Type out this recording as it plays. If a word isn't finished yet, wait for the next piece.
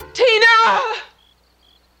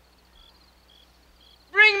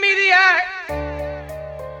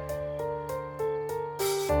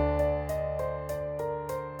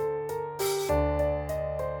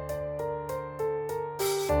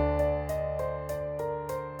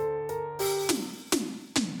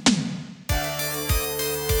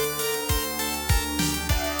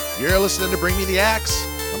You're listening to Bring Me the Axe.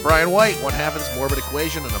 I'm Brian White, one half of this morbid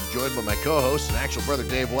equation, and I'm joined by my co-host and actual brother,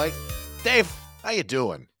 Dave White. Dave, how you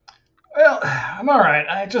doing? Well, I'm all right.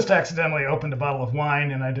 I just accidentally opened a bottle of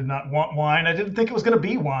wine, and I did not want wine. I didn't think it was going to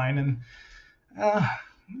be wine, and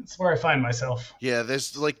that's where I find myself. Yeah,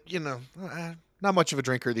 there's not much of a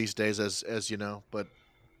drinker these days, as you know, but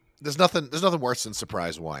there's nothing worse than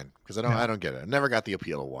surprise wine because I don't get it. I never got the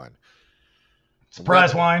appeal of wine.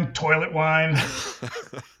 Surprise wine, toilet wine.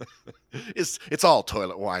 It's all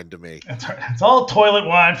toilet wine to me. That's right. It's all toilet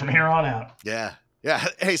wine from here on out. Yeah.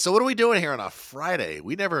 Hey, so what are we doing here on a Friday?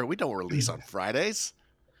 We don't release on Fridays.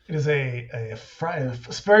 It is a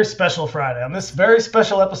very special Friday. On this very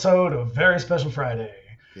special episode of Very Special Friday.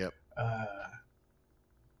 Yep. I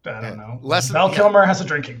don't know. Val Kilmer has a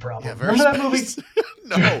drinking problem. Yeah, remember that movie?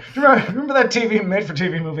 No. Remember that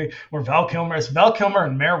made-for-TV movie where Val Kilmer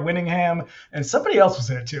and Mare Winningham, and somebody else was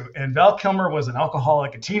in it too. And Val Kilmer was an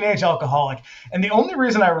alcoholic, a teenage alcoholic. And the only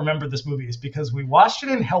reason I remember this movie is because we watched it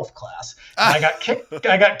in health class. And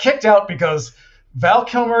I got kicked out because Val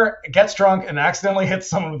Kilmer gets drunk and accidentally hits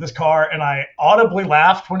someone with his car, and I audibly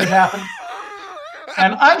laughed when it happened.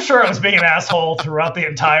 And I'm sure I was being an asshole throughout the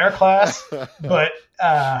entire class, but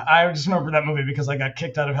I just remember that movie because I got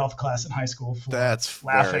kicked out of health class in high school for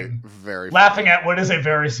laughing at what is a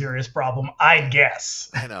very serious problem, I guess.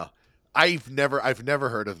 I know. I've never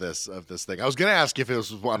heard of this thing. I was going to ask if it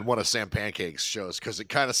was on one of Sam Pancake's shows because it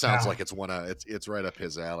kind of sounds like it's it's right up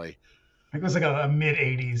his alley. I think it was like a mid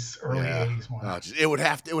 '80s, early '80s one. It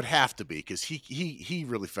would have to be because he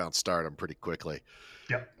really found stardom pretty quickly.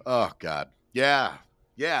 Yeah. Oh God. Yeah.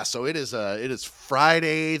 So it is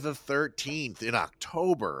Friday the 13th in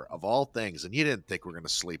October of all things, and you didn't think we're going to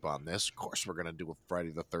sleep on this. Of course, we're going to do a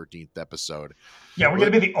Friday the 13th episode. Yeah, we're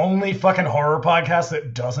going to be the only fucking horror podcast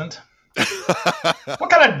that doesn't. What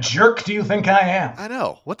kind of jerk do you think I am? I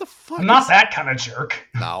know. What the fuck? I'm not that kind of jerk.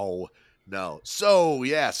 No. So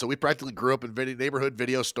we practically grew up in neighborhood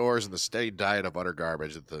video stores, and the steady diet of utter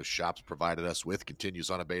garbage that the shops provided us with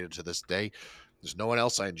continues unabated to this day. There's no one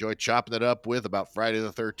else I enjoy chopping it up with about Friday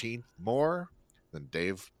the 13th more than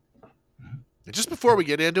Dave. And just before we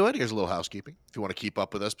get into it, here's a little housekeeping. If you want to keep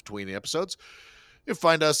up with us between the episodes, you can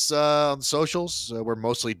find us on socials. We're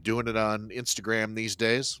mostly doing it on Instagram these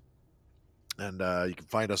days. And you can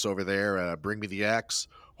find us over there, Bring Me the Axe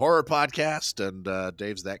Horror Podcast, and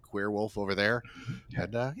Dave's That Queer Wolf over there.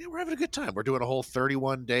 And we're having a good time. We're doing a whole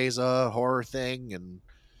 31 days horror thing, and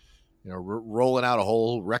rolling out a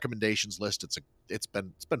whole recommendations list. It's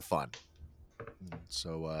been fun.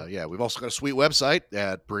 So we've also got a sweet website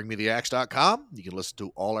at bringmetheaxe.com. You can listen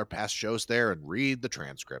to all our past shows there and read the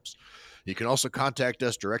transcripts. You can also contact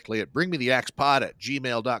us directly at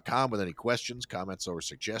bringmetheaxepod@gmail.com with any questions, comments, or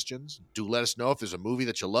suggestions. Do let us know if there's a movie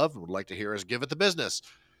that you love and would like to hear us give it the business.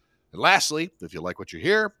 And lastly, if you like what you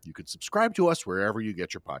hear, you can subscribe to us wherever you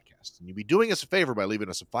get your podcasts. And you'll be doing us a favor by leaving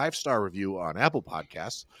us a 5-star review on Apple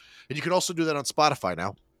Podcasts. And you can also do that on Spotify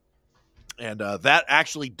now. And that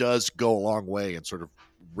actually does go a long way in sort of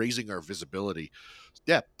raising our visibility.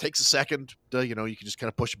 Yeah, takes a second. You can just kind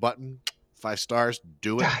of push a button, 5 stars,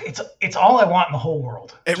 do it. It's all I want in the whole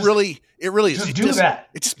world. It really is. Do that.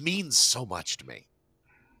 It just means so much to me.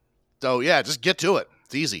 So yeah, just get to it.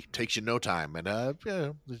 It's easy. Takes you no time, and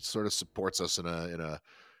it sort of supports us in a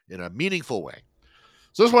meaningful way.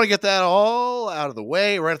 So I just want to get that all out of the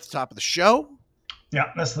way right at the top of the show.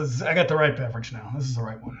 Yeah, I got the right beverage now. This is the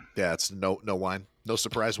right one. Yeah, it's no wine, no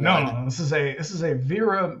surprise wine. No. This is a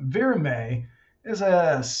Vera May. Is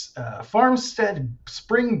a Farmstead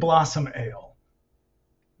Spring Blossom Ale.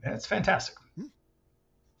 Yeah, it's fantastic.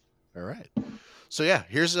 All right. So yeah,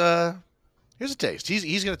 here's a taste.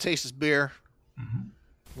 He's gonna taste this beer. Mm-hmm.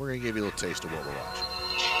 We're gonna give you a little taste of what we're watching.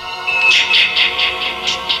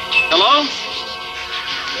 Hello?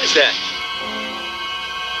 Who's that?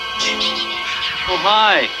 Oh,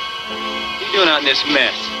 hi. What are you doing out in this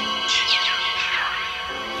mess?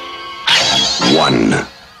 1,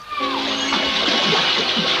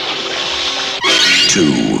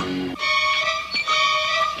 2,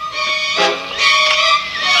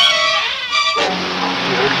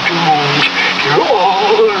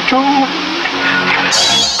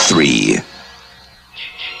 3.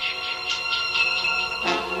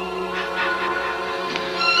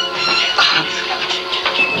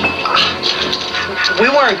 We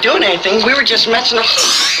weren't doing anything. We were just messing up.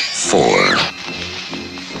 4.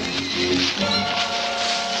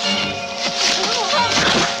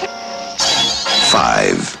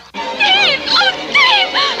 5. Dave! Oh,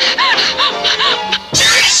 Dave!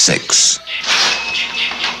 6.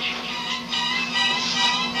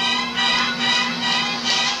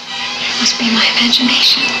 'Must be my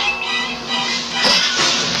imagination.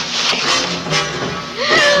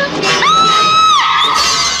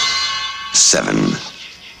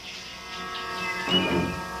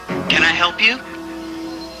 help you?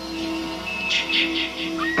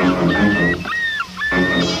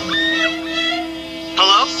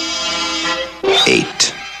 Hello?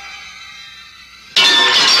 8,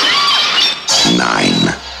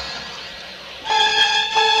 9,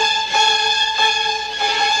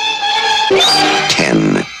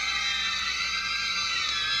 10,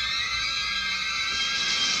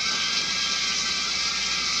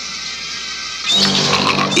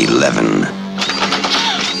 11,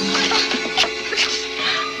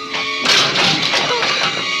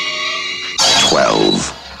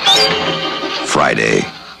 12. Friday,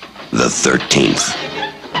 the 13th.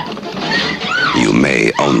 You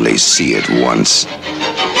may only see it once,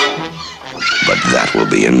 but that will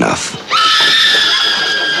be enough.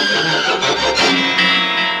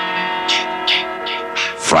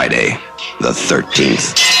 Friday, the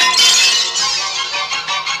 13th.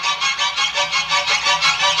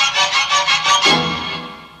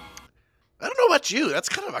 I don't know about you. That's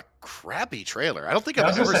kind of a crappy trailer. I don't think I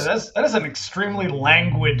I've was ever. gonna say that is an extremely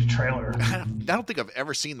languid trailer. I don't think I've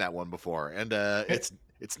ever seen that one before, and it's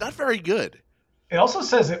not very good. It also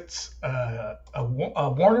says it's a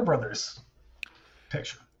Warner Brothers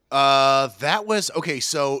picture. That was okay.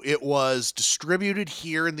 So it was distributed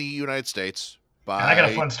here in the United States by. And I got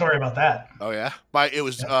a fun story about that. Oh yeah, by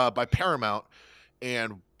Paramount,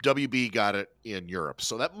 and WB got it in Europe.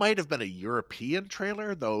 So that might have been a European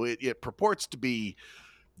trailer, though it purports to be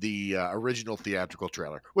the original theatrical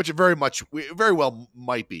trailer, which it very well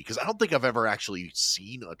might be, because I don't think I've ever actually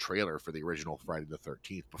seen a trailer for the original Friday the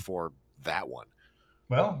 13th before that one.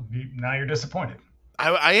 Well, now you're disappointed.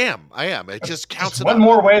 I am. It just counts. One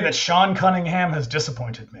more way that Sean Cunningham has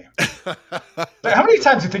disappointed me. How many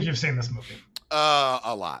times do you think you've seen this movie?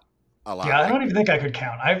 A lot. Yeah, I don't even think I could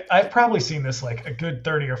count. I've probably seen this like a good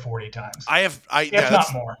 30 or 40 times. If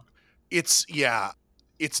not more. It's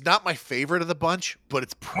not my favorite of the bunch, but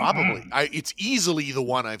it's probably it's easily the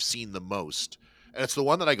one I've seen the most, and it's the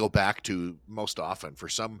one that I go back to most often for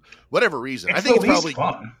some whatever reason. I think it's probably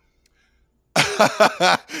fun.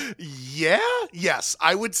 Yes,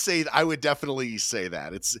 I would definitely say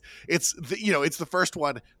that it's the first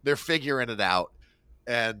one. They're figuring it out,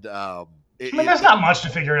 and there's not much to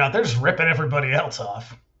figure it out. They're just ripping everybody else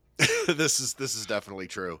off. This is definitely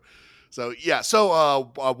true. So yeah,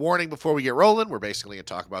 so a warning before we get rolling. We're basically gonna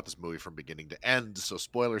talk about this movie from beginning to end. So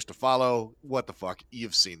spoilers to follow. What the fuck?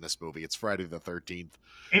 You've seen this movie. It's Friday the 13th.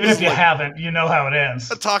 Even if you haven't, you know how it ends.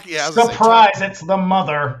 Surprise! It's the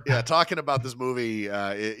mother. Yeah, talking about this movie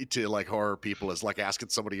to like horror people is like asking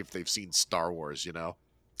somebody if they've seen Star Wars. Here.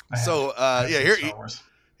 Star Wars.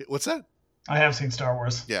 What's that? I have seen Star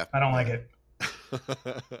Wars. Yeah, I don't like it.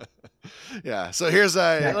 Yeah, so here's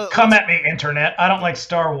come at me, internet. I don't like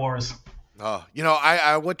Star Wars. Oh,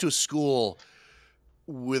 I went to a school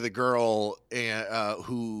with a girl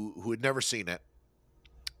who had never seen it,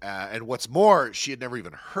 and what's more, she had never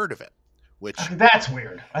even heard of it. That's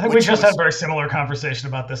weird. I think we just had a very similar conversation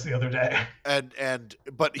about this the other day.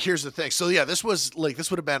 But here's the thing. So yeah, this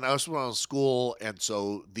would have been, I was when I was in school, and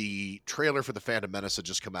so the trailer for The Phantom Menace had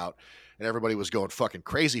just come out, and everybody was going fucking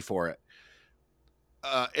crazy for it.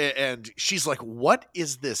 And she's like, what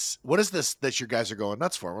is this? What is this that you guys are going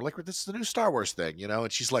nuts for? We're like, this is the new Star Wars thing,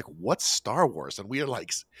 And she's like, what's Star Wars? And we are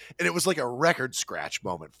like, and it was like a record scratch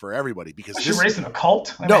moment for everybody because was she raised in a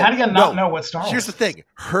cult? How do you not know what Star Wars? Here's the thing: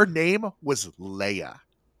 her name was Leia.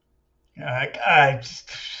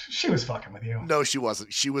 She was fucking with you. No, she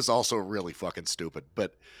wasn't. She was also really fucking stupid.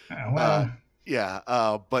 But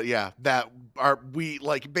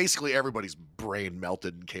basically everybody's brain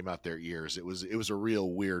melted and came out their ears. It was a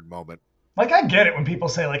real weird moment. Like, I get it when people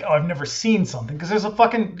say like, "Oh, I've never seen something," because there's a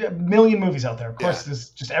fucking million movies out there. Of course,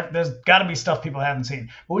 there's got to be stuff people haven't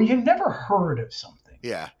seen. But when you've never heard of something,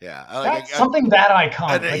 that's something that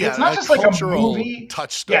iconic. It's not just like a movie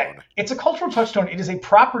touchstone. Yeah, it's a cultural touchstone. It is a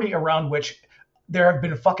property around which there have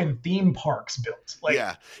been fucking theme parks built.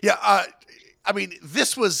 I mean,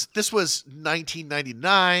 this was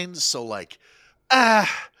 1999, so like,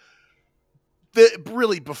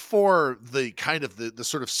 really before the kind of the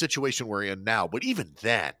sort of situation we're in now. But even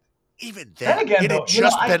then again, it had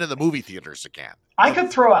just been in the movie theaters again. I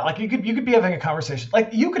could throw out, like, you could be having a conversation, like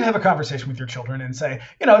you could have a conversation with your children and say,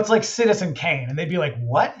 it's like Citizen Kane, and they'd be like,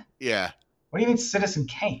 what? Yeah. What do you mean Citizen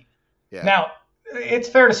Kane? Yeah. Now, it's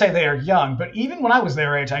fair to say they are young, but even when I was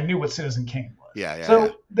their age, I knew what Citizen Kane was. Yeah.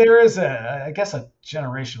 So there is a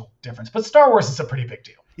generational difference, but Star Wars is a pretty big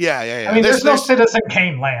deal. Yeah. I mean, there's no Citizen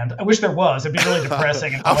Kane land. I wish there was. It'd be really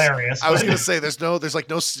depressing and hilarious. I was going to say there's no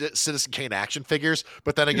Citizen Kane action figures,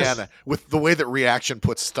 but then again, with the way that Reaction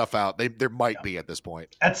puts stuff out, there might be at this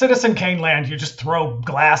point. At Citizen Kane land, you just throw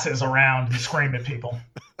glasses around and scream at people,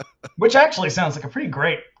 which actually sounds like a pretty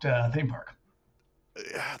great theme park.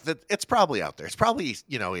 It's probably out there. It's probably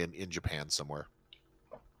in Japan somewhere.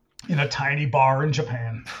 In a tiny bar in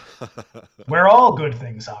Japan, where all good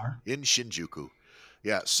things are. In Shinjuku.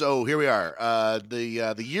 Yeah, so here we are.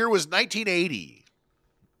 The year was 1980.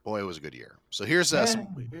 Boy, it was a good year. So here's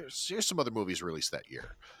some other movies released that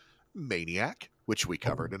year. Maniac, which we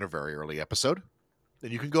covered in a very early episode.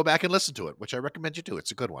 And you can go back and listen to it, which I recommend you do.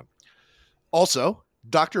 It's a good one. Also,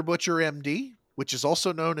 Dr. Butcher MD, which is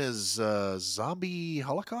also known as Zombie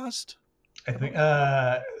Holocaust. I think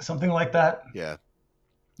something like that. Yeah.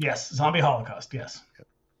 Yes, Zombie Holocaust. Yes,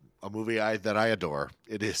 a movie that I adore.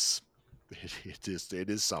 It is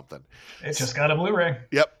something. It just got a Blu-ray.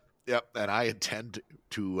 Yep, and I intend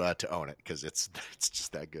to own it because it's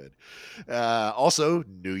just that good. Also,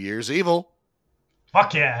 New Year's Evil.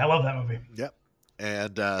 Fuck yeah, I love that movie. Yep,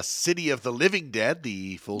 and City of the Living Dead,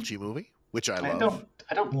 the Fulci movie, which I love.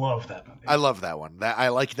 I don't love that movie. I love that one. I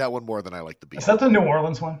like that one more than I like the Beyond. Is that the New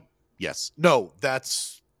Orleans one? Yes. No,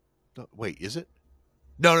 wait, is it?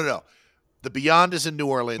 No. The Beyond is in New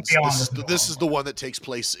Orleans. This is the one that takes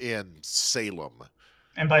place in Salem.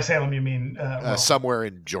 And by Salem, you mean... somewhere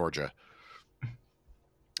in Georgia.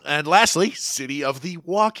 And lastly, City of the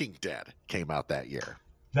Walking Dead came out that year.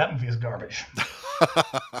 That movie is garbage.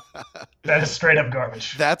 That is straight up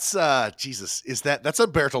garbage. That's, Jesus, that's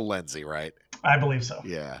Umberto Lenzi, right? I believe so.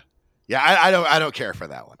 Yeah. Yeah, I don't care for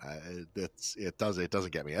that one. It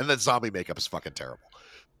doesn't get me. And the zombie makeup is fucking terrible.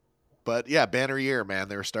 But yeah, banner year, man.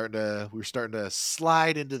 We were starting to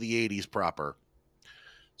slide into the 80s proper.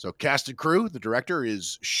 So cast and crew, the director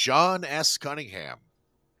is Sean S. Cunningham,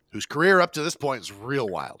 whose career up to this point is real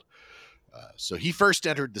wild. So he first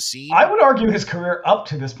entered the scene. I would argue his career up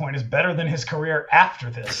to this point is better than his career after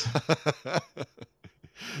this.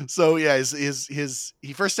 So yeah,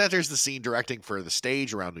 he first enters the scene directing for the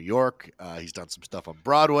stage around New York. He's done some stuff on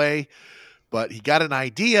Broadway. But he got an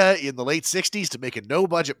idea in the late 60s to make a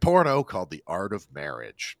no-budget porno called The Art of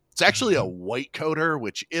Marriage. It's actually a white coater,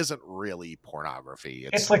 which isn't really pornography.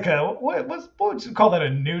 It's like what would you call that, a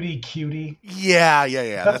nudie cutie? Yeah.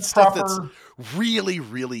 That's stuff that's really,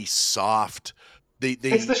 really soft.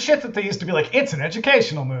 It's the shit that they used to be like, it's an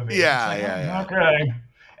educational movie. Yeah. Okay.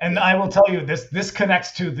 And I will tell you, this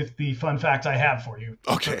connects to the fun fact I have for you.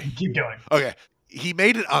 Okay. So keep going. Okay. He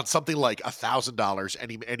made it on something like $1,000,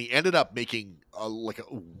 and he ended up making like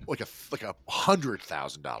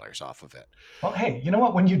 $100,000 off of it. Well, hey, you know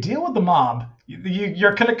what? When you deal with the mob,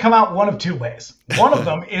 you're going to come out one of two ways. One of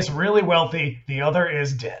them is really wealthy. The other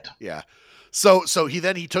is dead. Yeah. So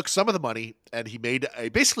he took some of the money and he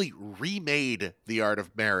basically remade The Art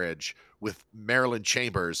of Marriage with Marilyn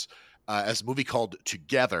Chambers as a movie called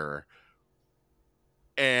Together,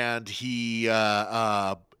 and he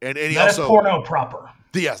and he that also is porno proper.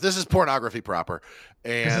 Yes, this is pornography proper.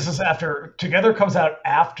 And this is after Together comes out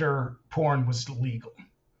after porn was legal.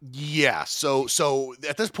 Yeah, so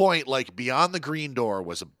at this point, like, Beyond the Green Door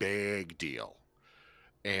was a big deal,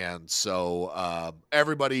 and so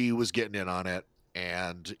everybody was getting in on it,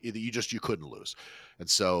 and you couldn't lose. And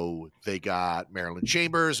so they got Marilyn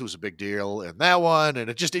Chambers, who was a big deal in that one, and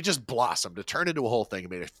it just blossomed. It turned into a whole thing. It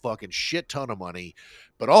made a fucking shit ton of money.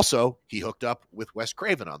 But also, he hooked up with Wes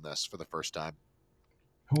Craven on this for the first time.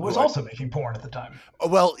 Who was also making porn at the time.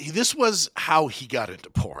 Well, this was how he got into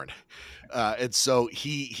porn. And so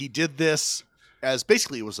he did this as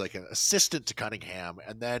basically it was like an assistant to Cunningham,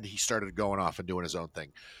 and then he started going off and doing his own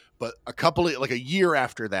thing. But a year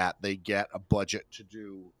after that, they get a budget to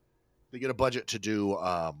do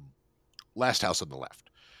Last House on the Left.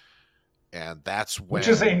 And that's when... Which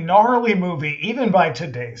is a gnarly movie, even by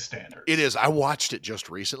today's standards. It is. I watched it just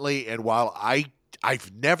recently, and while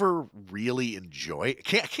I've never really enjoyed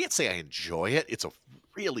it, I can't say I enjoy it. It's a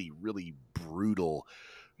really, really brutal,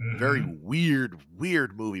 very weird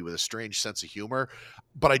movie with a strange sense of humor.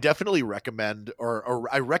 But I definitely recommend, or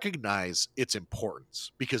I recognize its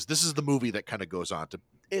importance, because this is the movie that kind of goes on to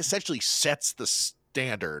essentially sets the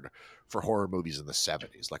standard for horror movies in the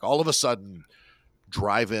 70s. Like, all of a sudden,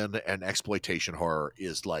 drive-in and exploitation horror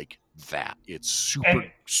is like that. It's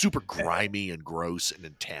super grimy and gross and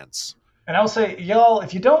intense. And I'll say, y'all,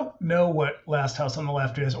 if you don't know what Last House on the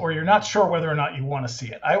Left is, or you're not sure whether or not you want to see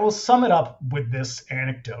it, I will sum it up with this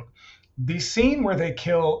anecdote. The scene where they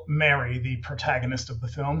kill Mary, the protagonist of the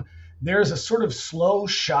film, there's a sort of slow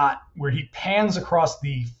shot where he pans across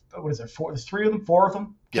the what is it? There's 3 of them, 4 of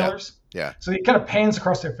them killers. Yeah. So he kind of pans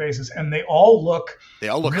across their faces, and they all look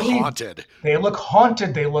really haunted. They look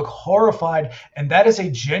haunted. They look horrified, and that is a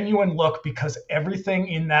genuine look because everything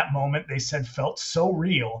in that moment they said felt so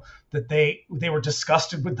real that they were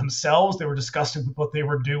disgusted with themselves. They were disgusted with what they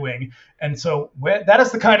were doing, and so that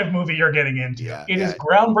is the kind of movie you're getting into. It is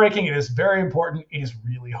groundbreaking. It is very important. It is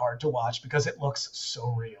really hard to watch because it looks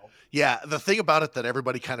so real. Yeah, the thing about it that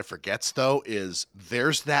everybody kind of forgets though is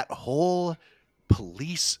there's that whole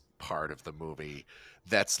police part of the movie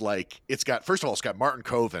that's like it's got Martin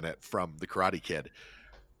Kove in it from The Karate Kid,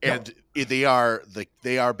 and they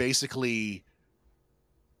are basically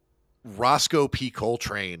Roscoe P.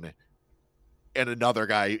 Coltrane and another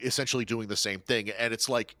guy essentially doing the same thing. And it's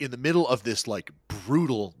like in the middle of this like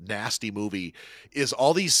brutal, nasty movie is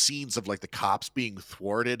all these scenes of like the cops being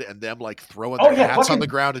thwarted and them like throwing their hats on the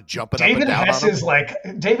ground and jumping up and down on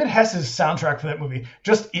them. David Hess's soundtrack for that movie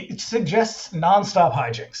it suggests nonstop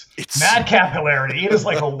hijinks. It's madcap hilarity. It is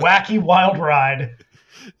like a wacky wild ride.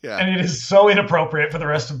 Yeah. And it is so inappropriate for the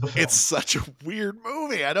rest of the film. It's such a weird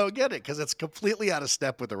movie. I don't get it because it's completely out of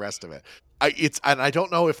step with the rest of it. And I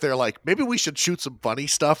don't know if they're like, maybe we should shoot some funny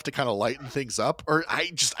stuff to kind of lighten things up, or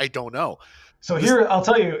I don't know. So I'll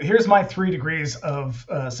tell you, here's my 3 degrees of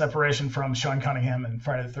separation from Sean Cunningham and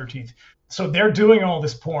Friday the 13th. So they're doing all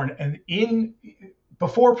this porn, and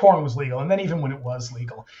before porn was legal, and then even when it was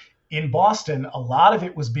legal, in Boston, a lot of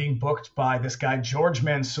it was being booked by this guy, George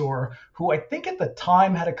Mansour, who I think at the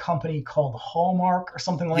time had a company called Hallmark or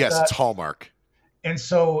something like that. Yes, it's Hallmark. And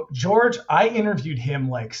so George, I interviewed him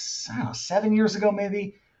like, I don't know, 7 years ago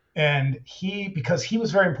maybe. And because he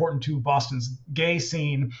was very important to Boston's gay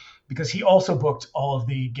scene, because he also booked all of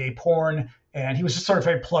the gay porn, and he was just sort of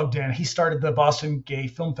very plugged in. He started the Boston Gay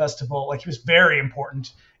Film Festival. Like, he was very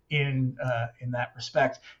important in that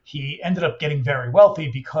respect. He ended up getting very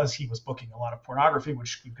wealthy because he was booking a lot of pornography,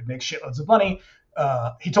 which you could make shitloads of money.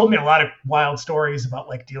 He told me a lot of wild stories about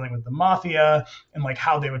like dealing with the mafia and like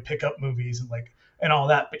how they would pick up movies and all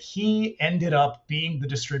that. But he ended up being the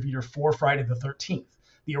distributor for Friday the 13th,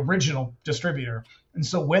 the original distributor. And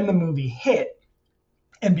so when the movie hit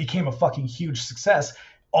and became a fucking huge success,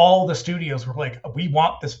 all the studios were like, we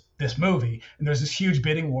want this movie. And there's this huge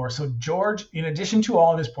bidding war. So George, in addition to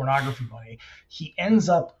all of his pornography money, he ends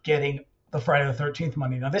up getting the Friday the 13th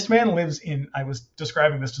money. Now, this man lives I was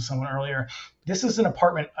describing this to someone earlier. This is an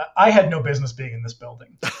apartment. I had no business being in this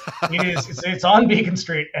building. It's on Beacon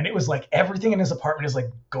Street. And it was like everything in his apartment is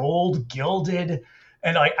like gold gilded.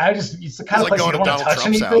 And like, it's the kind of place you don't want to touch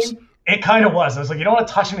anything. House. It kind of was. I was like, you don't want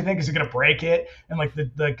to touch anything because you're going to break it. And like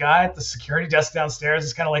the guy at the security desk downstairs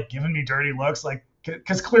is kind of like giving me dirty looks, like,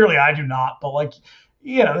 because clearly I do not. But like,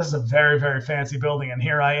 this is a very, very fancy building. And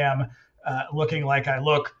here I am looking like I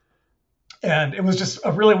look. And it was just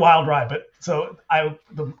a really wild ride. But so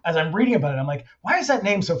as I'm reading about it, I'm like, why is that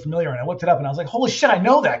name so familiar? And I looked it up and I was like, holy shit, I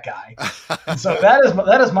know that guy. And so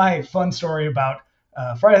that is my fun story about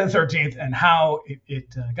Friday the 13th and how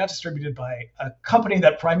it got distributed by a company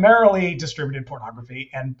that primarily distributed pornography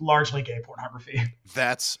and largely gay pornography.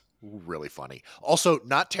 That's really funny. Also,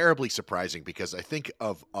 not terribly surprising because I think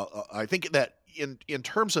that in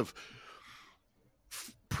terms of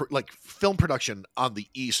like film production on the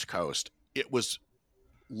East Coast, it was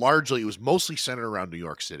mostly centered around New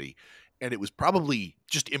York City, and it was probably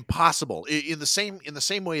just impossible in the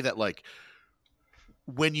same way that like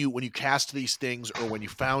when you cast these things or when you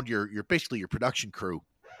found your basically your production crew,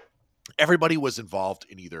 everybody was involved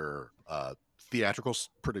in either theatrical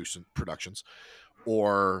productions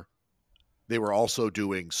or they were also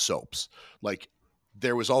doing soaps. Like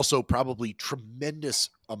there was also probably tremendous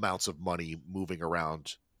amounts of money moving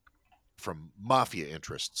around from mafia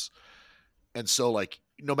interests. And so like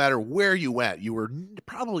no matter where you went, you were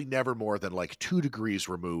probably never more than like 2 degrees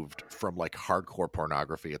removed from like hardcore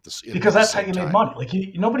pornography because that's how you made money. Like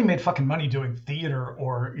nobody made fucking money doing theater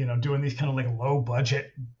or doing these kind of like low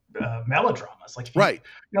budget melodramas. Like right.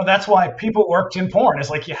 That's why people worked in porn. It's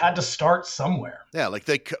like you had to start somewhere. Yeah,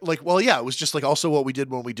 it was just like also what we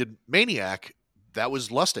did when we did Maniac. That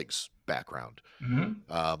was Lustig's background.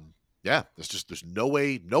 Mm-hmm. Yeah, there's no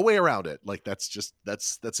way around it. Like that's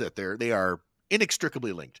it. They are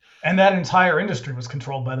inextricably linked. And that entire industry was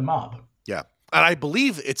controlled by the mob. Yeah. And I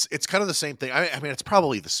believe it's kind of the same thing. I mean, it's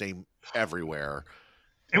probably the same everywhere.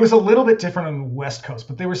 It was a little bit different on the West Coast,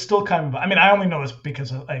 but they were still kind of, I mean, I only know this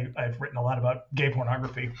because I've written a lot about gay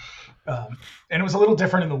pornography. And it was a little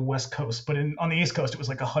different in the West Coast, but on the East Coast, it was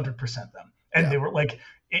like 100% them. And they were like,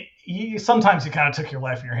 sometimes you kind of took your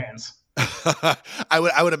life in your hands.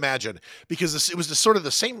 I would imagine because it was sort of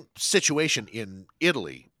the same situation in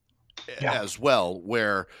Italy as well,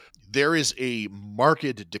 where there is a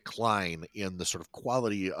marked decline in the sort of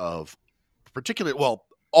quality of particularly, well,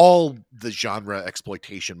 all the genre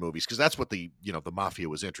exploitation movies, because that's what the mafia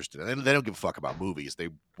was interested in. And they don't give a fuck about movies. They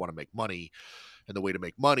want to make money. And the way to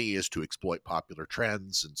make money is to exploit popular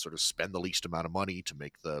trends and sort of spend the least amount of money to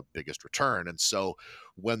make the biggest return. And so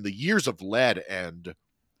when the years of lead end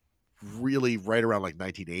really right around like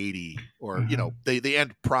 1980, or they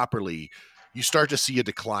end properly, you start to see a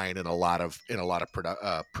decline in a lot of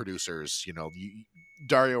producers.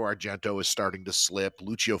 Dario Argento is starting to slip.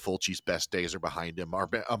 Lucio Fulci's best days are behind him.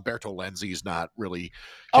 Umberto Lenzi's not really.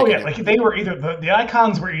 Oh yeah, like they were either the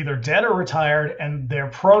icons were either dead or retired, and their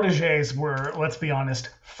proteges were, let's be honest,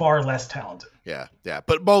 far less talented. Yeah.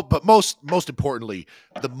 But most importantly,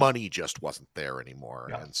 the money just wasn't there anymore,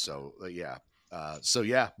 and so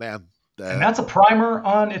man. And that's a primer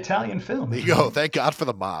on Italian film. There you go. Thank God for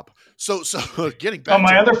the mob. So getting back.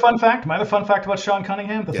 My other fun fact about Sean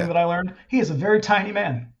Cunningham, the thing that I learned, he is a very tiny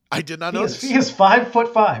man. I did not notice. He is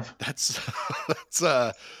 5'5".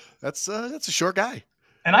 That's a short guy.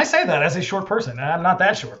 And I say that as a short person. I'm not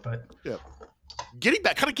that short, but yeah. Getting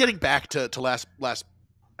back to last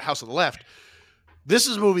House on the Left. This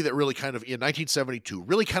is a movie that really kind of in 1972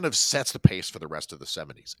 really kind of sets the pace for the rest of the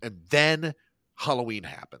 70s, and then Halloween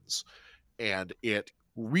happens. And it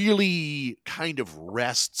really kind of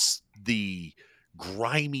wrests the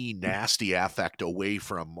grimy, nasty affect away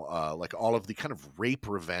from like all of the kind of rape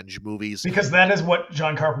revenge movies. Because that is what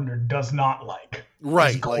John Carpenter does not like.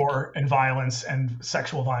 Right. Gore and violence and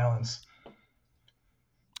sexual violence.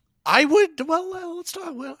 I would, let's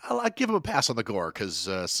talk. Well, I'll give him a pass on the gore because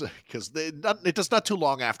it does not too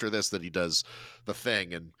long after this that he does The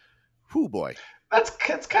Thing, and whoo boy.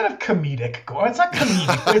 It's kind of comedic gore. It's not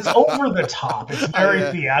comedic. It's over the top. It's very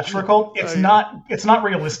theatrical. It's not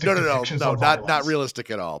realistic. No, not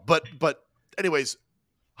realistic at all. But anyways,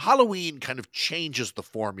 Halloween kind of changes the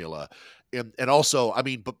formula, and also, I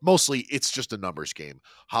mean, but mostly it's just a numbers game.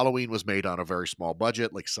 Halloween was made on a very small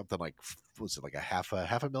budget, like something like, was it like a half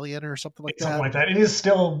a million or something like that? Something like that. It is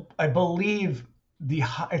still, I believe,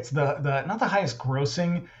 it's the not the highest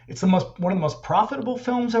grossing. It's one of the most profitable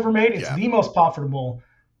films ever made. It's the most profitable,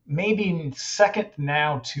 maybe second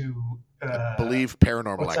now to. I believe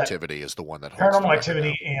Paranormal Activity is the one that holds Paranormal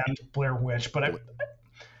Activity and Blair Witch, but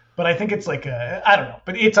I think it's like I don't know,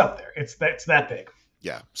 but it's up there. It's that big.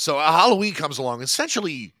 Yeah. So Halloween comes along,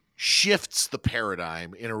 essentially shifts the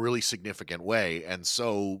paradigm in a really significant way, and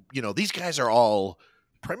so these guys are all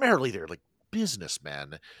primarily they're like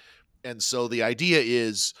businessmen. And so the idea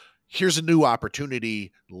is, here's a new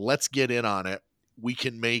opportunity. Let's get in on it. We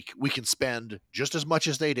can spend just as much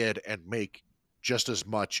as they did and make just as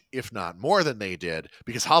much, if not more than they did,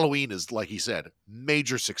 because Halloween is, like he said,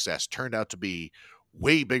 major success, turned out to be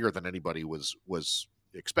way bigger than anybody was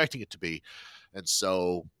expecting it to be. And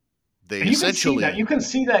so they you can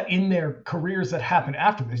see that in their careers that happen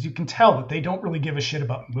after this. You can tell that they don't really give a shit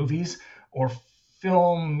about movies or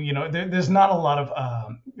film. There's not a lot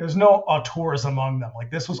of there's no auteurs among them. Like,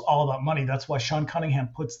 this was all about money. That's why Sean Cunningham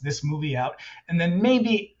puts this movie out, and then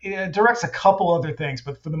maybe directs a couple other things,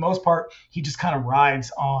 but for the most part he just kind of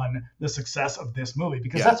rides on the success of this movie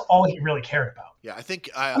because that's all he really cared about. Yeah, I think.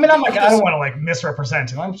 I don't want to misrepresent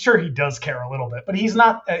him. I'm sure he does care a little bit, but he's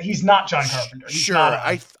not John Carpenter.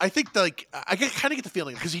 I think I kind of get the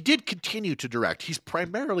feeling, because he did continue to direct. He's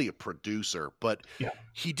primarily a producer, but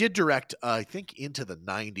he did direct. I think into the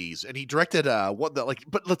 90s, and he directed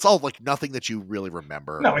but it's all like nothing that you really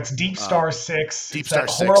remember. No, it's Deep Star 6. Deep Star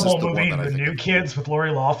 6 horrible is the movie, one that The New Kids with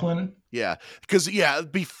Lori Loughlin. Yeah, because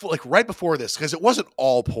right before this, because it wasn't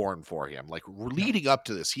all porn for him. Like, leading up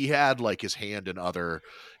to this, he had like his hand in other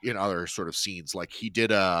sort of scenes. Like, he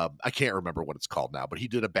did I can't remember what it's called now, but he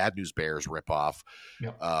did a Bad News Bears ripoff.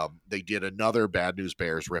 Yep. They did another Bad News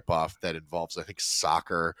Bears ripoff that involves, I think,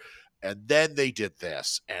 soccer, and then they did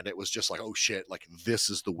this, and it was just like, oh shit, like this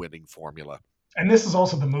is the winning formula. And this is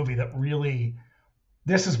also the movie that really.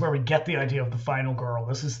 This is where we get the idea of the final girl.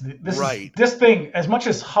 This thing, as much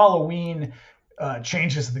as Halloween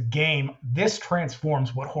changes the game, this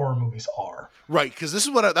transforms what horror movies are. Right, because this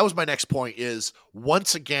is that was my next point, is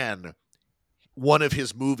once again, one of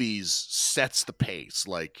his movies sets the pace.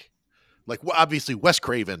 Like obviously Wes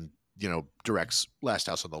Craven, directs Last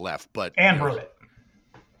House on the Left, and wrote it.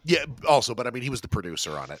 Yeah, also, but I mean, he was the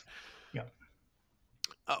producer on it. Yeah.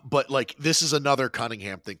 But like, this is another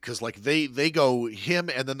Cunningham thing, because like they go him,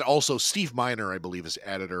 and then also Steve Miner, I believe, is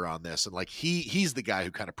editor on this, and like he's the guy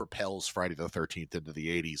who kind of propels Friday the 13th into the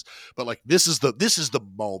 80s. But like, this is the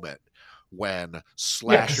moment when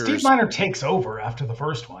slashers. Steve Miner takes over after the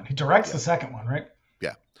first one. He directs the second one, right?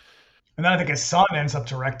 Yeah. And then I think his son ends up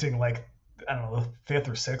directing like I don't know the fifth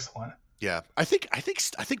or sixth one. Yeah, I think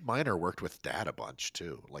Miner worked with Dad a bunch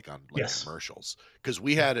too, like on like Yes. commercials. Because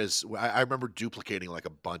we had I remember duplicating like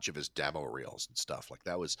a bunch of his demo reels and stuff. Like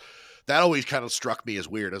that always kind of struck me as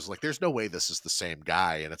weird. I was like, there's no way this is the same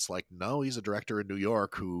guy, and it's like, no, he's a director in New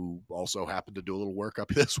York who also happened to do a little work up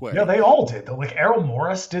this way. Yeah, they all did though. Like Errol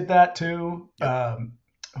Morris did that too. Yep.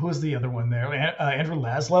 Who was the other one there? Andrew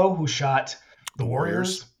Laszlo, who shot The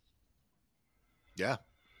Warriors. Yeah.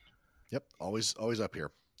 Yep. Always up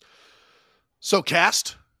here. So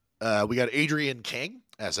cast, we got Adrienne King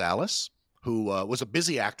as Alice, who was a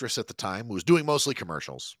busy actress at the time, who was doing mostly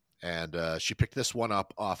commercials. And she picked this one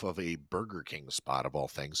up off of a Burger King spot, of all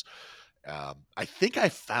things. I think I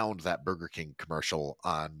found that Burger King commercial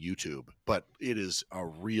on YouTube, but it is a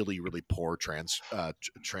really, really poor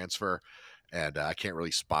transfer. And I can't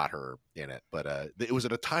really spot her in it. But it was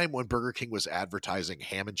at a time when Burger King was advertising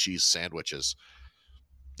ham and cheese sandwiches.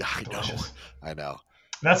 I know.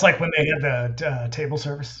 That's like when they had the table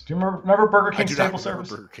service. Do you remember Burger King's table service?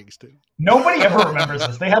 Burger King's too. Nobody ever remembers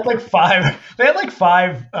this. They had like five. They had like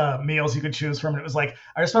five meals you could choose from, and it was like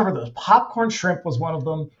I just remember the popcorn shrimp was one of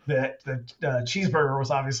them. The cheeseburger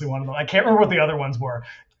was obviously one of them. I can't remember what the other ones were.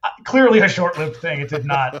 Clearly a short-lived thing. It did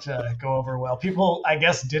not go over well. People, I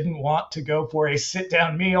guess, didn't want to go for a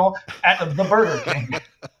sit-down meal at the Burger King.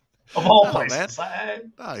 Of all places.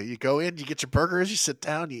 You go in, you get your burgers, you sit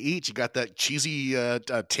down, you eat. You got that cheesy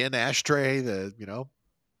tin ashtray. You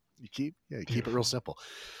keep it real simple.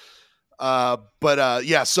 So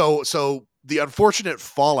the unfortunate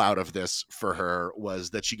fallout of this for her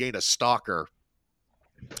was that she gained a stalker,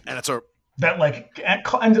 and that like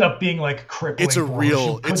ended up being like crippling. It's a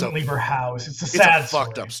real. She couldn't leave her house. It's a sad,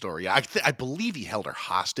 fucked up story. I believe he held her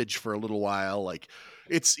hostage for a little while. Like.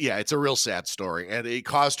 It's a real sad story, and it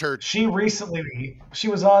caused her. She was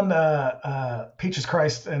on Peaches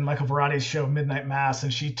Christ and Michael Varati's show Midnight Mass,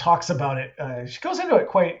 and she talks about it. She goes into it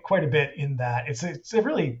quite a bit in that. It's a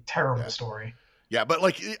really terrible story. Yeah, but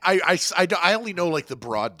like I only know like the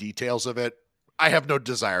broad details of it. I have no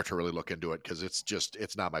desire to really look into it because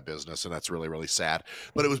it's not my business, and that's really, really sad.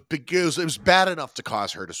 But it was bad enough to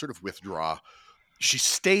cause her to sort of withdraw. She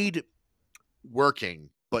stayed working.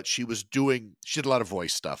 But she did a lot of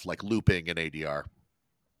voice stuff like looping and ADR.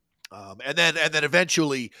 And then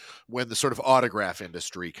eventually when the sort of autograph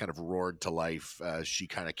industry kind of roared to life, she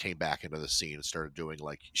kind of came back into the scene and started doing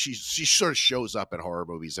like, she sort of shows up in horror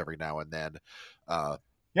movies every now and then.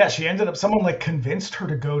 She ended up, someone like convinced her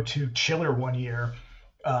to go to Chiller one year.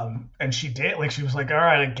 And she did, like, she was like, all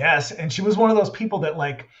right, I guess. And she was one of those people that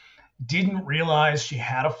like, didn't realize she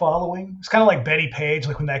had a following. It's kind of like Betty Page.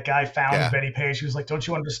 Like when that guy found Betty Page, he was like, don't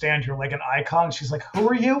you understand? You're like an icon. She's like, who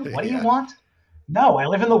are you? What do you want? No, I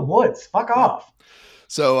live in the woods. Fuck off.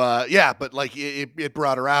 So, but like it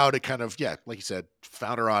brought her out. It kind of, like you said,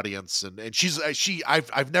 found her audience. And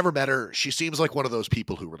I've never met her. She seems like one of those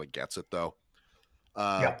people who really gets it though.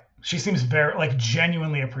 She seems very like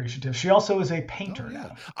genuinely appreciative. She also is a painter. Oh,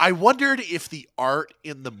 yeah. I wondered if the art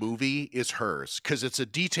in the movie is hers because it's a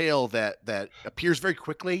detail that appears very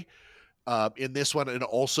quickly in this one and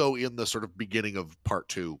also in the sort of beginning of part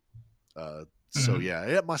 2. So yeah,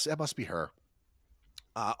 it must be her.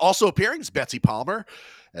 Also appearing is Betsy Palmer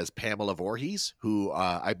as Pamela Voorhees, who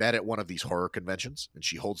I met at one of these horror conventions, and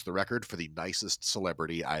she holds the record for the nicest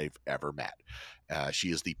celebrity I've ever met.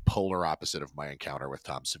 She is the polar opposite of my encounter with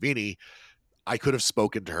Tom Savini. I could have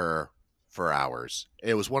spoken to her for hours.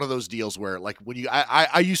 It was one of those deals where, like, when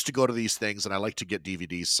I used to go to these things, and I like to get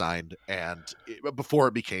DVDs signed, and before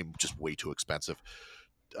it became just way too expensive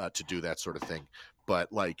to do that sort of thing.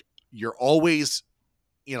 But like, you're always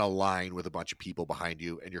in a line with a bunch of people behind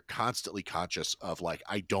you, and you're constantly conscious of like,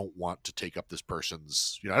 I don't want to take up this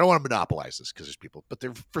person's, I don't want to monopolize this because there's people, but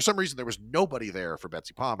for some reason there was nobody there for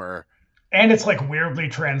Betsy Palmer. And it's like weirdly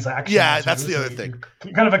transactional. Yeah, that's the other thing.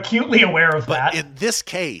 You're kind of acutely aware of that. But in this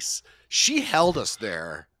case, she held us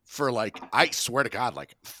there for like, I swear to God,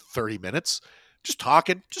 like 30 minutes, just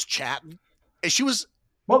talking, just chatting. And she was,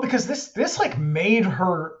 well, because this like made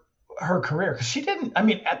her career, because she didn't, I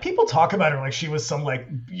mean, people talk about her like she was some like,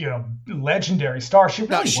 legendary star. She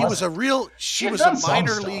really she wasn't. She was a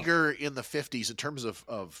minor leaguer in the 50s in terms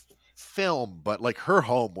of film, but like her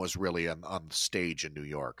home was really on stage in New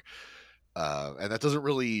York. And that doesn't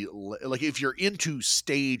really, like, if you're into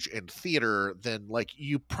stage and theater, then like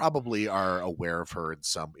you probably are aware of her in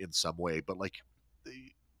some way, but like,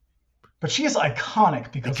 but she is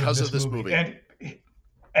iconic because of this movie.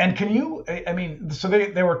 And can you? I mean, so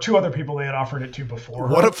there were 2 other people they had offered it to before.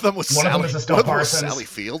 One of them was Sally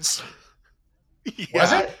Fields.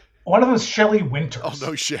 Was it? One of them was Shelley Winters. Oh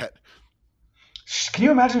no shit! Can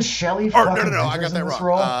you imagine Shelley? Or no, fucking I got Winters that in this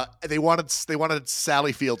wrong. role? They wanted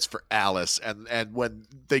Sally Fields for Alice, and when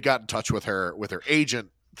they got in touch with her agent,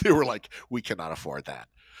 they were like, we cannot afford that.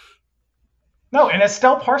 No, and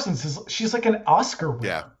Estelle Parsons she's like an Oscar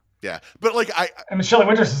winner. Yeah, but like I mean, Shelley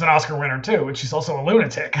Winters is an Oscar winner too, and she's also a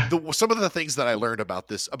lunatic. Some of the things that I learned about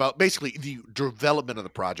basically the development of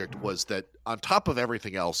the project was that on top of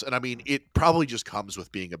everything else, and I mean, it probably just comes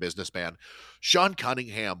with being a businessman, Sean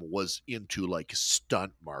Cunningham was into like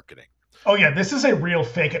stunt marketing. Oh yeah, this is a real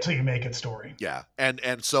fake it till you make it story. Yeah, and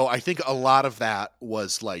so I think a lot of that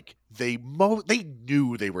was like they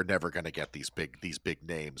knew they were never going to get these big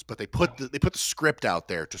names, but they put the script out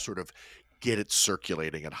there to sort of get it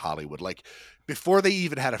circulating in Hollywood. Like before they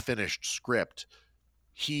even had a finished script,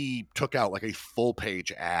 he took out like a full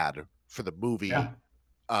page ad for the movie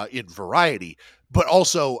in Variety, but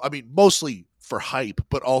also, I mean, mostly for hype,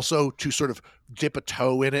 but also to sort of dip a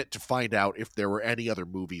toe in it to find out if there were any other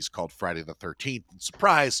movies called Friday the 13th. And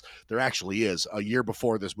surprise, there actually is. A year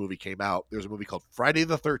before this movie came out, there was a movie called Friday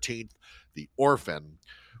the 13th, The Orphan,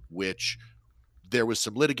 which there was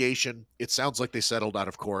some litigation. It sounds like they settled out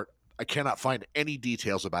of court. I cannot find any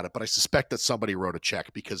details about it, but I suspect that somebody wrote a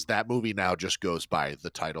check because that movie now just goes by the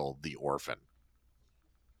title The Orphan.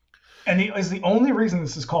 And the only reason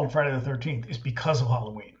this is called Friday the 13th is because of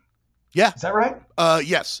Halloween. Yeah. Is that right?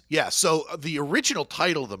 Yes. Yeah. So the original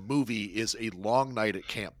title of the movie is A Long Night at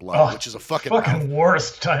Camp Blood, which is a fucking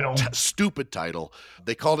worst title. Stupid title.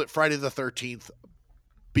 They called it Friday the 13th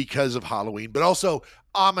because of Halloween, but also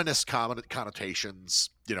ominous connotations.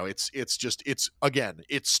 You know, it's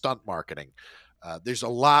stunt marketing. There's a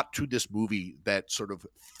lot to this movie that sort of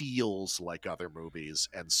feels like other movies.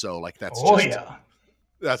 And so like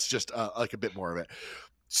that's just like a bit more of it.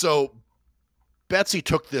 So Betsy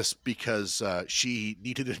took this because she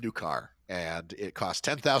needed a new car and it cost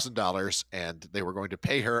 $10,000 and they were going to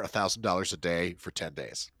pay her $1,000 a day for 10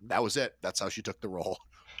 days. That was it. That's how she took the role.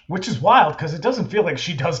 Which is wild because it doesn't feel like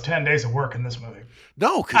she does 10 days of work in this movie.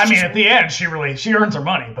 No. I mean, at the end, she earns her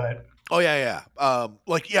money, but. Oh, yeah.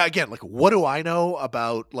 Again, like what do I know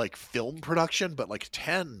about like film production? But like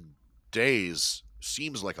 10 days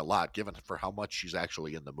seems like a lot given for how much she's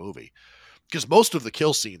actually in the movie. Because most of the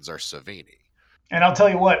kill scenes are Savini. And I'll tell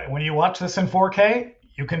you what, when you watch this in 4K,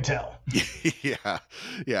 you can tell.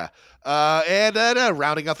 Yeah. And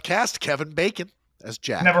rounding out the cast, Kevin Bacon as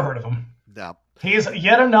Jack. Never heard of him. No. He is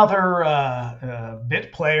yet another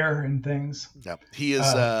bit player in things. No. He is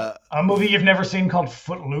a movie you've never seen called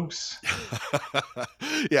Footloose.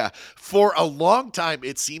 Yeah. For a long time,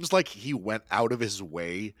 it seems like he went out of his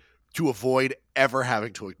way to avoid ever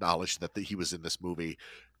having to acknowledge that he was in this movie.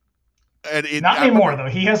 And not anymore, though.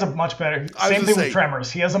 He has a much better. Same thing with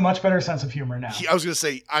Tremors. He has a much better sense of humor now. I was going to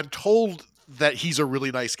say, I'm told that he's a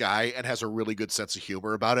really nice guy and has a really good sense of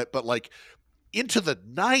humor about it. But like into the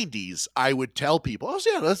 90s, I would tell people, "Oh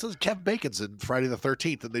yeah, this is Kevin Bacon's in Friday the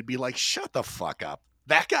 13th," and they'd be like, "Shut the fuck up,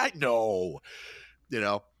 that guy." No, you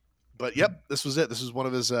know. But yep, this was it. This was one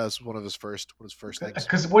of his first things.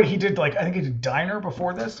 Because what he did, like I think he did Diner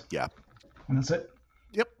before this. Yeah, and that's it.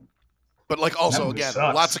 Yep. But like also again,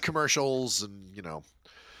 sucks. lots of commercials and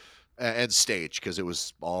and stage because it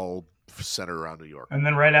was all centered around New York. And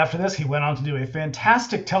then right after this, he went on to do a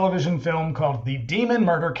fantastic television film called The Demon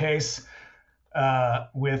Murder Case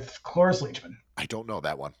with Cloris Leachman. I don't know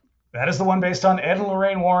that one. That is the one based on Ed and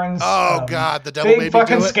Lorraine Warren's God, the devil big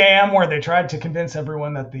fucking scam where they tried to convince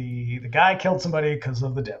everyone that the guy killed somebody because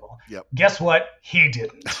of the devil. Yep. Guess what? He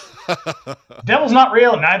didn't. Devil's not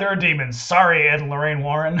real, neither are demons. Sorry, Ed and Lorraine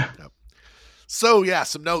Warren. Yep. So yeah,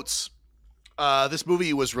 some notes. This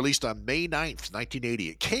movie was released on May 9th, 1980.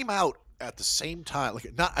 It came out at the same time.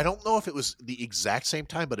 I don't know if it was the exact same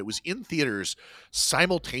time, but it was in theaters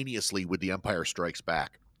simultaneously with The Empire Strikes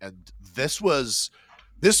Back. And this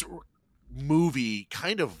movie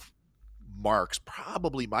kind of marks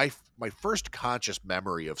probably my first conscious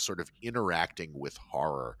memory of sort of interacting with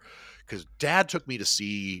horror, because Dad took me to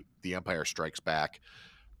see The Empire Strikes Back.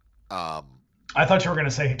 I thought you were going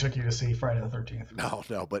to say he took you to see Friday the 13th.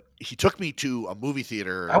 No, but he took me to a movie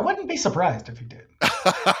theater. I wouldn't be surprised if he did.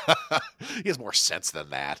 He has more sense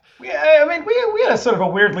than that. Yeah, I mean, we had a sort of a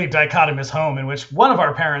weirdly dichotomous home in which one of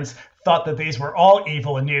our parents thought that these were all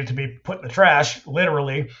evil and needed to be put in the trash,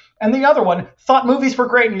 literally, and the other one thought movies were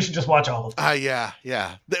great and you should just watch all of them.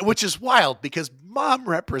 Yeah. Which is wild because Mom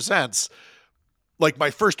represents like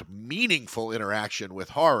my first meaningful interaction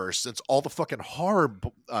with horror, since all the fucking horror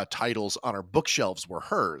titles on our bookshelves were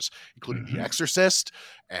hers, including The Exorcist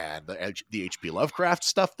and the H.P. Lovecraft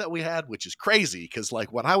stuff that we had, which is crazy. Because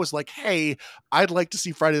like when I was like, hey, I'd like to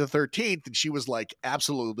see Friday the 13th, and she was like,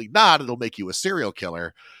 absolutely not. It'll make you a serial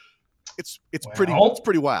killer. It's pretty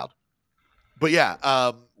wild. But yeah,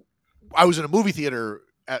 I was in a movie theater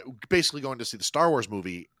basically going to see the Star Wars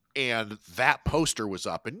movie, and that poster was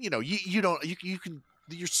up, and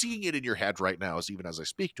you're seeing it in your head right now, even as I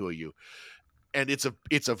speak to you, and it's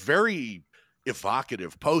a very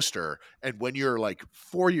evocative poster. And when you're like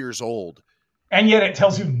 4 years old, and yet it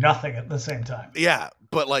tells you nothing at the same time. Yeah,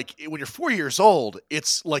 but like when you're 4 years old,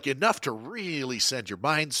 it's like enough to really send your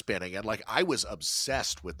mind spinning. And like I was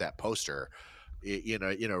obsessed with that poster in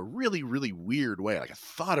a really, really weird way. Like I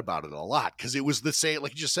thought about it a lot because it was the same,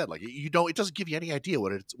 like you just said, like it doesn't give you any idea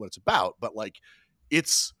what it's about, but like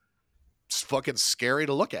it's fucking scary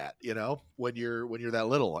to look at, when you're that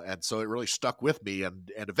little. And so it really stuck with me, and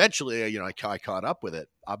eventually, I caught up with it,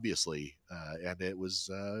 obviously, and it was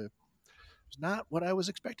not what I was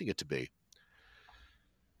expecting it to be.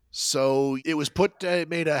 So it was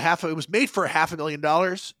made for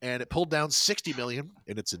 $500,000, and it pulled down $60 million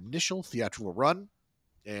in its initial theatrical run,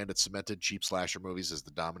 and it cemented cheap slasher movies as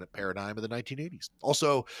the dominant paradigm of the 1980s.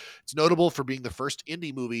 Also, it's notable for being the first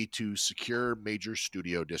indie movie to secure major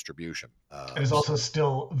studio distribution. It is also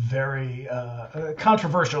still very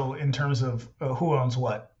controversial in terms of who owns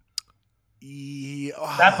what.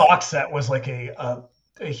 That box set was like a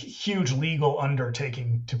huge legal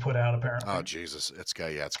undertaking to put out, apparently. Oh Jesus, it's got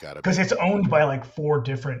to, because it's owned by like 3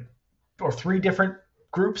 different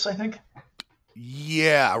groups, I think.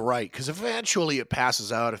 Yeah, right. Because eventually it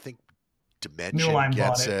passes out. I think Dimension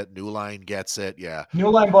gets it. New Line gets it. Yeah, New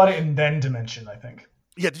Line bought it, and then Dimension, I think.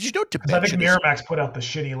 Yeah, did you know Dimension? I think Miramax put out the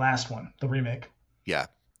shitty last one, the remake. Yeah.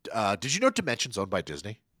 Did you know Dimension's owned by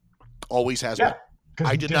Disney? Always has been.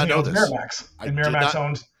 I did not know this. Miramax, and Miramax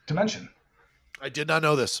owns Dimension. I did not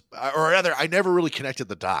know this, or rather, I never really connected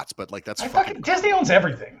the dots. But like, that's fucking Disney owns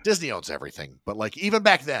everything. Disney owns everything. But like, even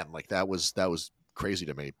back then, like that was crazy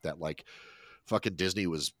to me. That like, fucking Disney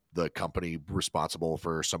was the company responsible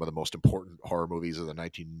for some of the most important horror movies of the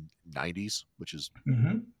 1990s, which is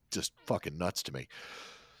just fucking nuts to me.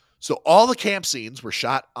 So all the camp scenes were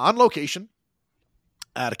shot on location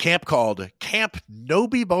at a camp called Camp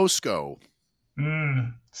Nobi Bosco.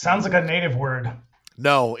 Sounds like a native word.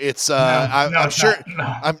 No, it's I'm sure.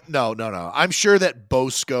 I'm sure that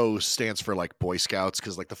Bosco stands for like Boy Scouts,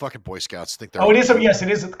 because like the fucking Boy Scouts think they're. Oh, it is. Yes, it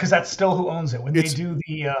is, because that's still who owns it. When they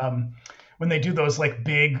do those like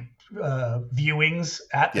big viewings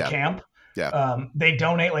at the camp, they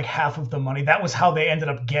donate like half of the money. That was how they ended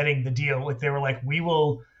up getting the deal. Like they were like,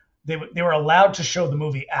 they were allowed to show the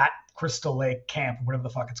movie at Crystal Lake Camp, whatever the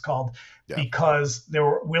fuck it's called, because they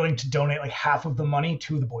were willing to donate like half of the money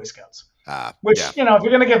to the Boy Scouts. Which, if you're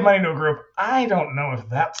going to give money to a group, I don't know if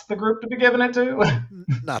that's the group to be giving it to.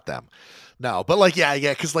 Not them. No, but like,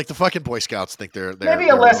 because like the fucking Boy Scouts think they're maybe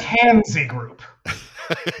a less handsy group.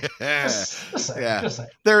 just say.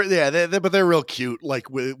 But they're real cute, like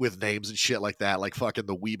with names and shit like that. Like fucking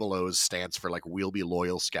the Weebelows stands for like We'll Be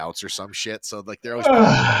Loyal Scouts or some shit. So like they're always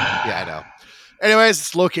I know. Anyways,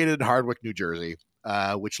 it's located in Hardwick, New Jersey,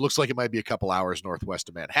 which looks like it might be a couple hours northwest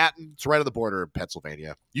of Manhattan. It's right on the border of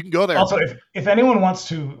Pennsylvania. You can go there. Also, if anyone wants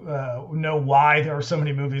to know why there are so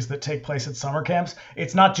many movies that take place at summer camps,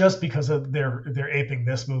 it's not just because of they're aping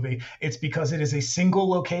this movie. It's because it is a single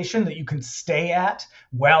location that you can stay at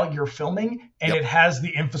while you're filming, and it has the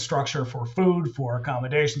infrastructure for food, for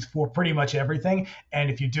accommodations, for pretty much everything. And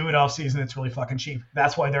if you do it off season, it's really fucking cheap.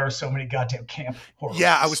 That's why there are so many goddamn camp horror movies.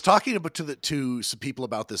 I was talking to some people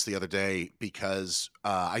about this the other day, because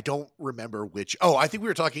I don't remember which. Oh, I think we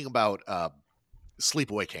were talking about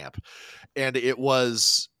Sleepaway Camp, and it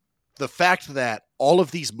was the fact that all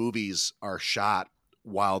of these movies are shot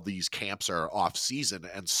while these camps are off season,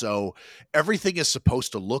 and so everything is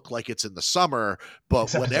supposed to look like it's in the summer, but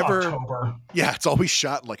except whenever it's October. It's always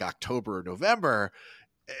shot in like October or November,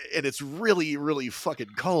 and it's really, really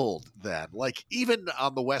fucking cold then. Like even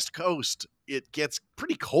on the West Coast, it gets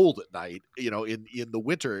pretty cold at night, in the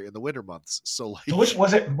winter months. So like, which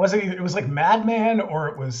was it? It was like Mad Men, or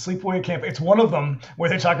it was Sleepaway Camp. It's one of them where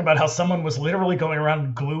they talk about how someone was literally going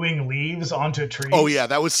around gluing leaves onto trees. Oh yeah,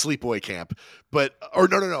 that was Sleepaway Camp.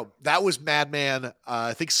 No, that was Mad Men.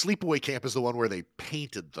 I think Sleepaway Camp is the one where they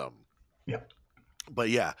painted them. Yeah.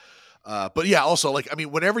 Also, like, I mean,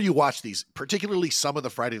 whenever you watch these, particularly some of the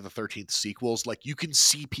Friday the 13th sequels, like you can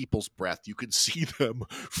see people's breath, you can see them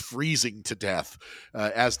freezing to death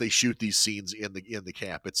as they shoot these scenes in the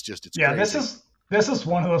camp. It's crazy. This is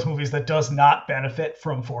one of those movies that does not benefit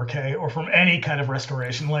from 4K or from any kind of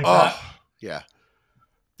restoration like that. Yeah.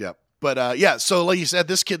 Yeah. But so like you said,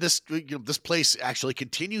 this place actually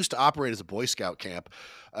continues to operate as a Boy Scout camp.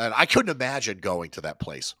 And I couldn't imagine going to that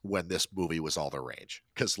place when this movie was all the rage.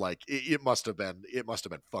 Because like it must have been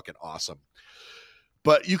fucking awesome.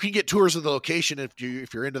 But you can get tours of the location if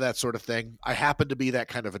you're into that sort of thing. I happen to be that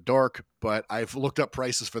kind of a dork, but I've looked up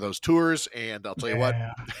prices for those tours, and I'll tell you what,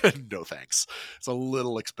 no thanks. It's a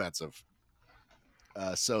little expensive.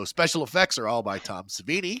 So special effects are all by Tom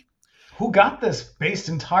Savini, who got this based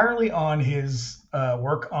entirely on his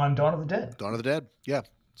work on Dawn of the Dead. Dawn of the Dead, yeah.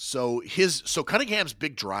 So Cunningham's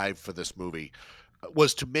big drive for this movie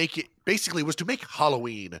was to make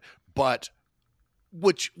Halloween, but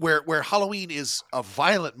where Halloween is a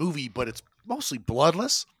violent movie, but it's mostly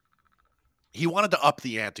bloodless. He wanted to up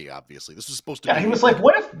the ante, obviously. This was supposed to be... he was like,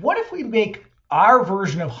 what if we make our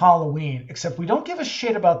version of Halloween, except we don't give a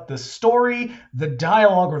shit about the story, the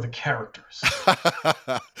dialogue, or the characters.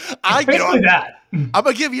 I'm gonna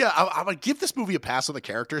give this movie a pass on the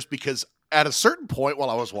characters, because at a certain point while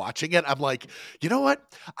I was watching it, I'm like, you know what?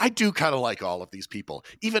 I do kind of like all of these people.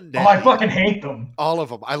 Even now, I fucking hate them. All of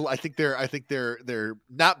them. I think they're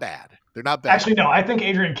not bad. They're not bad. Actually, no. I think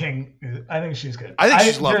Adrienne King. I think she's good. I think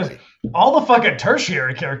she's lovely. All the fucking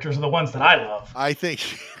tertiary characters are the ones that I love. I think,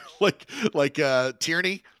 like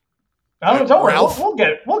Tierney. Don't worry. We'll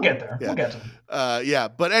get there. Yeah. We'll get to them.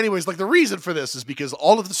 But anyways, like the reason for this is because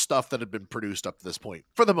all of the stuff that had been produced up to this point,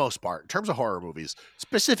 for the most part, in terms of horror movies,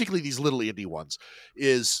 specifically these little indie ones,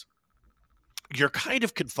 is you're kind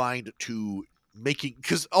of confined to making,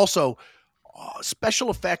 because also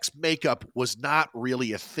special effects makeup was not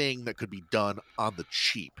really a thing that could be done on the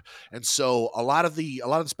cheap. And so a lot of the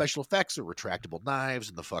special effects are retractable knives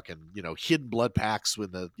and the fucking, hidden blood packs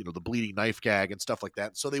with the, the bleeding knife gag and stuff like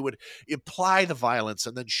that. So they would imply the violence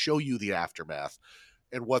and then show you the aftermath.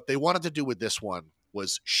 And what they wanted to do with this one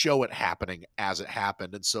was show it happening as it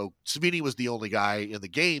happened. And so Savini was the only guy in the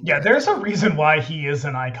game. Yeah, there's a reason why he is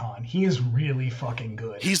an icon. He is really fucking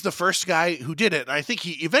good. He's the first guy who did it. And I think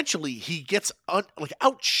he eventually gets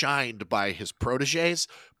outshined by his proteges.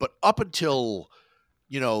 But up until,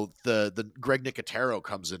 the Greg Nicotero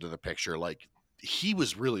comes into the picture, like he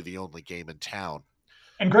was really the only game in town.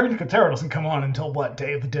 And Greg Nicotero doesn't come on until what?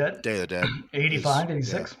 Day of the Dead? Day of the Dead. 85,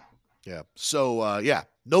 86? Yeah. So,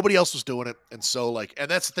 nobody else was doing it. And so and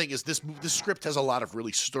that's the thing is this script has a lot of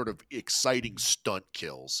really sort of exciting stunt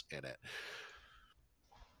kills in it.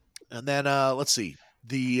 And then, let's see,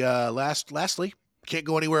 lastly, can't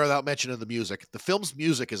go anywhere without mentioning the music. The film's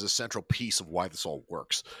music is a central piece of why this all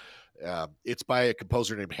works. It's by a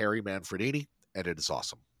composer named Harry Manfredini, and it is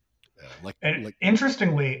awesome.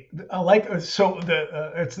 Interestingly,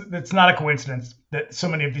 it's not a coincidence that so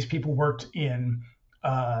many of these people worked in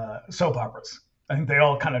soap operas. I think they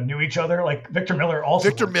all kind of knew each other. Like Victor Miller wrote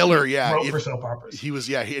for soap operas. He was,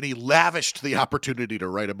 and he lavished the opportunity to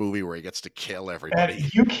write a movie where he gets to kill everybody.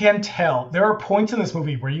 And you can tell there are points in this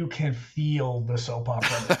movie where you can feel the soap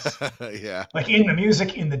opera. Yeah, like in the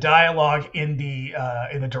music, in the dialogue, in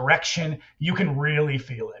the direction, you can really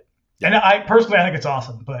feel it. Yeah. And I think it's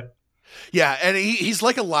awesome, but. Yeah, and he's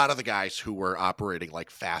like a lot of the guys who were operating like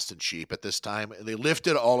Fast and Cheap at this time. And they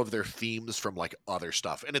lifted all of their themes from like other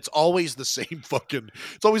stuff. And it's always the same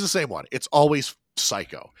it's always the same one. It's always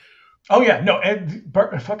Psycho. Oh, yeah. No, and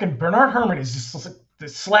fucking Bernard Herrmann is just like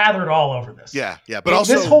slathered all over this. Yeah. But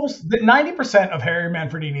also. The 90% of Harry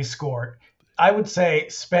Manfredini's score, I would say,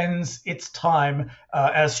 spends its time,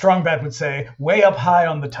 as Strongbad would say, way up high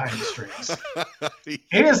on the tiny strings. It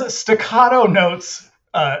is staccato notes.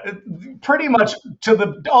 Pretty much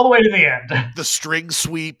all the way to the end. The string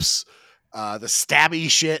sweeps, the stabby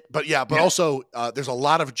shit, but also there's a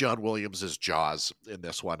lot of John Williams as Jaws in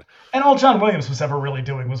this one. And all John Williams was ever really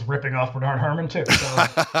doing was ripping off Bernard Herrmann too.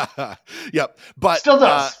 So. Yep, but still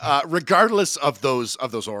does. Regardless of those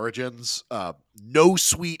origins, no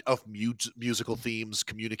suite of musical themes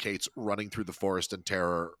communicates running through the forest in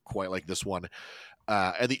terror quite like this one.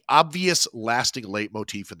 And the obvious lasting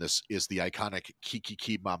leitmotif in this is the iconic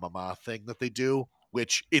Kiki Mama Ma thing that they do,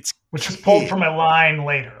 which is pulled from a line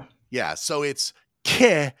later. Yeah, so it's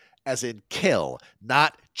ke as in kill,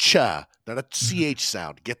 not cha, not a ch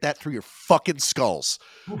sound. Get that through your fucking skulls.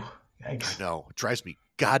 Ooh, yikes. I know, it drives me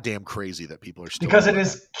goddamn crazy that people are still because it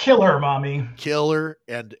is killer, mommy. Killer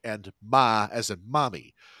and ma as in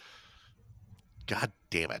mommy. God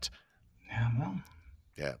damn it. Yeah, well.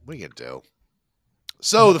 Yeah, what are you gonna do?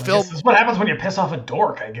 So the film. This is what happens when you piss off a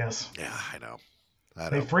dork, I guess. Yeah, I know.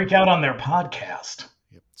 They freak out on their podcast.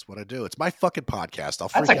 Yep, that's what I do. It's my fucking podcast. I'll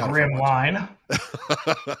freak out. That's a grim line.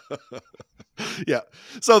 Yeah.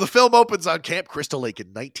 So the film opens on Camp Crystal Lake in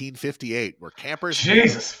 1958, where campers.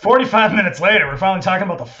 Jesus, 45 minutes later, we're finally talking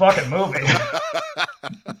about the fucking movie.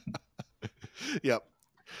 Yep.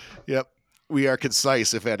 Yep. We are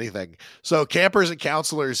concise, if anything. So campers and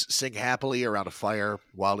counselors sing happily around a fire,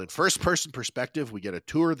 while in first-person perspective, we get a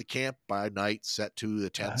tour of the camp by night set to the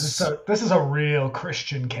tents. This is a real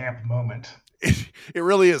Christian camp moment. It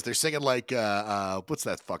really is. They're singing like, what's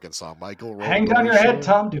that fucking song, Michael? Hang down your head,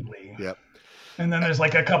 Tom Dooley. Yep. And then there's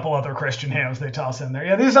like a couple other Christian hymns they toss in there.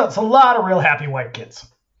 Yeah, it's a lot of real happy white kids.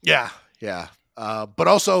 Yeah, yeah. But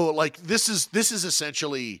also, like, this is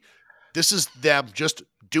essentially, this is them just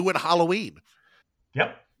doing Halloween.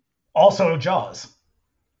 Yep. Also Jaws.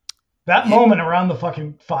 That moment around the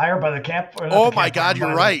fucking fire by the camp. Oh my God,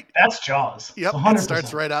 you're right. That's Jaws. Yep.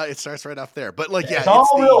 100%. It starts right off there. But like, yeah, it's all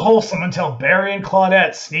real wholesome until Barry and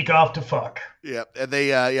Claudette sneak off to fuck. Yeah, and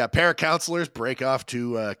they, a pair of counselors break off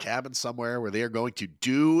to a cabin somewhere where they are going to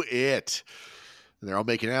do it. And they're all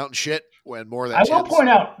making out and shit. When more than I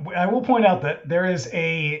will point out that there is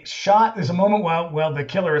a shot. There's a moment while the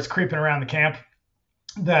killer is creeping around the camp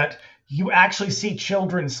that you actually see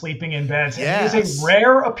children sleeping in beds. Yes. And it is a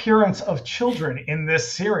rare appearance of children in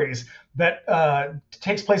this series that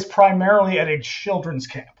takes place primarily at a children's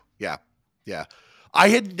camp. Yeah, yeah. I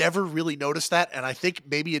had never really noticed that, and I think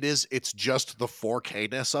maybe it's just the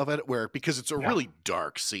 4K-ness of it, because it's a really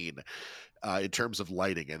dark scene in terms of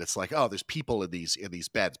lighting, and it's like, oh, there's people in these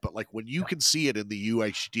beds, but like when you can see it in the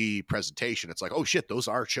UHD presentation, it's like, oh shit, those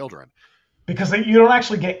are children. Because you don't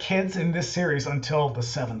actually get kids in this series until the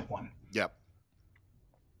 7th one. Yep.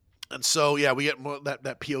 And so, yeah, we get more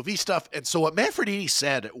that POV stuff. And so what Manfredini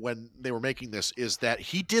said when they were making this is that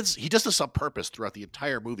he does this on purpose throughout the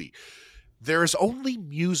entire movie. There is only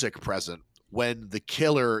music present when the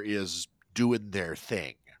killer is doing their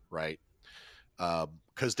thing, right?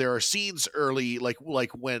 Because there are scenes early, like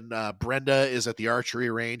when Brenda is at the archery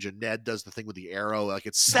range and Ned does the thing with the arrow. Like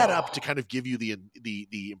it's set up to kind of give you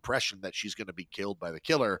the impression that she's going to be killed by the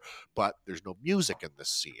killer, but there's no music in this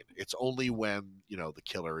scene. It's only when the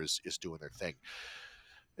killer is doing their thing.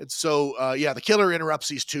 And so, the killer interrupts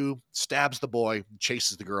these two, stabs the boy,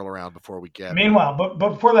 chases the girl around before we get. Meanwhile, but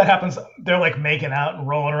before that happens, they're like making out and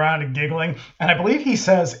rolling around and giggling, and I believe he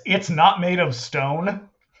says it's not made of stone.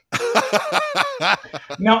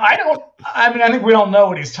 No, I think we all know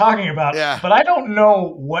what he's talking about, but I don't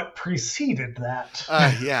know what preceded that.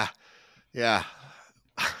 Yeah.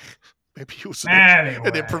 Maybe it was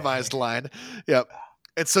an improvised line. Yep.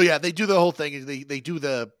 And so, they do the whole thing. They do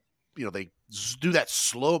they do that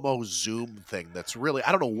slow-mo zoom thing. That's really,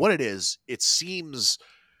 I don't know what it is. It seems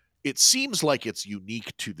like it's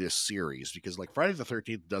unique to this series because like Friday the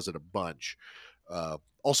 13th does it a bunch.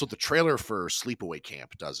 Also, the trailer for Sleepaway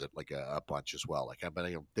Camp does it like a bunch as well. Like I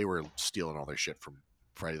bet they were stealing all their shit from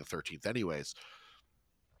Friday the 13th, anyways.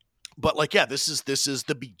 But like, this is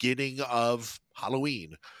the beginning of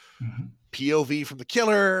Halloween. Mm-hmm. POV from the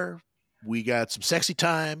killer. We got some sexy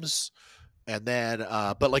times, and then,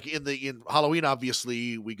 but like in Halloween,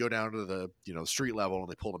 obviously we go down to the street level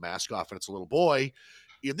and they pull the mask off and it's a little boy.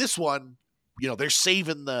 In this one, they're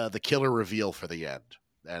saving the killer reveal for the end.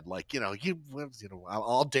 And like,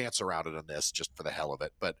 I'll dance around it on this just for the hell of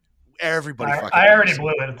it. But everybody I already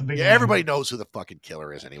blew it at the beginning. Yeah, everybody knows who the fucking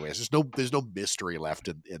killer is anyways. There's no mystery left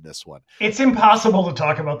in this one. It's impossible to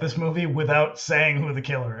talk about this movie without saying who the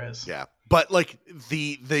killer is. Yeah. But like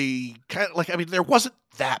the kind of like, I mean, there wasn't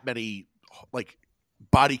that many like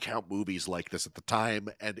body count movies like this at the time.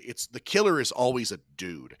 And the killer is always a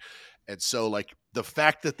dude. And so, like, the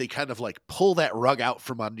fact that they kind of, like, pull that rug out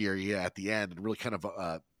from under you at the end and really kind of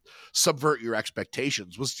subvert your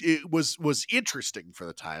expectations was interesting for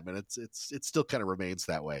the time, and it still kind of remains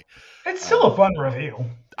that way. It's still a fun reveal.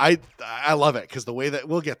 I love it because the way that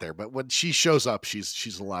we'll get there, but when she shows up,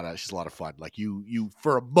 she's a lot of fun. Like you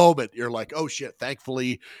for a moment, you're like, oh shit!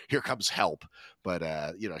 Thankfully, here comes help. But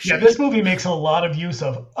this movie makes a lot of use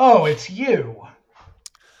of it's you.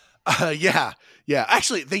 Yeah.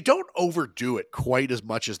 Actually, they don't overdo it quite as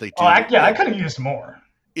much as they do. I could have used more.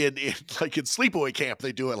 In Sleepaway Camp,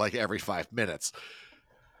 they do it like every 5 minutes.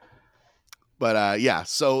 But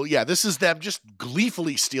so this is them just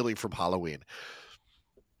gleefully stealing from Halloween.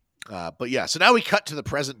 So now we cut to the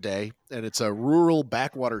present day, and it's a rural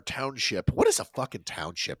backwater township. What is a fucking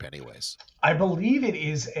township, anyways? I believe it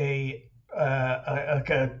is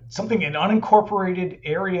something, an unincorporated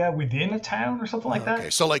area within a town or something like that. Okay,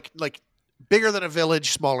 so like bigger than a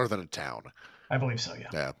village, smaller than a town. I believe so.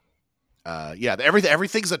 Yeah.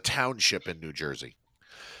 Everything's a township in New Jersey.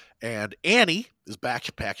 And Annie is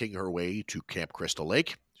backpacking her way to Camp Crystal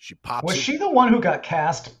Lake. She pops. Was she the one who got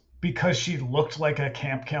cast because she looked like a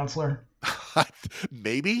camp counselor?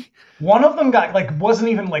 Maybe. One of them got wasn't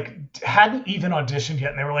even hadn't even auditioned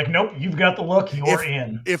yet, and they were like, "Nope, you've got the look. You're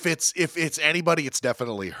in." If it's anybody, it's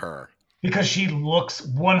definitely her. Because she looks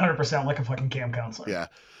 100% like a fucking camp counselor. Yeah.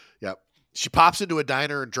 Yep. She pops into a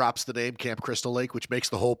diner and drops the name Camp Crystal Lake, which makes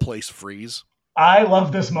the whole place freeze. I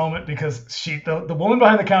love this moment because the woman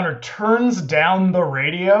behind the counter turns down the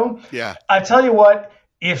radio. Yeah. I tell you what,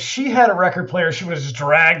 if she had a record player, she would have just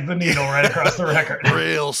dragged the needle right across the record.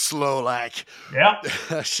 Real slow, like. Yeah.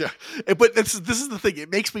 Sure. But this is the thing.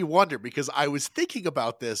 It makes me wonder because I was thinking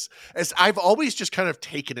about this as I've always just kind of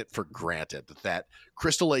taken it for granted that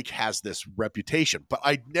Crystal Lake has this reputation, but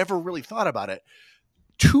I never really thought about it.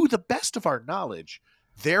 To the best of our knowledge,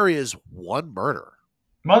 there is one murder.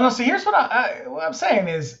 Well, no, see, here's what I'm saying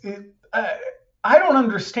is I don't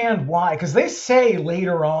understand why, because they say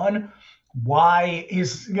later on why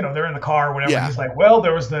they're in the car or whatever. Yeah. He's like, well,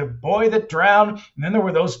 there was the boy that drowned, and then there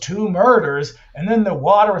were those 2 murders, and then the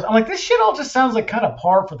water was. I'm like, this shit all just sounds like kind of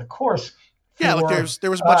par for the course. Yeah, like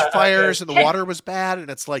there was much fires and the water was bad,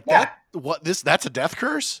 and it's like that's a death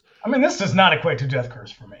curse. I mean, this does not equate to death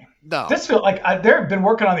curse for me. No, this feels like they've been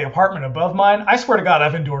working on the apartment above mine. I swear to God,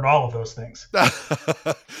 I've endured all of those things.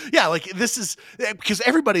 Yeah, like this is because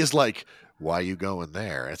everybody is like, why are you going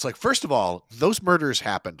there? It's like, first of all, those murders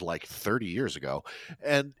happened like 30 years ago.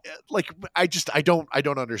 And like, I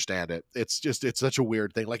don't understand it. It's such a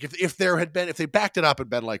weird thing. Like if they backed it up and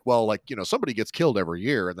been like, well, like, somebody gets killed every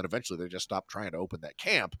year. And then eventually they just stop trying to open that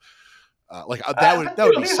camp. That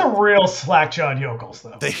would be. These are real slack-jawed yokels,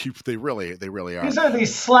 though. They really are. These are the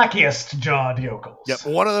slackiest jawed yokels. Yep.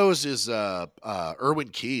 One of those is Erwin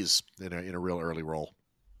Keyes in a real early role.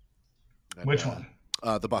 And, which one?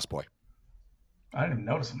 The busboy. I didn't even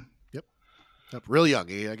notice him. Yep. Real young.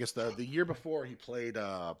 I guess the year before he played.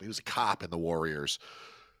 He was a cop in the Warriors.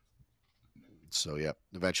 So yeah,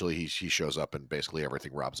 eventually he shows up in basically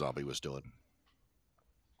everything Rob Zombie was doing.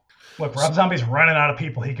 Look, Rob Zombie's running out of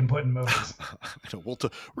people he can put in movies. We're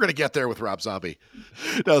going to get there with Rob Zombie.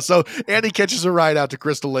 No, so Andy catches a ride out to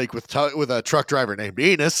Crystal Lake with a truck driver named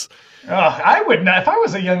Enos. I would not. If I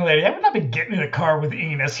was a young lady, I would not be getting in a car with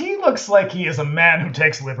Enos. He looks like he is a man who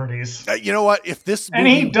takes liberties. You know what? If this movie... And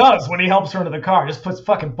he does when he helps her into the car. Just puts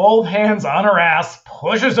fucking both hands on her ass,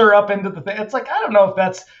 pushes her up into the thing. It's like, I don't know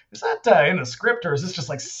if is that in the script or is this just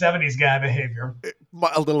like 70s guy behavior?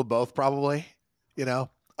 A little of both, probably.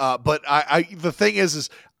 But the thing is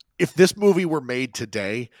if this movie were made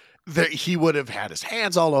today, he would have had his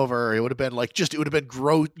hands all over. It would have been it would have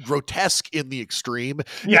been grotesque in the extreme.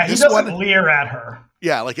 Yeah, he doesn't leer at her.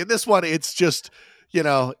 Yeah, like in this one, it's just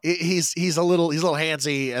he's a little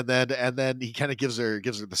handsy, and then he kind of gives her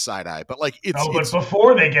the side eye. But like but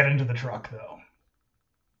before they get into the truck, though,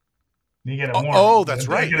 you get a warning. Oh, that's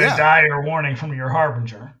right. You get a dire warning from your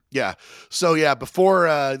harbinger. Yeah. So yeah, before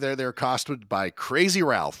they're accosted by Crazy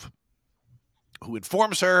Ralph, who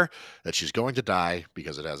informs her that she's going to die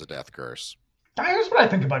because it has a death curse. Here's what I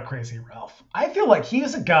think about Crazy Ralph. I feel like he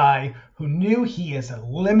is a guy who knew he has a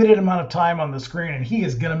limited amount of time on the screen and he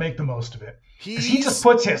is going to make the most of it. He just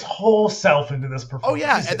puts his whole self into this performance. Oh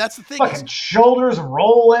yeah, and that's the thing. Fucking shoulders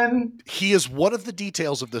rolling. He is one of the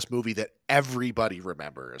details of this movie that everybody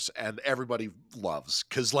remembers and everybody loves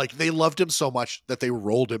because like they loved him so much that they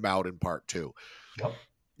rolled him out in part 2.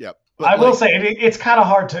 Yep. But I will say it's kind of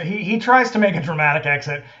hard to. He tries to make a dramatic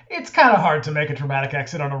exit. It's kind of hard to make a dramatic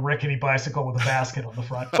exit on a rickety bicycle with a basket on the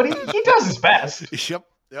front, but he does his best.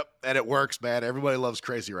 Yep, and it works, man. Everybody loves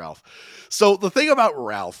Crazy Ralph. So the thing about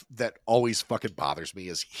Ralph that always fucking bothers me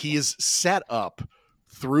is he is set up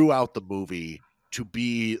throughout the movie to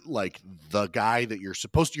be like the guy that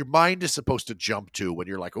your mind is supposed to jump to when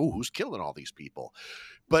you're like, oh, who's killing all these people?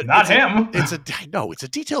 But not him. It's a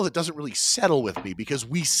detail that doesn't really settle with me because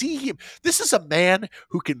we see him. This is a man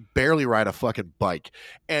who can barely ride a fucking bike,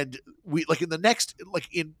 and we in the next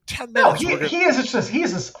in 10 minutes. No,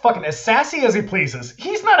 he's as fucking as sassy as he pleases.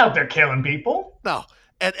 He's not out there killing people. No,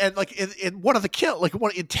 and like in one of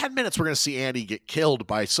the in 10 minutes we're gonna see Andy get killed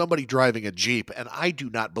by somebody driving a Jeep, and I do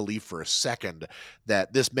not believe for a second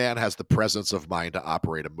that this man has the presence of mind to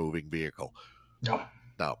operate a moving vehicle. No.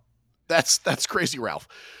 That's Crazy Ralph.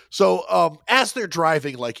 So as they're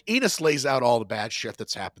driving, like Enos lays out all the bad shit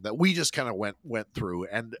that's happened that we just kind of went through,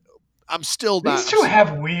 and I'm still not. These two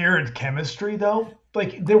have weird chemistry though.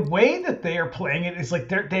 Like the way that they are playing it is like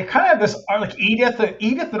they kind of have this like Edith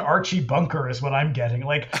and Archie Bunker is what I'm getting.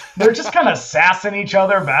 Like they're just kind of sassing each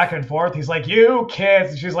other back and forth. He's like, "You kids,"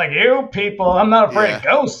 and she's like, "You people." I'm not afraid of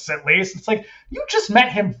ghosts, at least. It's like you just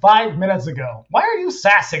met him 5 minutes ago. Why are you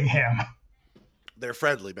sassing him? They're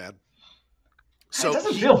friendly, man. it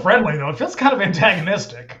doesn't feel friendly though. It feels kind of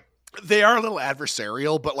antagonistic. They are a little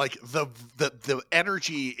adversarial, but like the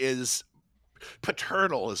energy is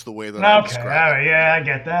paternal, is the way that I describe it. Yeah, I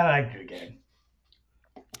get that. I get it.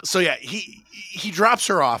 So yeah, he drops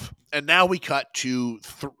her off, and now we cut to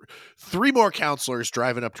three more counselors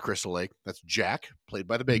driving up to Crystal Lake. That's Jack, played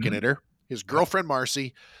by the Baconator, his girlfriend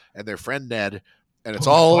Marcy, and their friend Ned, and it's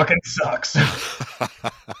all fucking sucks.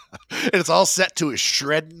 And it's all set to a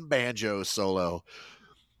shredding banjo solo,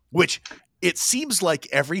 which it seems like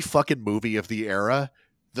every fucking movie of the era,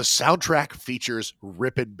 the soundtrack features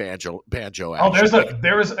ripping banjo action. Oh,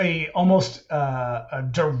 there is a almost a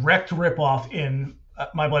direct ripoff in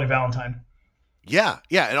My Bloody Valentine. Yeah,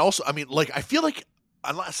 and also, I mean, like, I feel like,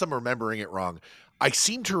 unless I'm remembering it wrong, I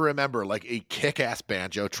seem to remember like a kick-ass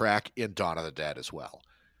banjo track in Dawn of the Dead as well.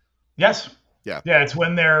 Yes. Yeah. Yeah, it's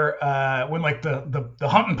when they're when like the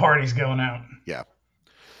hunting party's going out. Yeah.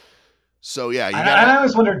 So yeah, and I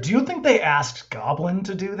always wonder, do you think they asked Goblin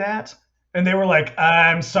to do that? And they were like,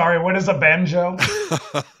 I'm sorry, what is a banjo?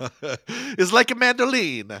 It's like a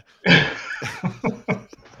mandolin.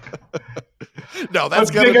 No,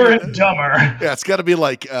 that's bigger and dumber. Yeah, it's got to be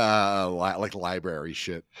like library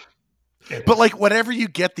shit. But like whenever you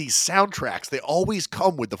get these soundtracks, they always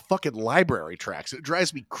come with the fucking library tracks. It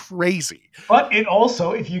drives me crazy. But it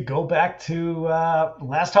also, if you go back to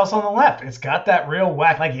Last House on the Left, it's got that real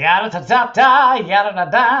whack, like yada da da da yada da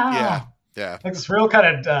da. Yeah. Like this real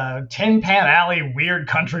kind of Tin Pan Alley weird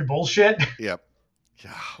country bullshit. Yep.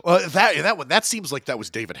 Yeah. Well, that seems like that was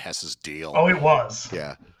David Hess's deal. Oh, it was.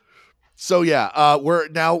 Yeah. So yeah, we're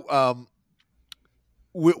now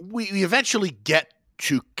we eventually get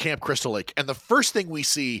to Camp Crystal Lake, and the first thing we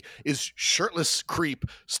see is shirtless creep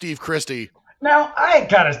Steve Christy. Now I'm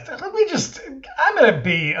gonna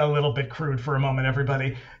be a little bit crude for a moment,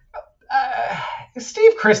 everybody.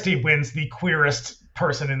 Steve Christy wins the queerest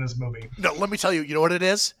person in this movie. No, let me tell you. You know what it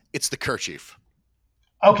is? It's the kerchief.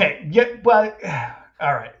 Okay. Yeah. Well.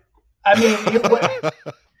 All right. I mean.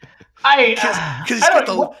 He's got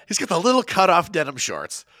the little cut-off denim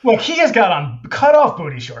shorts. Well, he has got on cut-off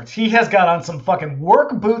booty shorts. He has got on some fucking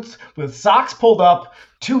work boots with socks pulled up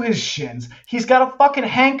to his shins. He's got a fucking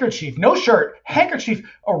handkerchief, no shirt, handkerchief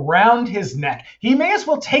around his neck. He may as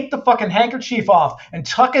well take the fucking handkerchief off and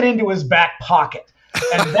tuck it into his back pocket.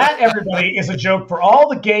 And that, everybody, is a joke for all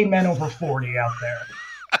the gay men over 40 out there.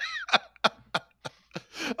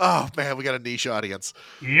 Oh, man, we got a niche audience.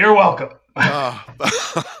 You're welcome.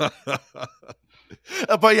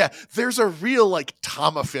 But yeah, there's a real like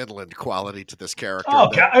Tom of Finland quality to this character. Oh,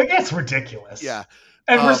 God, it's ridiculous. Yeah.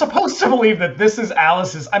 And we're supposed to believe that this is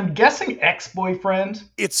Alice's, I'm guessing, ex-boyfriend.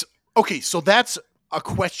 It's okay. So that's a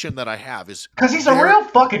question that I have is because he's a real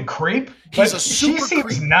fucking creep. He's a super she seems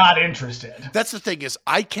creep. Not interested. That's the thing is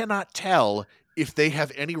I cannot tell if they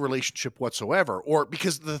have any relationship whatsoever, or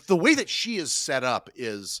because the way that she is set up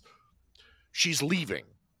is she's leaving.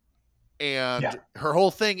 And her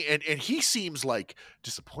whole thing, and he seems like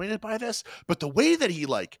disappointed by this, but the way that he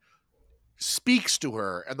like speaks to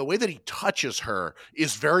her and the way that he touches her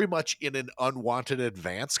is very much in an unwanted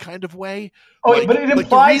advance kind of way. Oh, like, but it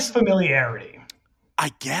implies familiarity.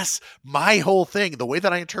 I guess my whole thing, the way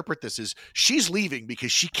that I interpret this is she's leaving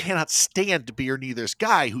because she cannot stand to be her neither's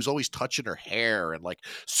guy who's always touching her hair and like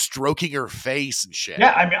stroking her face and shit.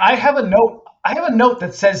 Yeah, I mean, I have a note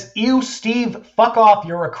that says, "Ew, Steve, fuck off,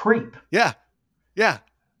 you're a creep." Yeah.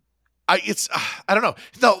 I don't know.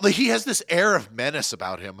 No, he has this air of menace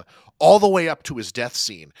about him all the way up to his death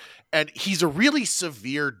scene, and he's a really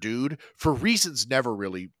severe dude for reasons never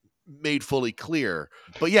really made fully clear.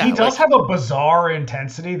 But yeah, he does have a bizarre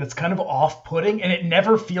intensity that's kind of off-putting, and it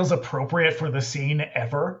never feels appropriate for the scene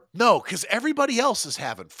ever. No, because everybody else is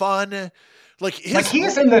having fun. Like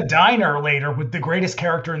he's in the diner later with the greatest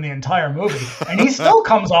character in the entire movie, and he still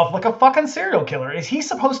comes off like a fucking serial killer. Is he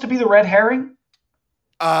supposed to be the red herring?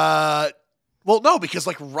 Well, no, because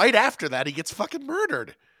like right after that, he gets fucking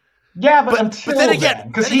murdered. Yeah, but then again,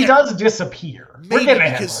 because he does disappear. Maybe we're getting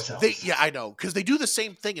ahead of ourselves. I know, because they do the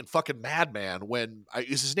same thing in fucking Madman when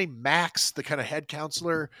is his name Max, the kind of head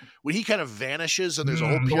counselor, when he kind of vanishes and there's a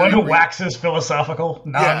whole period the one who waxes philosophical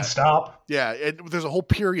nonstop. Yeah, and there's a whole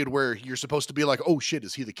period where you're supposed to be like, oh shit,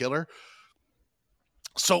 is he the killer?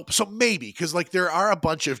 So maybe because like there are a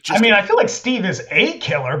bunch of just. I mean, I feel like Steve is a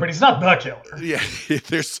killer, but he's not the killer. Yeah,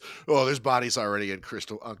 there's bodies already on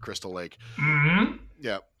Crystal Lake. Mm-hmm.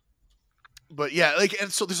 Yeah. But yeah, like,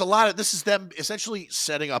 and so there's a lot of, this is them essentially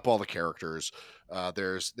setting up all the characters.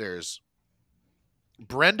 There's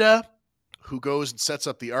Brenda, who goes and sets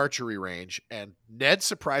up the archery range, and Ned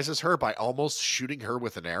surprises her by almost shooting her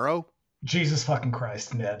with an arrow. Jesus fucking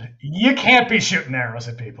Christ, Ned. You can't be shooting arrows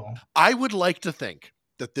at people. I would like to think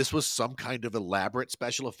that this was some kind of elaborate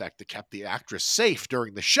special effect that kept the actress safe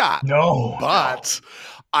during the shot. No. But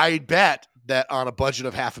I bet that on a budget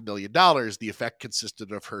of $500,000, the effect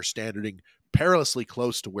consisted of her standing perilously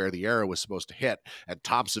close to where the arrow was supposed to hit, and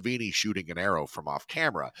Tom Savini shooting an arrow from off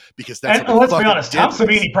camera, because that's And what let's be fucking honest, Tom did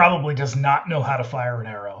this. Savini probably does not know how to fire an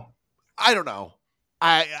arrow. I don't know.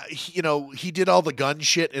 He did all the gun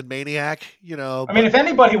shit in Maniac, I mean, if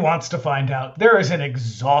anybody wants to find out, there is an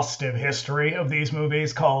exhaustive history of these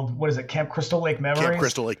movies called, what is it, Camp Crystal Lake Memories? Camp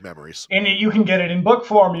Crystal Lake Memories. And you can get it in book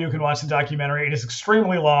form. You can watch the documentary. It is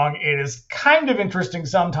extremely long. It is kind of interesting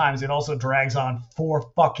sometimes. It also drags on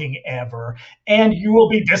for fucking ever. And you will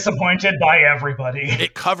be disappointed by everybody.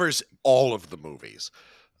 It covers all of the movies.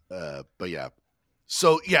 But yeah.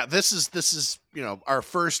 So yeah, this is our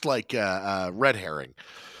first red herring.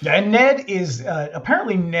 Yeah, and Ned is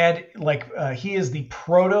apparently he is the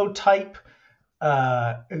prototype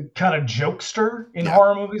kind of jokester in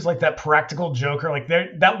horror movies, like that practical joker. Like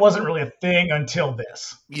that wasn't really a thing until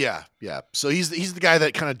this. Yeah. So he's the guy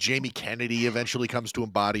that kind of Jamie Kennedy eventually comes to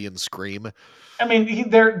embody in Scream. I mean,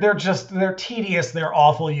 they're tedious, they're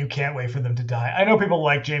awful. You can't wait for them to die. I know people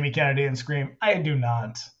like Jamie Kennedy in Scream. I do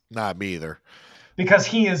not. Not me either. Because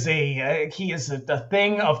he is a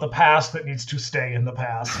thing of the past that needs to stay in the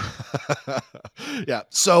past. Yeah.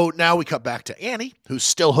 So now we cut back to Annie, who's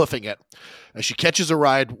still hoofing it, and she catches a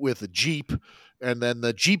ride with a Jeep, and then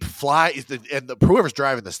the Jeep flies, and whoever's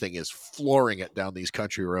driving this thing is flooring it down these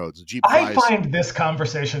country roads. The Jeep flies. I find this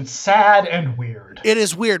conversation sad and weird. It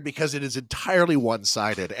is weird because it is entirely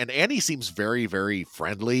one-sided, and Annie seems very, very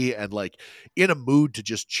friendly and like in a mood to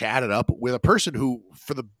just chat it up with a person who,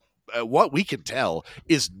 for the what we can tell,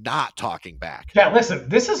 is not talking back. Yeah, listen,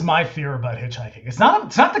 this is my fear about hitchhiking. It's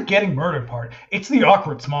not the getting murdered part. It's the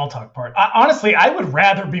awkward small talk part. Honestly, I would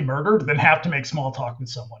rather be murdered than have to make small talk with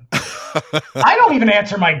someone. I don't even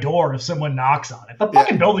answer my door if someone knocks on it. The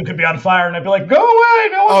fucking building could be on fire, and I'd be like, "Go away,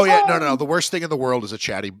 no one's home." No. The worst thing in the world is a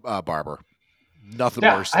chatty barber. Nothing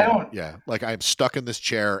worse than like I'm stuck in this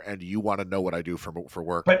chair and you want to know what I do for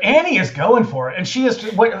work. But Annie is going for it, and she is.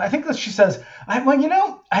 I think that she says,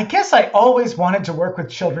 I guess I always wanted to work with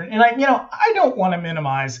children, and I don't want to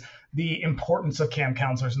minimize the importance of camp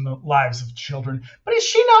counselors in the lives of children, but is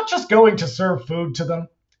she not just going to serve food to them?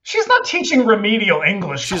 She's not teaching remedial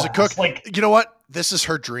English. She's class. a cook. You know what? This is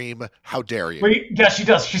her dream. How dare you? Yeah, she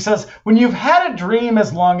does. She says, when you've had a dream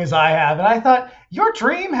as long as I have, and I thought, your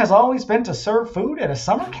dream has always been to serve food at a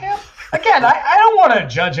summer camp? Again, I don't want to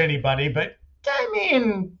judge anybody, but I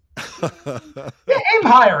mean, aim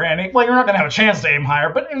higher, Annie. Well, you're not going to have a chance to aim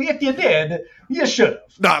higher, but if you did, you should have.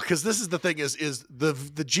 No, because this is the thing is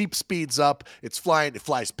the Jeep speeds up. It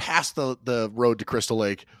flies past the road to Crystal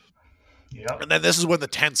Lake. Yep. And then this is when the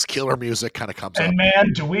tense killer music kind of comes up. And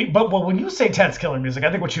man, when you say tense killer music, I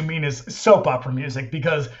think what you mean is soap opera music,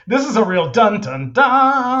 because this is a real dun dun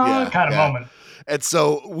dun kind of moment. And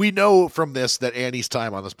so we know from this that Annie's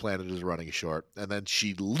time on this planet is running short, and then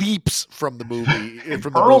she leaps from the movie,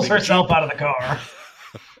 hurls herself out of the car.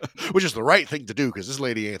 Which is the right thing to do, because this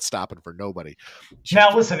lady ain't stopping for nobody.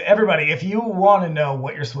 Now, listen, everybody, if you want to know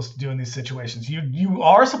what you're supposed to do in these situations, you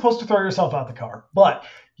are supposed to throw yourself out the car. But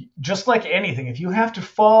just like anything, if you have to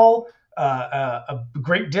fall a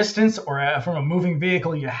great distance or from a moving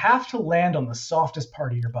vehicle, you have to land on the softest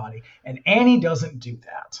part of your body. And Annie doesn't do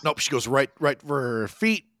that. Nope, she goes right for her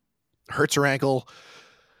feet, hurts her ankle,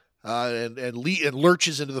 and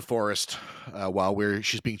lurches into the forest while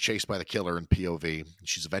she's being chased by the killer in POV.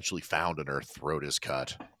 She's eventually found and her throat is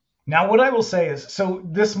cut. Now, what I will say is, so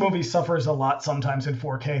this movie suffers a lot sometimes in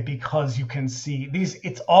 4K because you can see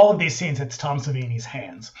it's all of these scenes, it's Tom Savini's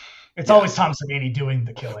hands. It's always Tom Savini doing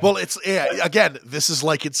the killing. Well, again, this is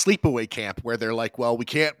like in Sleepaway Camp where they're like, well, we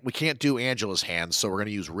can't do Angela's hands, so we're going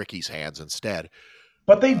to use Ricky's hands instead.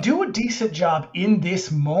 But they do a decent job in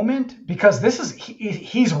this moment, because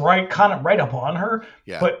he's kind of right up on her.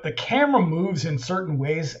 Yeah. But the camera moves in certain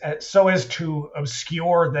ways so as to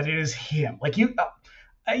obscure that it is him. Like you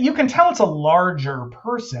can tell it's a larger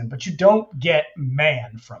person, but you don't get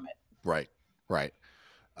man from it. Right.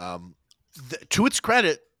 To its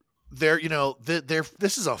credit,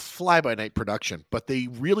 this is a fly-by-night production, but they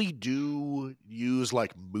really do use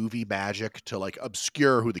like movie magic to like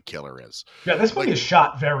obscure who the killer is. Yeah, this movie is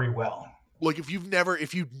shot very well. Like if you've never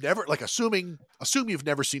like assume you've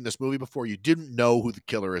never seen this movie before, you didn't know who the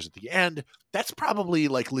killer is at the end. That's probably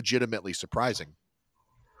like legitimately surprising.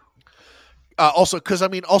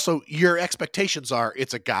 Also, your expectations are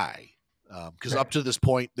it's a guy, because up to this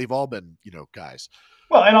point they've all been guys.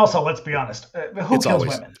 Well, and also, let's be honest. Who kills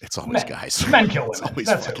women? It's always Men. guys. Men kill women. It's always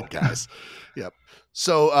That's fucking who. guys. Yep.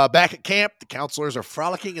 So back at camp, the counselors are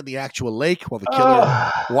frolicking in the actual lake while the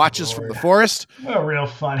killer watches from the forest. Oh, real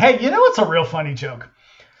fun. Hey, you know what's a real funny joke?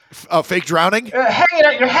 Fake drowning? You're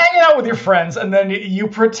hanging out with your friends, and then you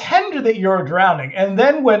pretend that you're drowning. And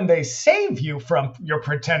then when they save you from your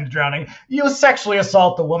pretend drowning, you sexually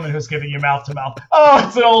assault the woman who's giving you mouth to mouth. Oh,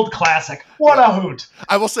 it's an old classic. What a hoot.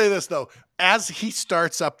 I will say this, though. As he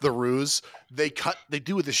starts up the ruse, they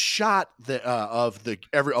do the shot of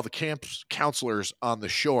all the camp counselors on the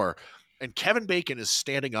shore, and Kevin Bacon is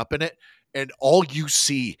standing up in it. And all you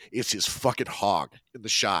see is his fucking hog in the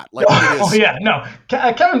shot. Like, oh yeah, no.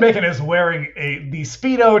 Kevin Bacon is wearing the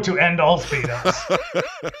Speedo to end all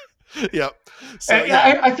Speedos. Yep. So,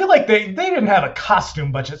 I feel like they didn't have a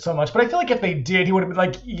costume budget so much, but I feel like if they did, he would have been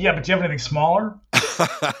like, yeah, but do you have anything smaller?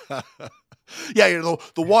 Yeah, the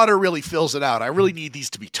water really fills it out. I really need these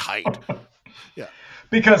to be tight. Yeah.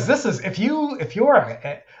 Because this is, if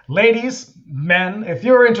you're ladies, men, if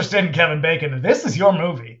you're interested in Kevin Bacon, this is your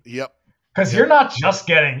movie. Yep. Because you're not just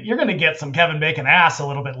you're going to get some Kevin Bacon ass a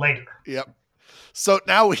little bit later. Yep. So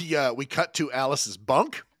now we cut to Alice's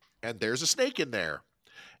bunk, and there's a snake in there.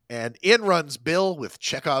 And in runs Bill with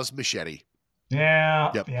Chekhov's machete.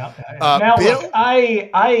 Yeah. Yep. Yeah. Now, Bill, look,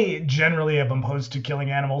 I generally am opposed to killing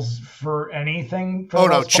animals for anything.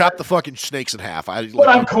 Chop the fucking snakes in half. But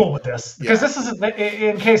I'm cool with this because this is,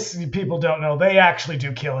 in case people don't know, they actually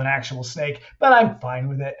do kill an actual snake. But I'm fine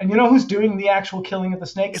with it. And you know who's doing the actual killing of the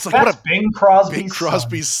snake? It's like That's Bing Crosby's Bing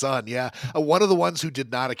Crosby's son. Yeah, one of the ones who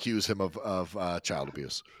did not accuse him of child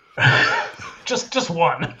abuse. just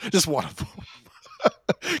one. Just one of them.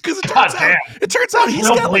 Because it turns out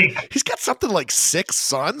he's got something like 6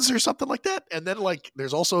 sons or something like that, and then like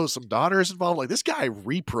there's also some daughters involved. Like this guy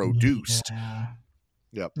reproduced. Yeah.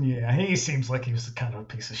 Yep. Yeah, he seems like he was kind of a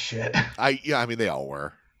piece of shit. I mean they all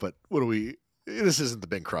were, but what do we? This isn't the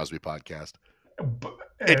Bing Crosby podcast.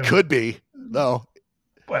 It could be though.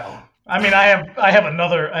 Well, I mean, I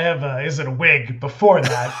have is it a wig before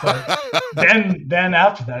that, but then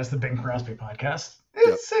after that is the Bing Crosby podcast.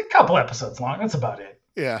 It's a couple episodes long. That's about it.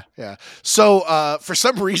 Yeah, yeah. So for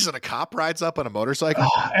some reason, a cop rides up on a motorcycle.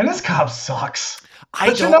 And this cop sucks.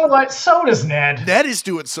 But you know what? So does Ned. Ned is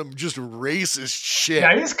doing some just racist shit.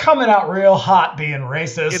 Yeah, he's coming out real hot being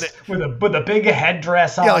racist with a big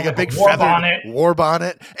headdress on. Yeah, like a big war bonnet. War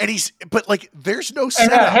bonnet. And there's no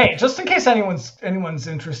setup. Hey, just in case anyone's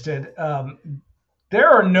interested, there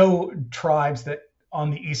are no tribes that on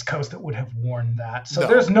the East Coast that would have worn that. So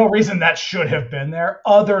there's no reason that should have been there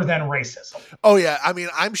other than racism. Oh yeah. I mean,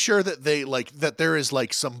 I'm sure that that there is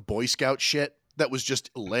like some Boy Scout shit that was just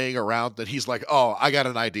laying around that he's like, oh, I got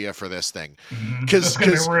an idea for this thing. Because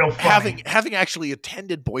having actually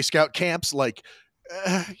attended Boy Scout camps, like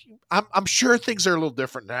I'm sure things are a little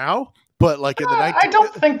different now. But like in the I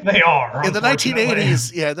don't think they are. In the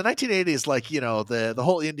 1980s, yeah, the 1980s, like the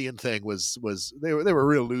whole Indian thing was they were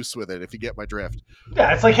real loose with it. If you get my drift.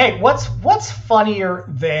 Yeah, it's like, hey, what's funnier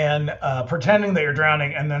than pretending that you're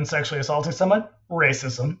drowning and then sexually assaulting someone?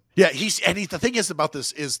 Racism. Yeah, the thing is about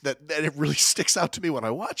this is that it really sticks out to me when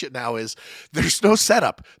I watch it now is there's no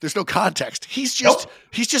setup, there's no context. He's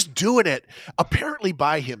just doing it apparently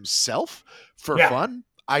by himself for fun.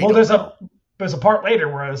 There's a part later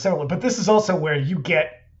where it's similar, but this is also where you can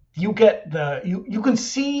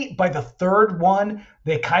see by the third one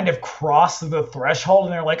they kind of cross the threshold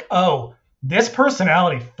and they're like, oh, this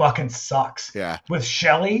personality fucking sucks. Yeah. With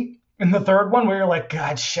Shelley in the third one, where you're like,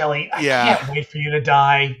 God, Shelley, I can't wait for you to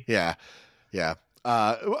die. Yeah, yeah.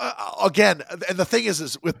 Again, and the thing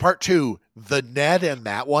is with part 2, the Ned in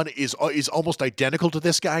that one is almost identical to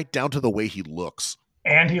this guy down to the way he looks,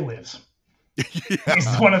 and he lives. Yeah.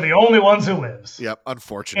 He's one of the only ones who lives. Yep,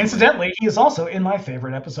 unfortunately. Incidentally, he is also in my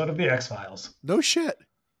favorite episode of The X-Files. No shit.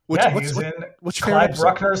 He's in Clyde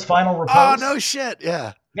Bruckner's Final Repose. Oh, no shit,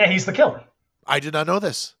 yeah. Yeah, he's the killer. I did not know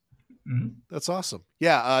this. Mm-hmm. That's awesome.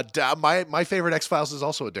 Yeah, my favorite X-Files is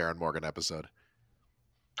also a Darren Morgan episode.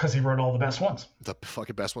 Because he wrote all the best ones. The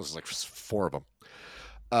fucking best ones, like 4 of them.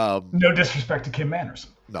 No disrespect to Kim Manners.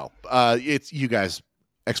 No. It's you guys,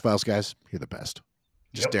 X-Files guys, you're the best.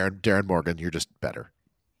 Just Darren Morgan, you're just better.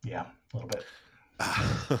 Yeah, a little bit.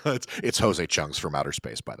 It's Jose Chung's From Outer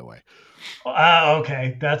Space, by the way.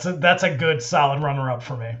 Okay, that's a good solid runner-up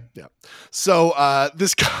for me. Yeah. So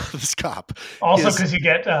this cop. Also, because you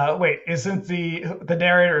get isn't the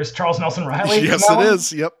narrator is Charles Nelson Riley? Yes, it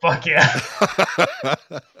is. Yep. Fuck yeah.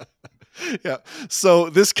 Yeah. So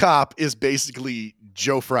this cop is basically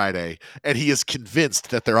Joe Friday, and he is convinced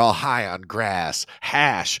that they're all high on grass,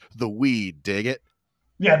 hash, the weed. Dig it?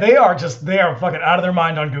 Yeah, they are fucking out of their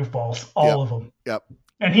mind on goofballs, all of them. Yep.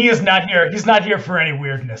 And he is not here. He's not here for any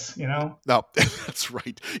weirdness, you know? No, that's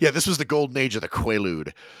right. Yeah, this was the golden age of the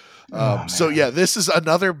Quaalude. Man. This is and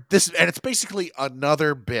it's basically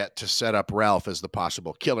another bit to set up Ralph as the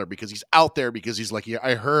possible killer because he's out there because he's like, yeah,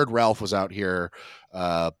 I heard Ralph was out here,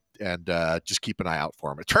 and just keep an eye out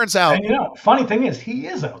for him. It turns out, and funny thing is, he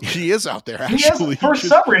is out there. He is out there, He actually. is, for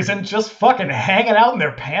some reason, just fucking hanging out in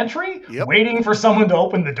their pantry, waiting for someone to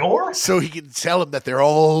open the door. So he can tell them that they're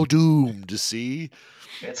all doomed to see.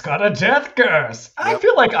 It's got a death curse. I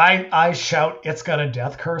feel like I shout "It's got a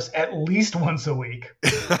death curse" at least once a week.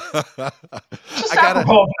 Just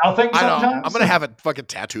apropos of nothing. I know. I'm gonna have it fucking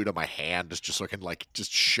tattooed on my hand, just so I can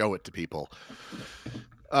just show it to people.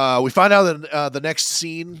 We find out that the next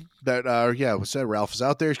scene that we said Ralph is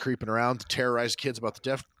out there, he's creeping around to terrorize kids about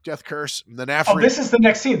the death curse, and then after this is the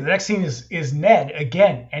next scene. The next scene is Ned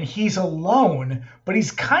again, and he's alone, but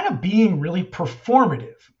he's kind of being really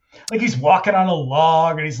performative. Like he's walking on a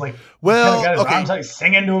log, and he's like, got his arms out, he's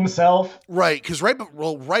singing to himself. Right, because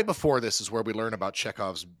right before this is where we learn about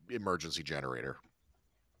Chekhov's emergency generator.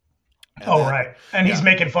 Right. And he's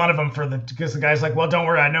making fun of him because the guy's like, well, don't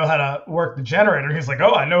worry, I know how to work the generator. He's like,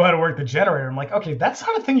 oh, I know how to work the generator. I'm like, okay, that's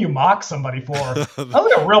not a thing you mock somebody for. That's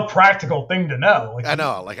like a real practical thing to know. I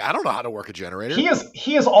know. Like, I don't know how to work a generator.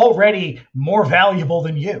 He is already more valuable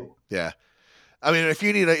than you. Yeah. I mean, if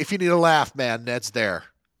you need a laugh, man, Ned's there.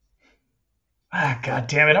 Ah, God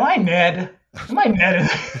damn it. Am I Ned? Am I Ned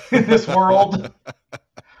in this world?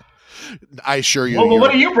 I assure you. Well,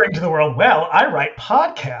 what do you bring to the world? Well, I write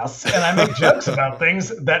podcasts and I make jokes about things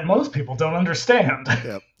that most people don't understand.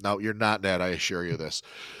 Yep. No, you're not Ned. I assure you this.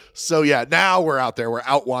 So yeah, now we're out there. We're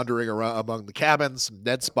out wandering around among the cabins.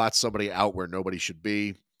 Ned spots somebody out where nobody should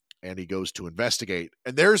be, and he goes to investigate.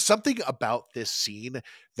 And there's something about this scene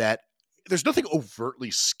that there's nothing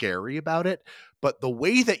overtly scary about it, but the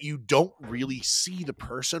way that you don't really see the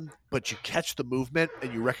person, but you catch the movement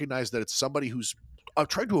and you recognize that it's somebody who's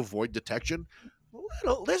trying to avoid detection.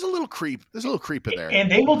 There's a little creep. There's a little creep in there.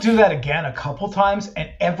 And they will do that again a couple times,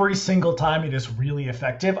 and every single time it is really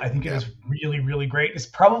effective. I think it is really, really great. It's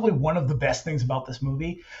probably one of the best things about this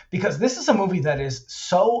movie, because this is a movie that is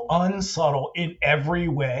so unsubtle in every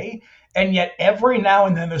way, and yet every now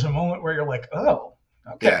and then there's a moment where you're like, oh,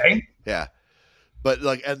 okay. Yeah. But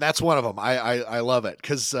and that's one of them. I love it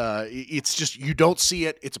because it's just, you don't see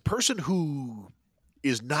it. It's a person who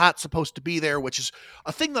is not supposed to be there, which is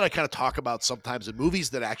a thing that I kind of talk about sometimes in movies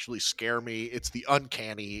that actually scare me. It's the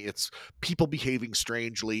uncanny. It's people behaving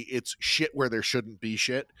strangely. It's shit where there shouldn't be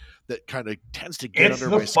shit that kind of tends to get under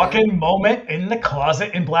my skin. It's the fucking moment in the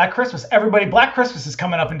closet in Black Christmas. Everybody, Black Christmas is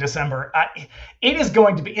coming up in December.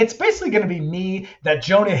 It's basically going to be me, that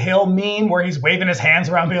Jonah Hill meme where he's waving his hands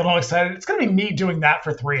around being all excited. It's going to be me doing that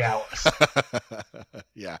for 3 hours.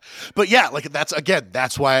 Yeah. But yeah,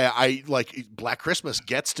 that's why I like Black Christmas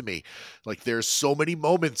gets to me. Like there's so many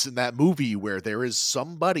moments in that movie where there is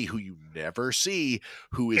somebody who you never see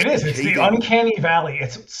who is It's the uncanny valley.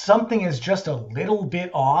 It's something is just a little bit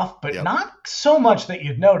off, but not so much that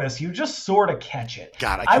you'd notice. You just sort of catch it.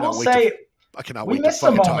 God, I cannot wait to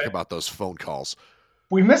fucking talk about those phone calls.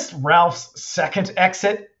 We missed Ralph's second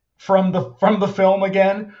exit from the film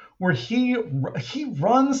again, where he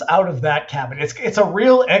runs out of that cabin. It's a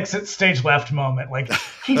real exit stage left moment. Like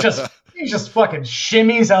he just fucking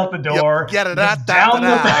shimmies out the door. Yep. Down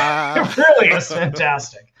it really is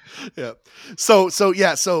fantastic. Yeah. So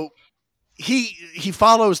he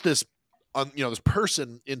follows this this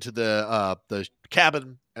person into the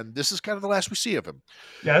cabin, and this is kind of the last we see of him.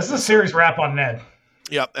 Yeah, this is a series wrap on Ned.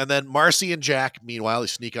 Yep. And then Marcy and Jack, meanwhile, they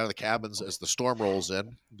sneak out of the cabins as the storm rolls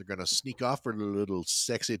in. They're going to sneak off for a little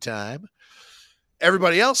sexy time.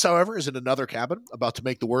 Everybody else, however, is in another cabin, about to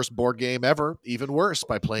make the worst board game ever even worse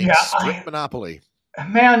by playing Strip Monopoly.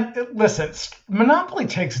 Man, listen, Monopoly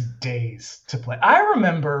takes days to play. I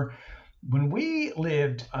remember when we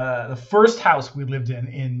lived, the first house we lived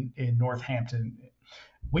in Northampton,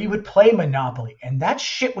 we would play Monopoly, and that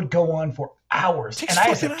shit would go on for hours. And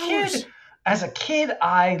as a kid,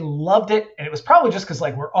 I loved it, and it was probably just because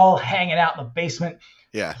we're all hanging out in the basement,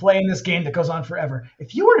 playing this game that goes on forever.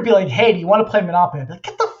 If you were to be like, "Hey, do you want to play Monopoly?" I'd be like,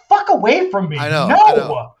 "Get the fuck away from me!" I know. No. I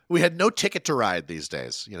know. We had no Ticket to Ride these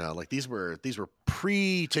days. These were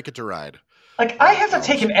pre-Ticket to Ride. I have to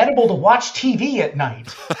take an edible to watch TV at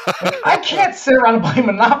night. I can't sit around and play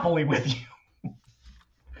Monopoly with you.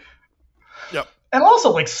 Yep. And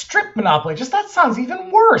also, Strip Monopoly, that sounds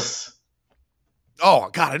even worse. Oh,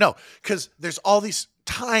 God, I know. Because there's all these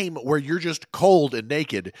time where you're just cold and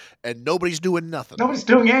naked and nobody's doing nothing. Nobody's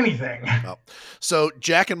doing anything. No. So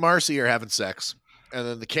Jack and Marcy are having sex. And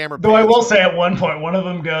then the camera. Though I will say at one point, one of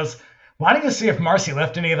them goes, "Why don't you see if Marcy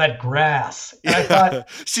left any of that grass?" And I thought,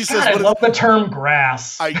 she says, I love the term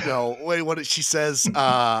grass. I know. Wait, what did she says?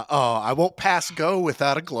 I won't pass go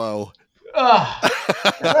without a glow. I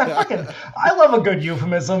love a good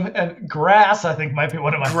euphemism, and grass I think might be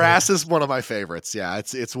one of my grass favorites. is one of my favorites. Yeah,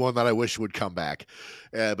 it's one that I wish would come back.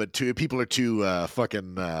 But people are too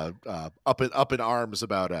fucking up in arms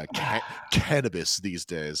about cannabis these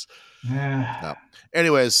days. Yeah. No.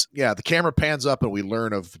 Anyways, yeah, the camera pans up and we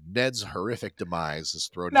learn of Ned's horrific demise as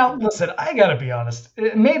thrown. Now listen, I gotta be honest.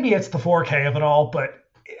 Maybe it's the 4K of it all, but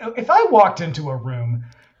if I walked into a room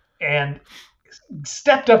and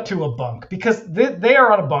stepped up to a bunk, because they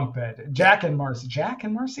are on a bunk bed. Jack and Marcy.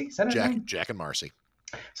 Is that his name? Jack and Marcy.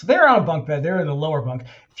 So they're on a bunk bed. They're in the lower bunk.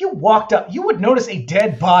 If you walked up, you would notice a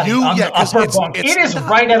dead body on the upper bunk. It is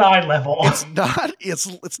right at eye level. It's not.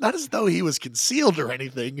 It's not as though he was concealed or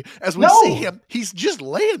anything. As we see him, he's just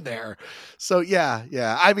laying there. So yeah.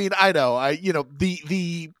 I mean, I know.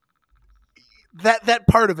 That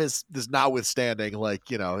part of his notwithstanding, like,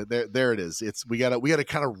 there it is. We gotta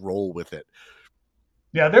kind of roll with it.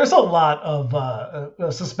 Yeah, there's a lot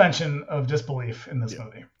of suspension of disbelief in this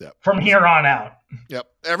movie. Yep. From here on out. Yep.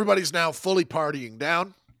 Everybody's now fully partying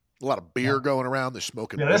down. A lot of beer going around. They're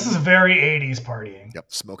smoking. Yeah, this is very 80s partying. Yep,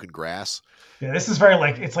 smoking grass. Yeah, this is very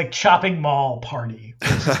it's like Chopping Mall party.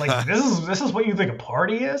 It's just like this is what you think a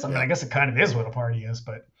party is? I mean, I guess it kind of is what a party is,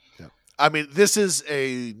 but I mean, there's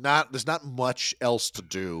not much else to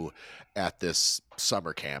do at this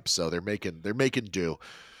summer camp, so they're making do.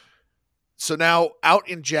 So now out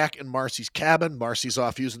in Jack and Marcy's cabin, Marcy's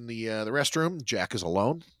off using the restroom. Jack is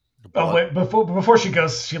alone. Oh wait! Before she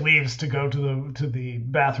leaves to go to the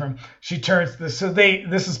bathroom. She turns this. So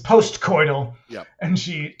this is post-coital. Yep. And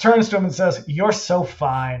she turns to him and says, "You're so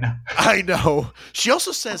fine." I know. She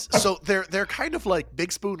also says, so they're kind of like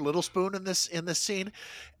big spoon, little spoon in this scene,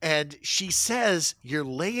 and she says, "You're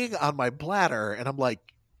laying on my bladder," and I'm like,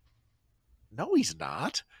 "No, he's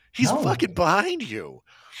not. He's fucking behind you."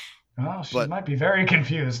 Oh, she might be very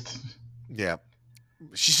confused. Yeah.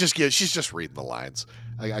 She's just reading the lines.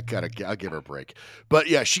 I'll give her a break. But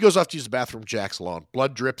yeah, she goes off to use the bathroom. Jack's alone.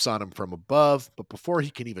 Blood drips on him from above, but before he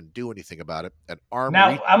can even do anything about it, an arm.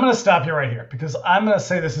 Now I'm going to stop you right here because I'm going to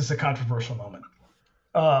say this is a controversial moment.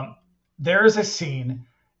 There is a scene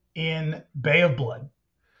in Bay of Blood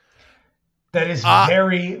that is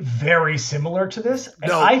very, very similar to this,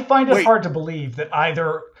 and I find it hard to believe that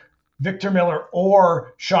either Victor Miller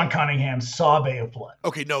or Sean Cunningham saw Bay of Blood.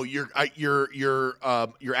 Okay, no, you're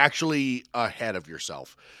actually ahead of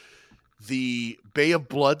yourself. The Bay of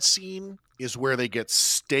Blood scene is where they get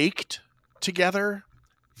staked together.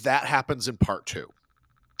 That happens in part 2.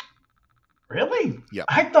 Really? Yeah.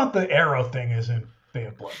 I thought the arrow thing is in Bay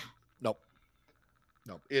of Blood. No,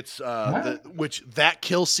 it's that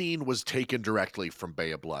kill scene was taken directly from Bay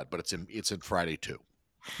of Blood, but it's in Friday 2.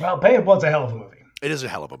 Well, Bay of Blood's a hell of a movie. It is a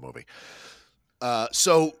hell of a movie.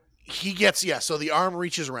 So he gets, so the arm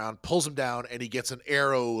reaches around, pulls him down, and he gets an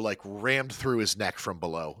arrow like rammed through his neck from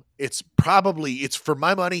below. It's for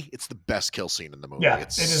my money, it's the best kill scene in the movie. Yeah,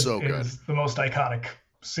 it's so good. It is the most iconic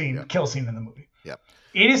kill scene in the movie. Yeah.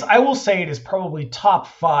 It is, I will say it is probably top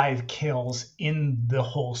 5 kills in the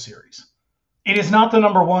whole series. It is not the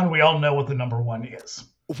number 1. We all know what the number 1 is.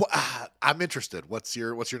 I'm interested. What's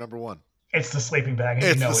your number 1? It's the sleeping bag.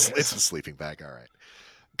 It's the sleeping bag. All right.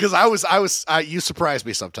 Because you surprised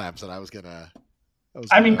me sometimes, and I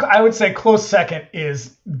would say close second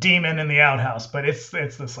is Demon in the outhouse, but it's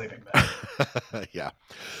the sleeping bag. Yeah.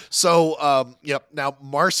 So, now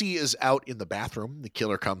Marcy is out in the bathroom. The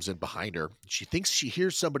killer comes in behind her. She thinks she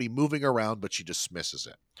hears somebody moving around, but she dismisses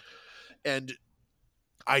it. And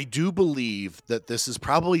I do believe that this is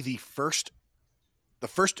probably the first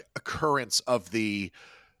occurrence of the,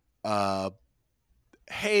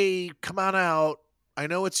 hey, come on out. I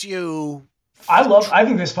know it's you. I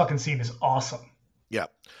think this fucking scene is awesome. Yeah.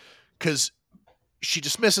 Because she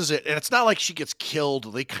dismisses it, and it's not like she gets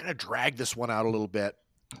killed. They kind of drag this one out a little bit.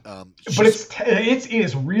 But it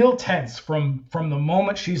is real tense from the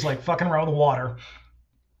moment she's like fucking around with the water.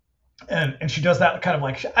 And she does that kind of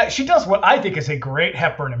like, she does what I think is a great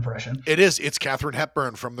Hepburn impression. It is. It's Katharine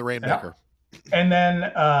Hepburn from The Rainmaker. Yeah. And then,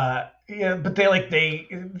 but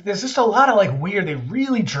there's just a lot of like weird, they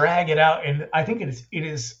really drag it out. And I think it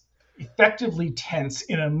is effectively tense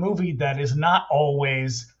in a movie that is not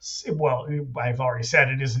always, well, I've already said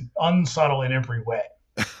it is unsubtle in every way.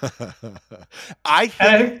 I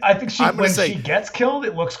think she gets killed,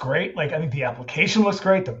 it looks great. Like, I think the application looks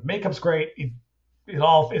great. The makeup's great. It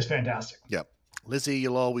all is fantastic. Yep. Lizzie,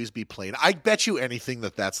 you'll always be plain. I bet you anything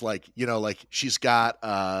that's like, like she's got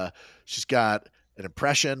an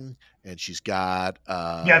impression and she's got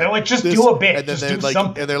they're like, just do a bit, and then just they're do like,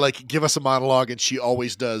 something. and they're like, give us a monologue, and she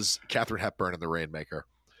always does Katharine Hepburn in The Rainmaker.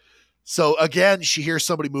 So again, she hears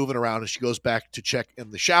somebody moving around and she goes back to check in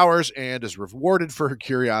the showers and is rewarded for her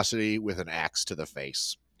curiosity with an axe to the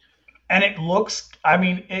face. And it looks,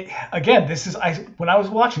 when I was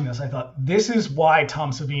watching this, I thought, this is why Tom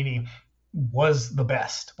Savini was the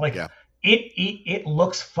best. Like, it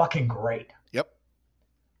looks fucking great. Yep.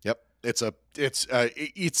 It's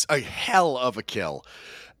a hell of a kill.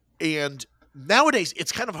 And nowadays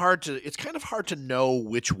it's kind of hard to know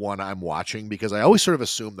which one I'm watching, because I always sort of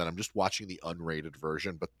assume that I'm just watching the unrated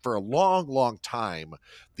version. But for a long, long time,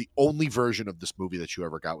 the only version of this movie that you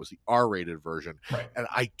ever got was the R-rated version. Right. And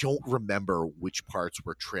I don't remember which parts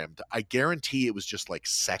were trimmed. I guarantee it was just like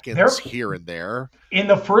seconds here and there. In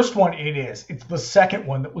the first one, it's the second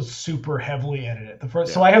one that was super heavily edited.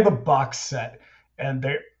 So I have the box set, and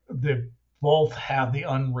they both have the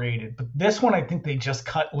unrated, but this one I think they just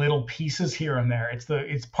cut little pieces here and there.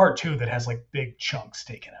 It's part 2 that has like big chunks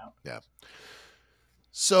taken out. Yeah.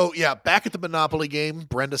 So back at the Monopoly game,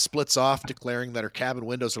 Brenda splits off, declaring that her cabin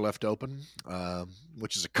windows are left open,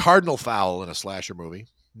 which is a cardinal foul in a slasher movie.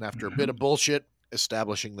 And after a bit of bullshit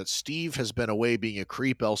establishing that Steve has been away being a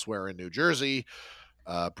creep elsewhere in New Jersey,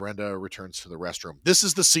 Brenda returns to the restroom. This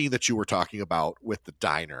is the scene that you were talking about with the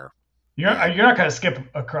diner. You're not going to skip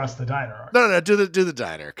across the diner, are you? No. Do the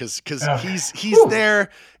diner because he's there.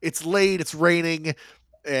 It's late. It's raining,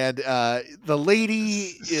 and the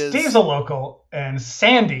lady is Steve's a local, and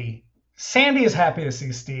Sandy is happy to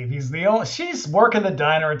see Steve. She's working the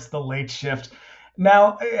diner. It's the late shift.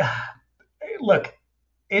 Now, look,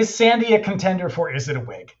 is Sandy a contender for Is It a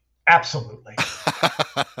Wig? Absolutely.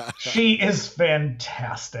 She is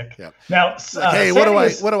fantastic. Yep. Now, hey, what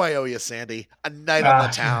do I owe you, Sandy? A night on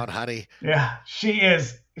the town, honey. Yeah, she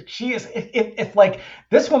is. If like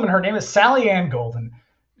this woman, her name is Sally Ann Golden.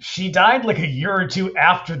 She died like a year or two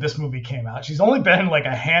after this movie came out. She's only been in like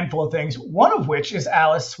a handful of things, one of which is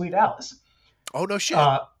Alice, Sweet Alice. Oh, no shit.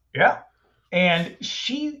 Yeah. And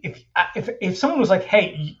if someone was like,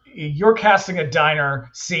 hey, you're casting a diner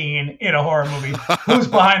scene in a horror movie, who's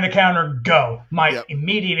behind the counter? Go. My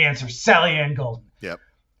immediate answer, Sally Ann Golden. Yep.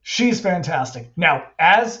 She's fantastic. Now,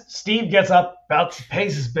 as Steve gets up, about to pay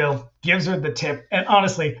his bill, gives her the tip, and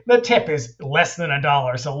honestly, the tip is less than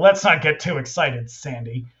 $1, so let's not get too excited,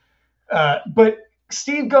 Sandy. But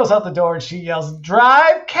Steve goes out the door and she yells,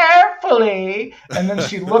 "Drive carefully!" And then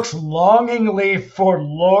she looks longingly,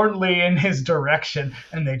 forlornly in his direction,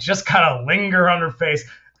 and they just kind of linger on her face.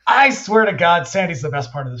 I swear to God, Sandy's the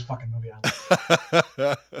best part of this fucking movie.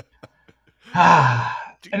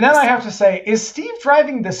 And then I have to say, is Steve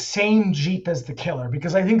driving the same Jeep as the killer?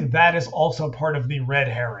 Because I think that is also part of the red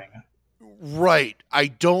herring. Right. I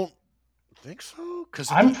don't think so.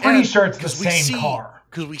 I'm pretty sure it's the same car.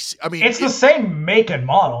 Because we see, it's the same make and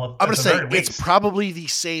model. I'm going to say it's probably the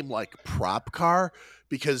same like prop car,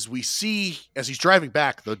 because we see as he's driving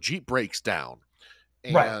back, the Jeep breaks down,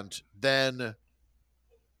 and then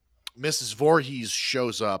Mrs. Voorhees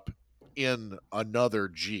shows up in another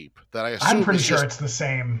Jeep that I assume. I'm pretty sure it's the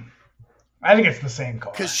same. I think it's the same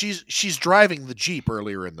car because she's driving the Jeep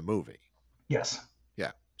earlier in the movie. Yes.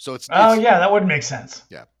 Yeah. So it's yeah, that would make sense.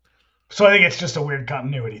 Yeah. So I think it's just a weird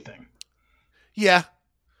continuity thing. Yeah.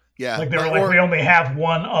 Yeah. Like they were like, we only have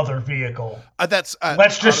one other vehicle. Let's just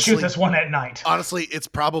honestly, shoot this one at night. Honestly, it's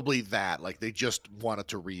probably that. Like they just wanted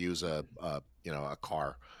to reuse a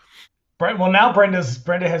car. Well, now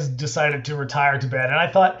Brenda has decided to retire to bed, and I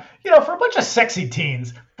thought, for a bunch of sexy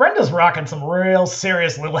teens, Brenda's rocking some real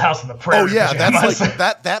serious Little House on the Prairie. Oh yeah, pajamas. That's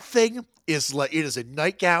like that thing is like, it is a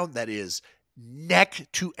nightgown that is neck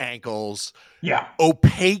to ankles. Yeah.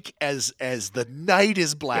 Opaque as the night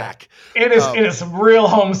is black. Yeah. It is some real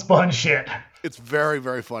homespun shit. It's very,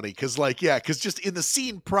 very funny because just in the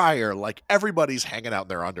scene prior, like everybody's hanging out in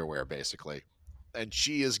their underwear basically, and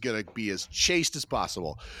she is gonna be as chaste as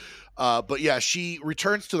possible. But yeah, she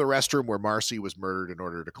returns to the restroom where Marcy was murdered in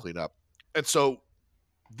order to clean up, and so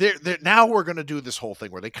now we're gonna do this whole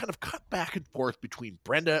thing where they kind of cut back and forth between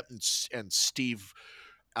Brenda and Steve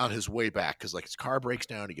on his way back, because like his car breaks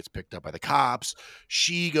down, he gets picked up by the cops,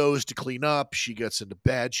 she goes to clean up, she gets into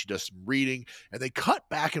bed, she does some reading, and they cut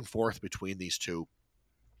back and forth between these two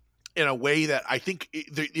in a way that I think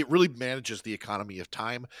it really manages the economy of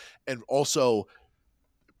time, and also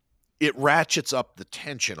it ratchets up the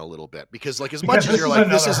tension a little bit, because like much as you're like,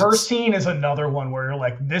 her scene is another one where you're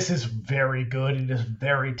like, this is very good, it is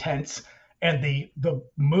very tense, and the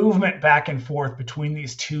movement back and forth between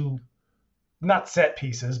these two not set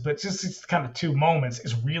pieces, but just it's kind of two moments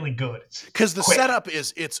is really good. Because the quick. setup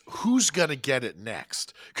is it's who's gonna get it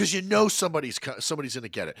next. Because you know somebody's gonna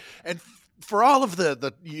get it, and for all of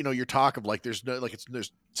the your talk of like there's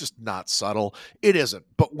just not subtle. It isn't,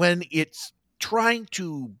 but when it's trying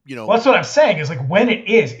to Well, that's what I'm saying is like when it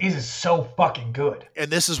is so fucking good.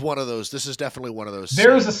 And this is one of those. This is definitely one of those.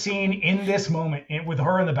 There is a scene in this moment with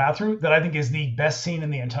her in the bathroom that I think is the best scene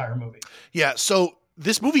in the entire movie. Yeah. So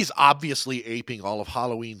this movie is obviously aping all of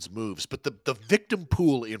Halloween's moves, but the victim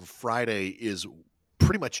pool in Friday is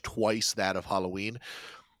pretty much twice that of Halloween.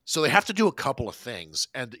 So they have to do a couple of things,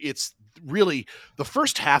 and it's really the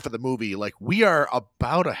first half of the movie. Like we are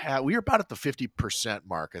about at the 50%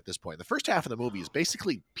 mark at this point. The first half of the movie is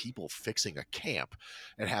basically people fixing a camp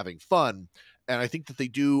and having fun, and I think that they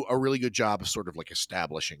do a really good job of sort of like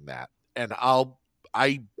establishing that. And I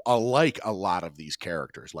like a lot of these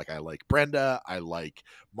characters. Like I like Brenda, I like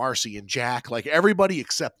Marcy and Jack, like everybody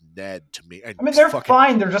except Ned to me. And I mean, they're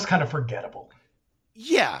fine. They're just kind of forgettable.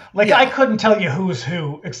 Yeah. Like yeah. I couldn't tell you who's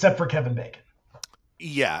who except for Kevin Bacon.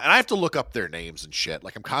 Yeah, and I have to look up their names and shit.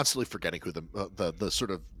 Like I'm constantly forgetting who the sort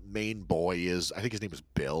of main boy is. I think his name is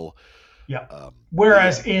Bill. Yeah.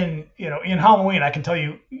 Whereas in Halloween, I can tell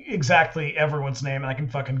you exactly everyone's name, and I can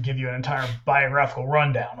fucking give you an entire biographical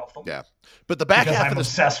rundown of them. Yeah, but the back half I'm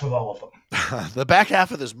obsessed with all of them. The back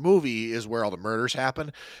half of this movie is where all the murders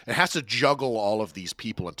happen. It has to juggle all of these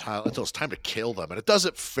people until it's time to kill them, and it does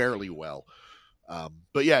it fairly well.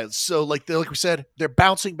 But yeah, so like we said, they're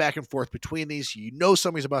bouncing back and forth between these. You know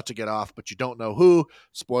somebody's about to get off, but you don't know who.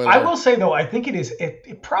 Spoiler. I will say though, I think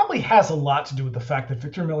it probably has a lot to do with the fact that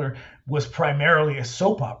Victor Miller was primarily a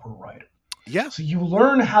soap opera writer. Yeah. So you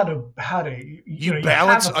learn how to you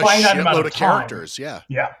balance a shitload of characters. Yeah.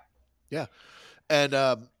 Yeah. Yeah. And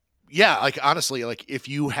like honestly, like if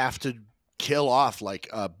you have to kill off like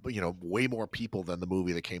way more people than the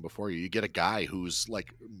movie that came before you. You get a guy who's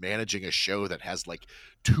like managing a show that has like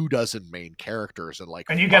 24 main characters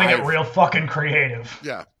and you gotta get real fucking creative.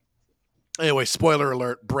 Yeah. Anyway, spoiler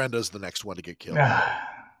alert, Brenda's the next one to get killed.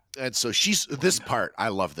 And so this part, I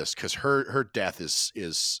love this because her death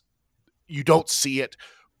is you don't see it,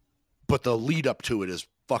 but the lead up to it is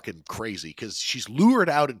fucking crazy because she's lured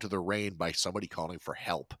out into the rain by somebody calling for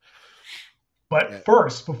help. But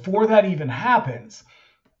first, before that even happens,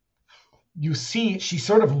 you see she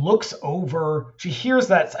sort of looks over. She hears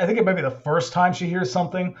that. I think it might be the first time she hears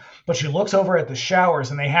something, but she looks over at the showers,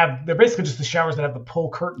 and they're basically just the showers that have the pull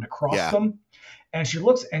curtain across them. And she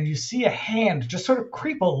looks, and you see a hand just sort of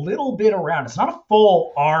creep a little bit around. It's not a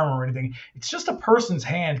full arm or anything. It's just a person's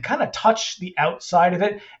hand kind of touch the outside of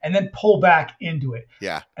it and then pull back into it.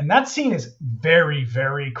 Yeah. And that scene is very,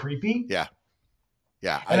 very creepy. Yeah.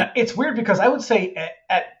 Yeah. And it's weird because I would say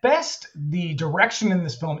at best, the direction in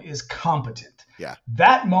this film is competent. Yeah.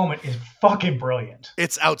 That moment is fucking brilliant.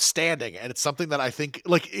 It's outstanding. And it's something that I think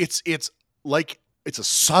like it's a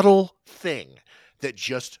subtle thing that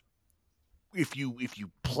just if you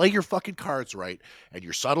play your fucking cards right and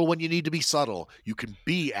you're subtle when you need to be subtle, you can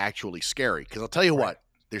be actually scary. Because I'll tell you what,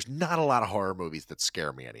 there's not a lot of horror movies that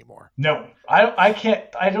scare me anymore. No, I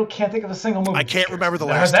can't think of a single movie. I can't remember the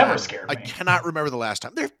last time. Ever scared me. I cannot remember the last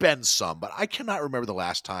time. There've been some, but I cannot remember the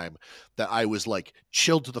last time that I was like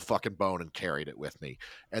chilled to the fucking bone and carried it with me.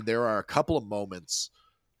 And there are a couple of moments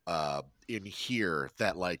in here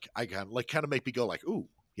that like I kind of make me go like, ooh,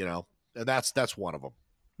 and that's one of them.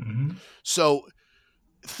 Mm-hmm. So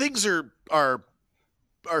things are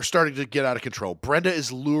starting to get out of control. Brenda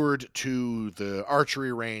is lured to the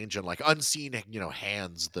archery range and like unseen,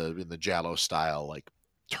 hands in the Giallo style, like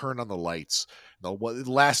turn on the lights. The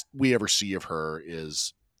last we ever see of her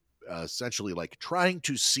is essentially like trying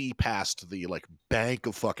to see past the like bank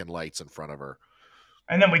of fucking lights in front of her.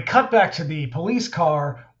 And then we cut back to the police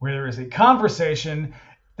car where there is a conversation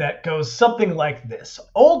that goes something like this.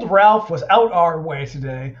 Old Ralph was out our way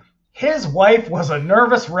today. His wife was a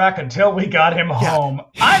nervous wreck until we got him home.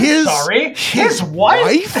 I'm sorry. His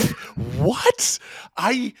wife? What?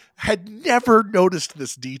 I had never noticed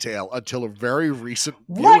this detail until a very recent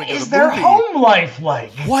viewing What is of the their movie. home life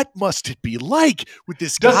like? What must it be like with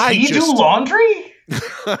this Does guy? Does he do laundry?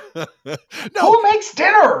 No. Who makes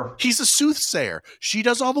dinner? He's a soothsayer. She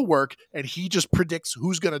does all the work, and he just predicts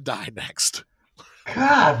who's going to die next.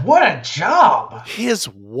 God, what a job. His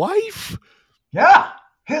wife? Yeah.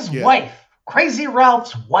 His wife, Crazy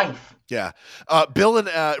Ralph's wife. Yeah. Bill and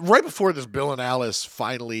right before this, Bill and Alice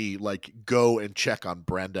finally like go and check on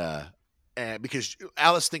Brenda, because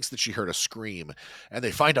Alice thinks that she heard a scream, and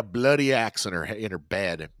they find a bloody axe in her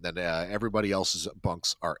bed. Then everybody else's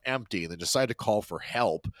bunks are empty, and they decide to call for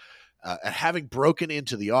help. And having broken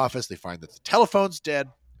into the office, they find that the telephone's dead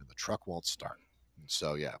and the truck won't start. And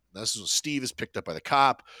so, yeah, this is Steve is picked up by the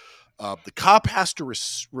cop. The cop has to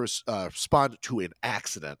respond to an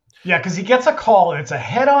accident. Yeah, because he gets a call, and it's a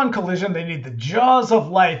head-on collision. They need the jaws of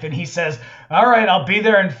life, and he says, all right, I'll be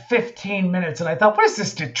there in 15 minutes. And I thought, what is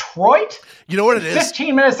this, Detroit? You know what it is?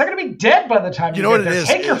 15 minutes. They're going to be dead by the time you know get what it there. is?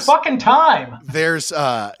 Take your fucking time. There's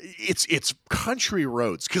it's country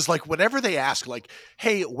roads, because like whenever they ask like,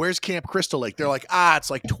 hey, where's Camp Crystal Lake, they're like, it's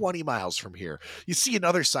like 20 miles from here. You see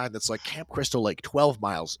another sign that's like Camp Crystal Lake 12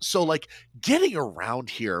 miles. So like getting around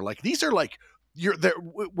here, like these are like you're there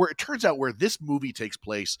where it turns out where this movie takes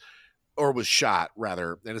place, or was shot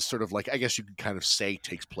rather, and it's sort of like, I guess you can kind of say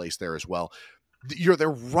takes place there as well. They're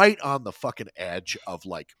right on the fucking edge of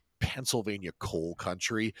like Pennsylvania coal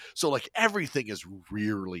country. So like everything is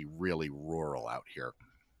really, really rural out here.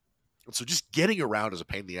 And so just getting around is a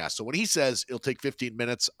pain in the ass. So when he says it'll take 15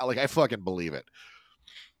 minutes, I fucking believe it.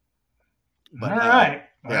 But, all right.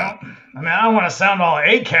 Yeah. Well, I mean, I don't want to sound all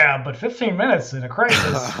ACAB, but 15 minutes in a crisis.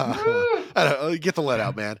 I don't know, get the let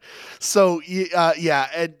out, man. So yeah,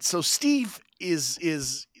 and so Steve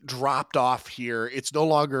is dropped off here. It's no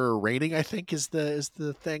longer raining, I think, is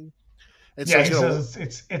the thing. And yeah, so he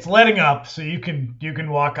says it's letting up, so you can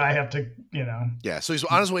walk. I have to, Yeah, so he's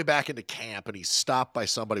on his way back into camp, and he's stopped by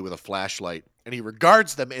somebody with a flashlight, and he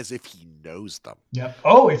regards them as if he knows them. Yep.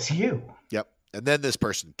 Oh, it's you. Yep. And then this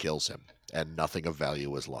person kills him, and nothing of value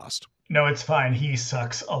was lost. No, it's fine. He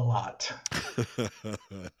sucks a lot.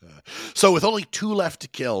 So with only 2 left to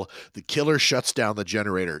kill, the killer shuts down the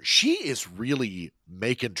generator. She is really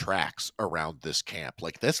making tracks around this camp.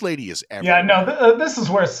 Like, this lady is everywhere. Yeah, no, this is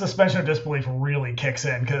where suspension of disbelief really kicks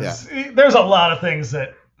in, because there's a lot of things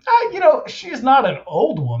that, she's not an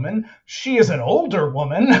old woman. She is an older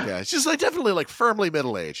woman. Yeah, she's like definitely like firmly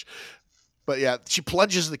middle-aged. But yeah, she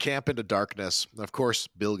plunges the camp into darkness. And of course,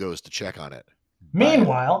 Bill goes to check on it.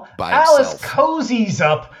 Meanwhile, by Alice himself. cozies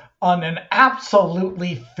up on an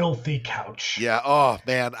absolutely filthy couch. Yeah. Oh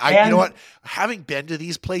man. You know what? Having been to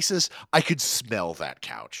these places, I could smell that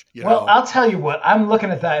couch. Well, I'll tell you what. I'm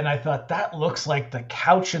looking at that and I thought that looks like the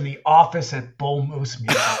couch in the office at Bull Moose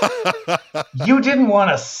Music. You didn't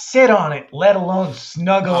want to sit on it, let alone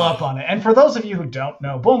snuggle up on it. And for those of you who don't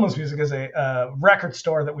know, Bull Moose Music is a record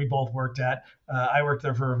store that we both worked at. I worked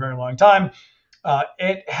there for a very long time.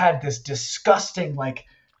 It had this disgusting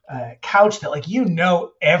couch that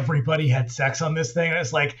everybody had sex on this thing. And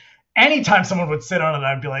it's like anytime someone would sit on it,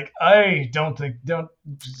 I'd be like, I don't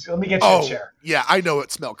let me get you a chair. Yeah, I know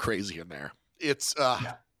it smelled crazy in there. It's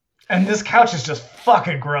yeah. And this couch is just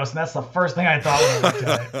fucking gross, and that's the first thing I thought when I looked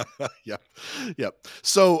at it. Yep.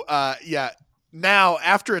 So now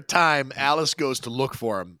after a time, Alice goes to look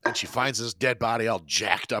for him, and she finds his dead body all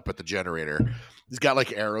jacked up at the generator. He's got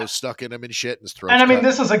like arrows stuck in him and shit, and his throat's And I mean, cut.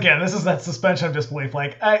 this is that suspension of disbelief.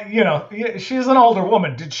 She's an older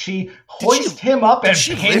woman. Did she hoist him up and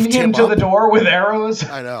pin him to the door with arrows?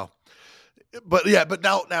 I know. But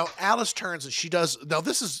now Alice turns and she does. Now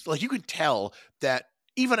this is like, you can tell that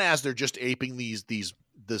even as they're just aping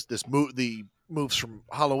the moves from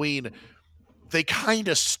Halloween, they kind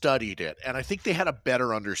of studied it, and I think they had a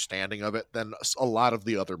better understanding of it than a lot of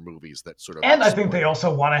the other movies that sort of. And I think they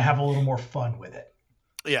also want to have a little more fun with it.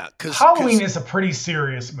 Yeah, because Halloween is a pretty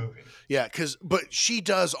serious movie. Yeah, but she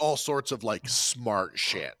does all sorts of like smart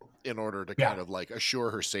shit in order to kind of like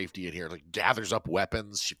assure her safety in here. Like gathers up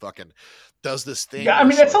weapons. She fucking does this thing. Yeah, I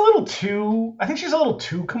mean, it's a little too. I think she's a little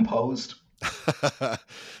too composed.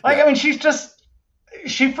 I mean,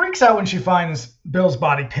 she freaks out when she finds Bill's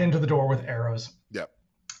body pinned to the door with arrows. Yep.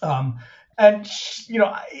 And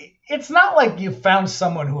it's not like you found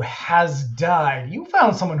someone who has died. You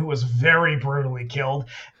found someone who was very brutally killed,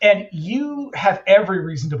 and you have every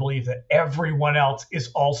reason to believe that everyone else is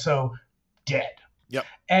also dead. Yep.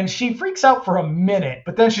 And she freaks out for a minute,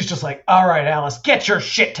 but then she's just like, all right, Alice, get your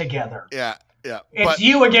shit together. Yeah. Yeah. It's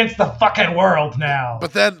you against the fucking world now.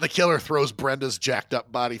 But then the killer throws Brenda's jacked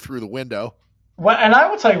up body through the window. Well, and I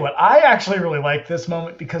will tell you what, I actually really like this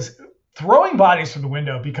moment because throwing bodies through the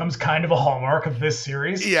window becomes kind of a hallmark of this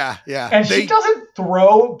series. Yeah, yeah. And she doesn't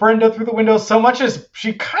throw Brenda through the window so much as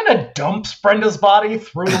she kind of dumps Brenda's body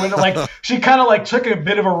through the window. Like she kind of like took a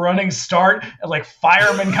bit of a running start and like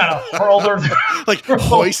firemen kind of hurled her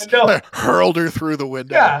hurled her through the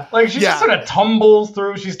window. Yeah, like she just sort of tumbles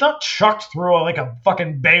through. She's not chucked through like a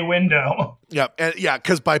fucking bay window. Yeah, and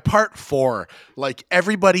because by part 4, like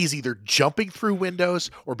everybody's either jumping through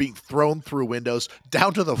windows or being thrown through windows,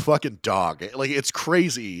 down to the fucking dog. Like it's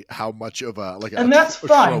crazy how much of and that's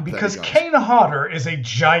fine trope because that Kane Hodder is a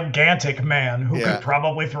gigantic man who Yeah. could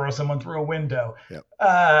probably throw someone through a window. Yep.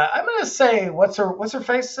 I'm gonna say what's her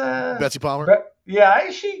face? Betsy Palmer.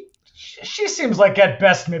 She seems like at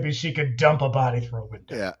best maybe she could dump a body through a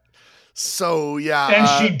window. Yeah. So yeah, And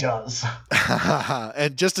she does.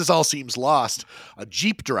 and just as all seems lost, a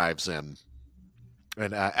Jeep drives in,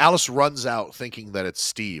 and Alice runs out thinking that it's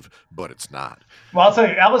Steve, but it's not. Well, I'll tell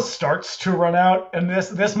you, Alice starts to run out, and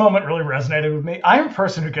this moment really resonated with me. I'm a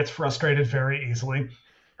person who gets frustrated very easily.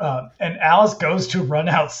 And Alice goes to run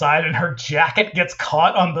outside, and her jacket gets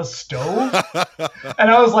caught on the stove.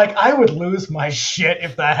 And I was like, I would lose my shit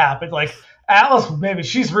if that happened. Like, Alice, maybe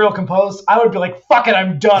she's real composed. I would be like, fuck it,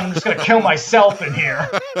 I'm done. I'm just going to kill myself in here.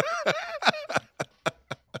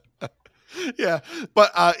 Yeah,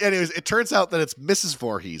 but anyways, it turns out that it's Mrs.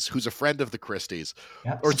 Voorhees, who's a friend of the Christies,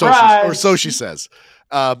 Yeah. or so she says.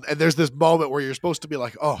 And there's this moment where you're supposed to be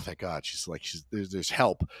like, "Oh, thank God!" There's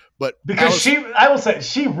help, but Because I will say,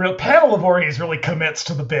 Pamela Voorhees really commits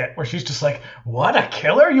to the bit where she's just like, "What, a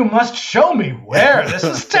killer? You must show me where. This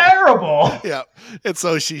is terrible." Yeah, and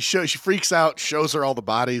so she freaks out, shows her all the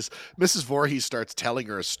bodies. Mrs. Voorhees starts telling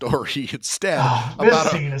her a story instead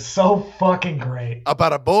This scene is so fucking great.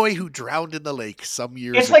 about a boy who drowned in the lake some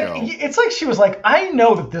years It's ago. like she was like, I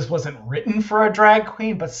know that this wasn't written for a drag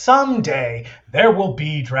queen, but someday there will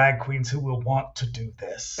be drag queens who will want to do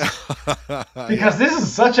this. Because this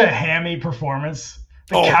is such a hammy performance.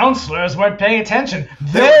 The counselors weren't paying attention.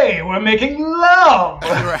 They were making love.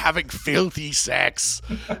 And they were having filthy sex.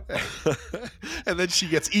 And then she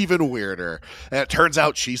gets even weirder. And it turns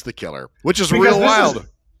out she's the killer, which is Because real wild.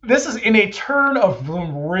 This is in a turn of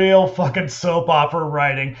real fucking soap opera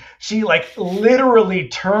writing. She like literally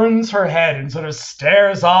turns her head and sort of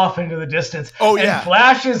stares off into the distance and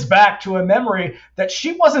flashes back to a memory that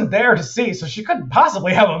she wasn't there to see, so she couldn't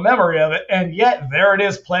possibly have a memory of it, and yet there it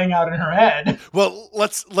is playing out in her head. Well,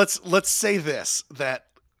 let's say this, that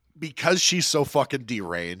because she's so fucking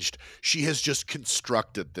deranged, she has just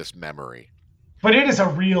constructed this memory. But it is a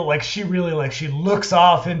real, like, she really, like, she looks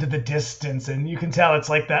off into the distance, and you can tell it's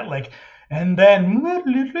like that, like, and then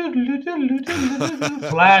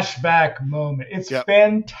flashback moment. It's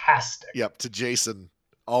fantastic. Yep, to Jason,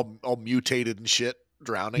 all mutated and shit,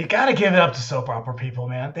 drowning. You gotta give it up to soap opera people,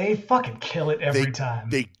 man. They fucking kill it every time.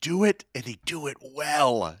 They do it, and they do it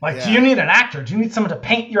well. Like, do you need an actor? Do you need someone to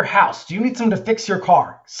paint your house? Do you need someone to fix your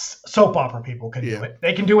car? Soap opera people can do it.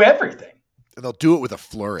 They can do everything. And they'll do it with a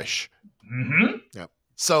flourish. Mm-hmm. Yeah.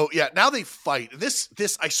 So now they fight. This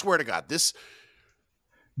I swear to God, this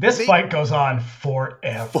fight goes on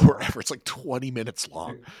forever. Forever. It's like 20 minutes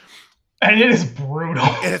long. And it is brutal.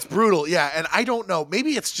 And it's brutal, yeah. And I don't know.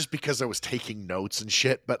 Maybe it's just because I was taking notes and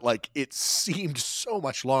shit, but like it seemed so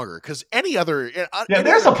much longer. Because any other,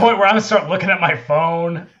 there's a point where I'm gonna start looking at my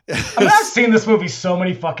phone. I mean, I've seen this movie so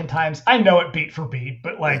many fucking times. I know it beat for beat,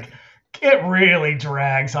 but like it really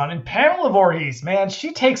drags on. And Pamela Voorhees, man,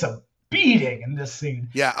 she takes a beating in this scene.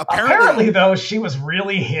 Yeah, apparently though, she was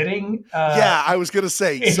really hitting. I was gonna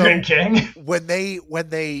say, Adrian King. when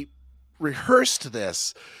they rehearsed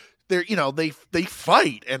this, they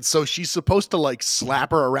fight, and so she's supposed to like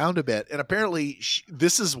slap her around a bit, and apparently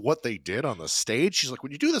this is what they did on the stage. She's like,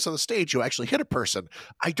 when you do this on the stage, you actually hit a person.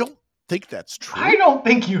 I don't think that's true. I don't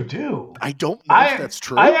think you do. I don't know if that's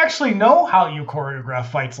true. I actually know how you choreograph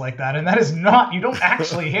fights like that, and that is not, you don't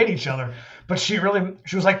actually hit each other. But she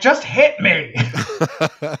was like, just hit me.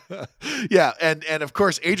 Yeah, and of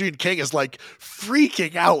course Adrian King is like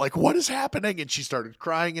freaking out, like what is happening? And she started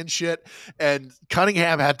crying and shit. And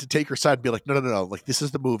Cunningham had to take her side and be like, no, like this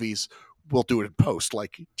is the movies. We'll do it in post.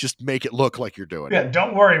 Like just make it look like you're doing it. Yeah,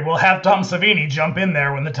 don't worry. We'll have Tom Savini jump in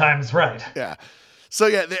there when the time is right. Yeah. So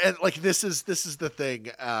yeah, and like this is the thing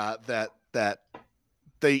that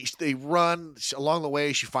they run along the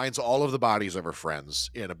way. She finds all of the bodies of her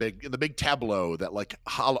friends in the big tableau that like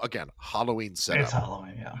Halloween setup. It's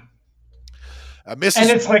Halloween, yeah. And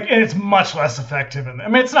it's much less effective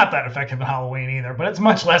it's not that effective in Halloween either, but it's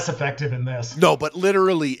much less effective in this. No, but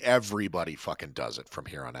literally everybody fucking does it from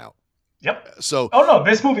here on out. Yep. So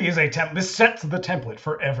this movie is this sets the template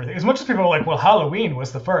for everything. As much as people are like, well, Halloween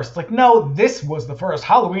was the first. Like, no, this was the first.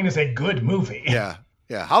 Halloween is a good movie. Yeah.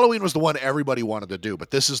 Yeah. Halloween was the one everybody wanted to do,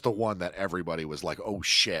 but this is the one that everybody was like, oh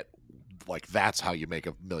shit. Like that's how you make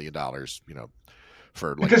 $1 million,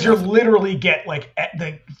 for like because you nothing. literally get like at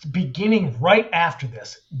the beginning right after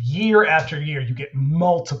this, year after year, you get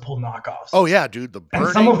multiple knockoffs. Oh yeah, dude. The Burning,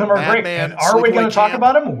 and some of them are great. Madman, And are we going Sleepaway to talk Camp.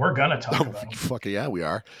 about them? We're going to talk Oh, about them. fuck yeah, we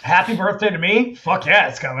are. Happy Birthday to Me? Fuck yeah,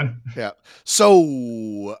 it's coming. Yeah.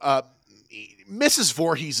 So Mrs.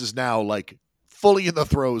 Voorhees is now like fully in the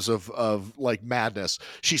throes of like madness.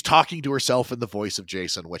 She's talking to herself in the voice of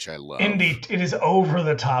Jason, which I love. Indeed, it is over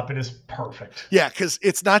the top. It is perfect. Yeah, because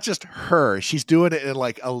it's not just her; she's doing it in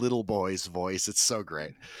like a little boy's voice. It's so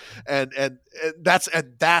great, and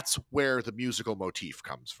that's where the musical motif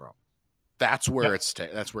comes from. That's where it's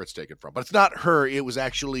taken from. But it's not her. It was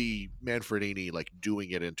actually Manfredini like doing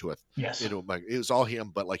it into a Yes. it was all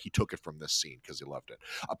him, but like he took it from this scene because he loved it.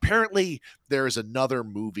 Apparently, there is another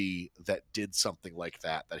movie that did something like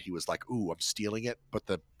that he was like, "Ooh, I'm stealing it," but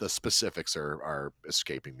the specifics are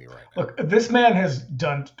escaping me right now. Look, this man has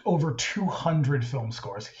done over 200 film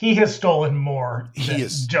scores. He has stolen more than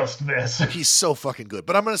just this. He's so fucking good.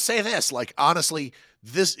 But I'm going to say this, like honestly,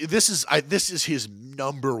 this is his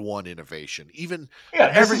number one innovation. Even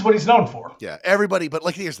this is what he's known for. Yeah, everybody. But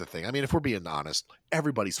like, here's the thing. I mean, if we're being honest,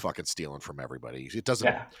 everybody's fucking stealing from everybody. It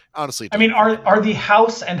doesn't. Honestly, it I mean, doesn't are the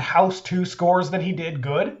House and House 2 scores that he did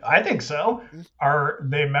good? I think so. Are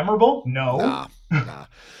they memorable? No. Nah.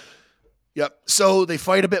 Yep. So they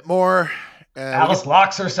fight a bit more. Alice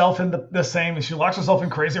locks herself in the same. She locks herself in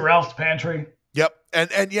Crazy Ralph's pantry. Yep.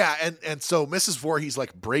 And so Mrs. Voorhees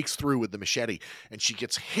like breaks through with the machete and she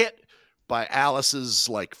gets hit by Alice's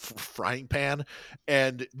like frying pan.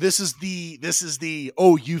 And this is the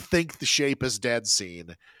oh, you think the shape is dead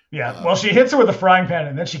scene. Yeah. Well, she hits her with a frying pan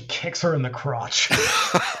and then she kicks her in the crotch.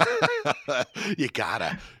 You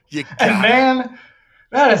gotta. And man,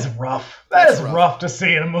 that is rough. That's rough to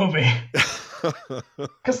see in a movie.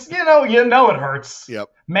 Because you know it hurts. Yep.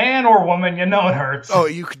 Man or woman, it hurts. Oh,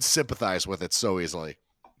 you can sympathize with it so easily.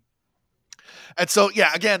 And so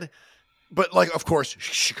again, but like of course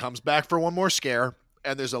she comes back for one more scare,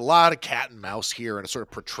 and there's a lot of cat and mouse here, and a sort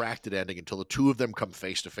of protracted ending until the two of them come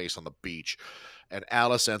face to face on the beach, and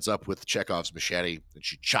Alice ends up with Chekhov's machete, and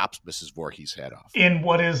she chops Mrs. Voorhees' head off. In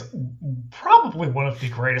what is probably one of the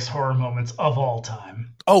greatest horror moments of all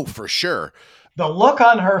time. Oh, for sure. The look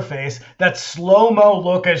on her face, that slow-mo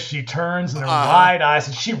look as she turns and her wide eyes,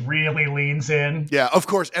 and she really leans in. Yeah, of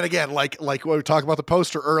course. And again, like what we were talking about the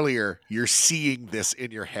poster earlier, you're seeing this in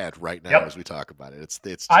your head right now as we talk about it.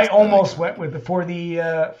 It's. I almost went with for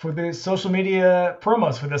the social media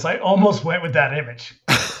promos for this. I almost went with that image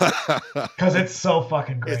because it's so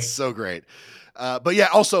fucking great. It's so great. But yeah,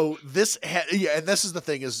 also this head. Yeah, and this is the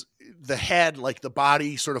thing is. The head, like the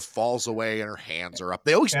body, sort of falls away, and her hands are up.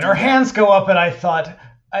 They always and her hands go up, and I thought,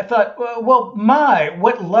 well,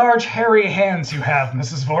 what large hairy hands you have,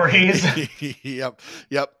 Mrs. Voorhees.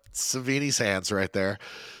 Yep. Savini's hands right there.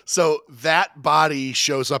 So that body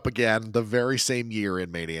shows up again the very same year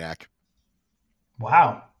in Maniac.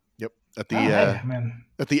 Wow. Yep. At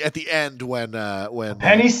the end when a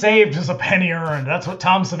penny saved is a penny earned. That's what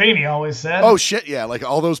Tom Savini always said. Oh shit, yeah. Like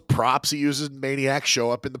all those props he uses in Maniac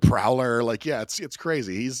show up in the Prowler. Like, yeah, it's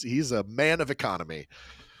crazy. He's a man of economy.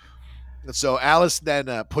 And so Alice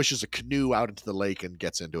then pushes a canoe out into the lake and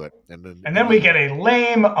gets into it. And then we get a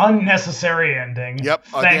lame, unnecessary ending. Yep.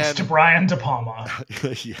 Thanks to Brian De Palma.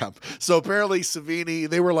 Yep. So apparently Savini,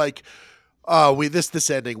 they were like, this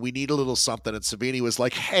ending, we need a little something. And Savini was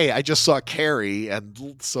like, hey, I just saw Carrie.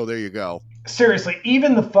 And so there you go. Seriously,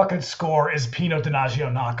 even the fucking score is Pino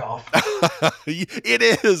Donaggio knockoff.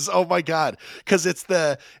 It is. Oh my God. Cause it's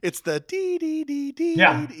the dee dee dee dee.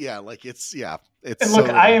 Yeah. Like it's. And look,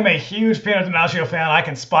 I am a huge Pino Donaggio fan. I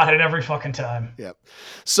can spot it every fucking time. Yep.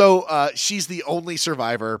 So she's the only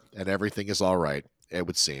survivor and everything is all right, it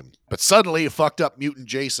would seem. But suddenly a fucked up mutant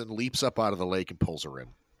Jason leaps up out of the lake and pulls her in.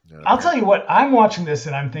 I'll tell you what, I'm watching this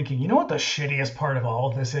and I'm thinking, you know what the shittiest part of all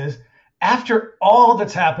of this is? After all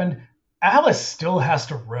that's happened, Alice still has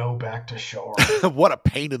to row back to shore. What a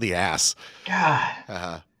pain in the ass.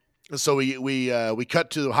 God. So we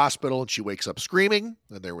cut to the hospital and she wakes up screaming,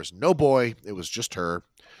 and there was no boy. It was just her.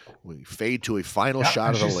 We fade to a final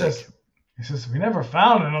shot of the lake. He says, we never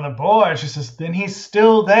found another boy. She says, then he's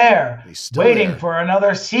still there. He's still waiting there. for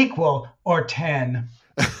another sequel or 10.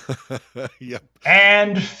 Yep.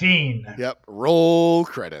 And Fiend. Yep. Roll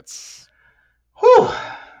credits. Whew.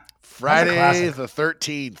 Friday the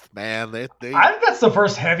 13th, man. I think that's the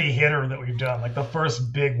first heavy hitter that we've done, like the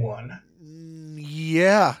first big one.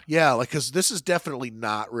 Yeah. Like, because this is definitely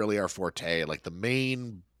not really our forte. Like the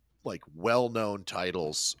main like well-known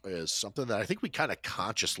titles is something that I think we kind of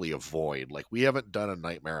consciously avoid. Like we haven't done a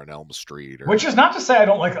Nightmare on Elm Street, Which is not to say I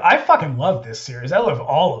don't like. I fucking love this series. I love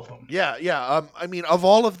all of them. Yeah. I mean, of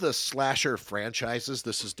all of the slasher franchises,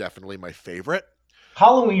 this is definitely my favorite.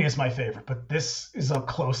 Halloween is my favorite, but this is a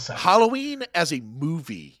close second. Halloween as a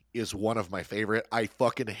movie is one of my favorite. I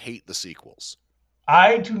fucking hate the sequels.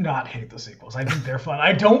 I do not hate the sequels. I think they're fun.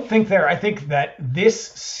 I think that this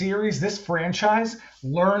series, this franchise,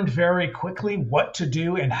 learned very quickly what to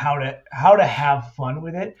do and how to have fun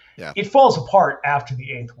with it. Yeah. It falls apart after the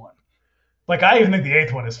 8th one. Like I even think the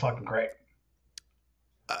 8th one is fucking great.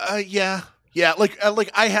 Yeah. Like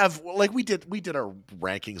I have, like we did our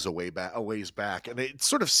rankings a ways back, and it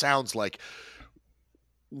sort of sounds like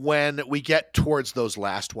when we get towards those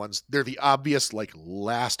last ones, they're the obvious like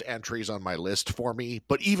last entries on my list for me.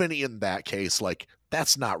 But even in that case, like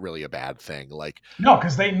that's not really a bad thing. Like no,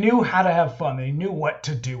 because they knew how to have fun. They knew what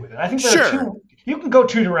to do with it. I think you can go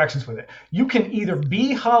two directions with it. You can either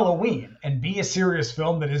be Halloween and be a serious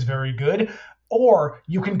film that is very good, or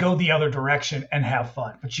you can go the other direction and have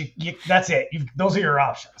fun. But you that's it. Those are your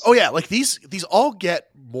options. Oh yeah, like these all get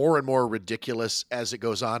more and more ridiculous as it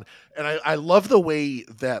goes on, and I love the way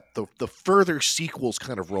that the further sequels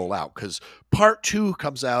kind of roll out, because part 2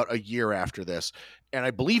 comes out a year after this, and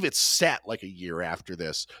I believe it's set like a year after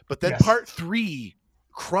this, but then part 3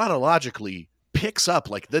 chronologically picks up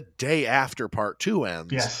like the day after part 2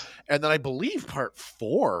 ends. Yes. And then I believe part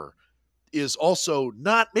 4 is also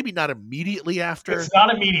maybe not immediately after. It's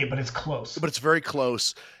not immediate, but it's close. But it's very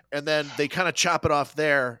close. And then they kind of chop it off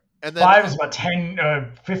there. And then 5 is about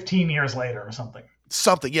 15 years later or something.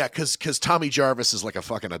 Something, yeah, because Tommy Jarvis is like a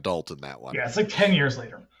fucking adult in that one. Yeah, it's like 10 years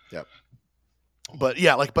later. Yep. But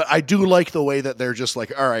yeah, but I do like the way that they're just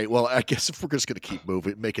like, all right, well, I guess if we're just going to keep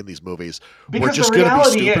making these movies, because we're just going to be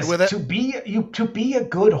stupid with it. To be a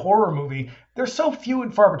good horror movie, they're so few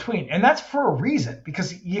and far between, and that's for a reason,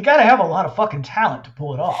 because you got to have a lot of fucking talent to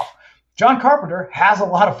pull it off. John Carpenter has a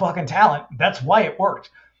lot of fucking talent. That's why it worked.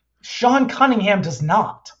 Sean Cunningham does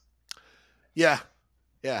not. Yeah.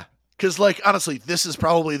 Because like honestly, this is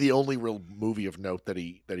probably the only real movie of note that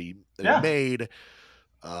he made.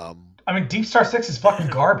 I mean, Deep Star 6 is fucking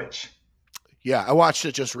garbage. Yeah, I watched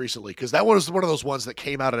it just recently because that was one of those ones that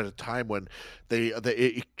came out at a time when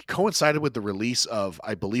it coincided with the release of,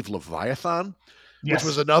 I believe, Leviathan, which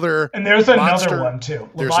was another. And there's monster. Another one too.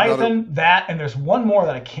 Leviathan, that, and there's one more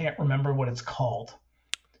that I can't remember what it's called.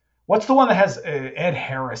 What's the one that has Ed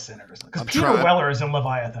Harris in it or something? Because Peter Weller is in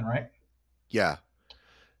Leviathan, right? Yeah.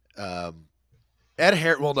 Ed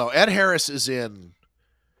Harris is in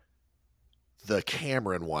the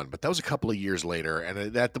Cameron one, but that was a couple of years later,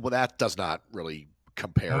 and that does not really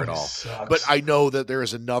compare at all. Sucks. But I know that there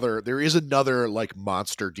is another like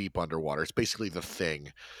monster deep underwater. It's basically The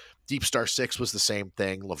Thing. Deep Star 6 was the same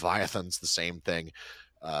thing. Leviathan's the same thing.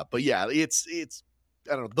 But yeah, it's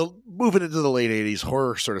I don't know. Moving into the late 80s,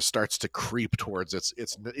 horror sort of starts to creep towards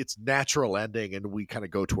its natural ending, and we kind of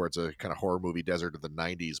go towards a kind of horror movie desert of the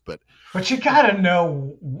 90s. But you gotta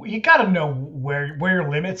know where your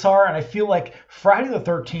limits are, and I feel like Friday the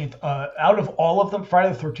 13th, out of all of them,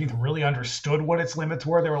 Friday the 13th really understood what its limits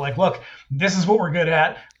were. They were like, look, this is what we're good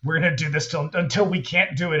at. We're gonna do this until we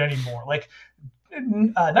can't do it anymore. Like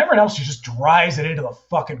Nightmare on Elm Street just drives it into the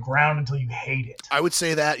fucking ground until you hate it. I would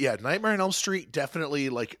say that, yeah. Nightmare on Elm Street definitely,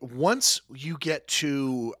 like, once you get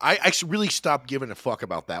to... I actually really stopped giving a fuck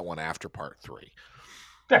about that one after part 3.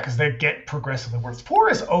 Yeah, because they get progressively worse. 4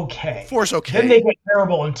 is okay. 4 is okay. Then they get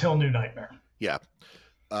terrible until New Nightmare. Yeah.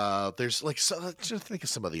 There's, like, just think of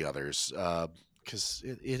some of the others. Because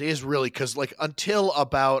it is really... Because, like, until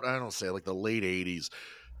about, I don't say, like, the late 80s...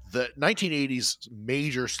 The 1980s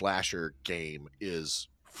major slasher game is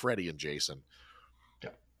Freddy and Jason. Yeah.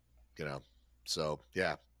 You know, so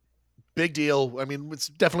yeah, big deal. I mean, it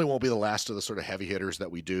definitely won't be the last of the sort of heavy hitters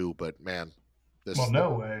that we do, but man,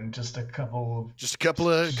 and just a couple of weeks. Just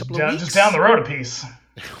down the road a piece.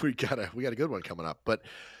 we got a good one coming up, but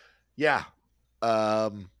yeah, I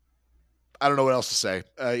don't know what else to say.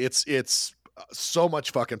 It's so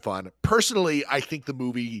much fucking fun. Personally, I think the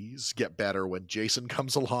movies get better when Jason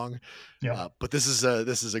comes along. Yeah. But this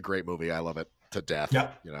is a great movie. I love it to death. Yeah.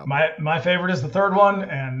 You know, my favorite is the third one,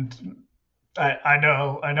 and I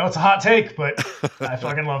know it's a hot take, but I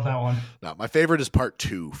fucking love that one. No, my favorite is part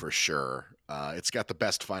 2 for sure. It's got the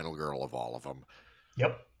best final girl of all of them.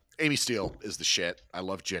 Yep. Amy Steele is the shit. I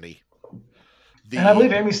love Jenny. And I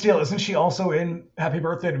believe Amy Steele, isn't she also in Happy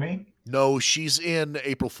Birthday to Me? No, she's in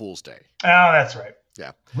April Fool's Day. Oh, that's right.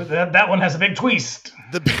 Yeah. That one has a big twist.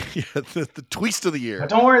 The twist of the year. But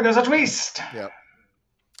don't worry, there's a twist. Yeah.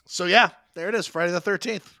 So yeah, there it is, Friday the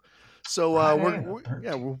 13th. So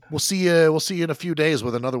we'll see you. We'll see you in a few days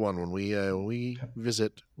with another one when we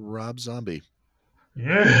visit Rob Zombie.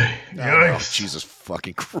 Yeah. Oh, no. Jesus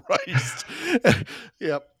fucking Christ.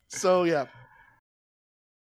 Yep. So yeah.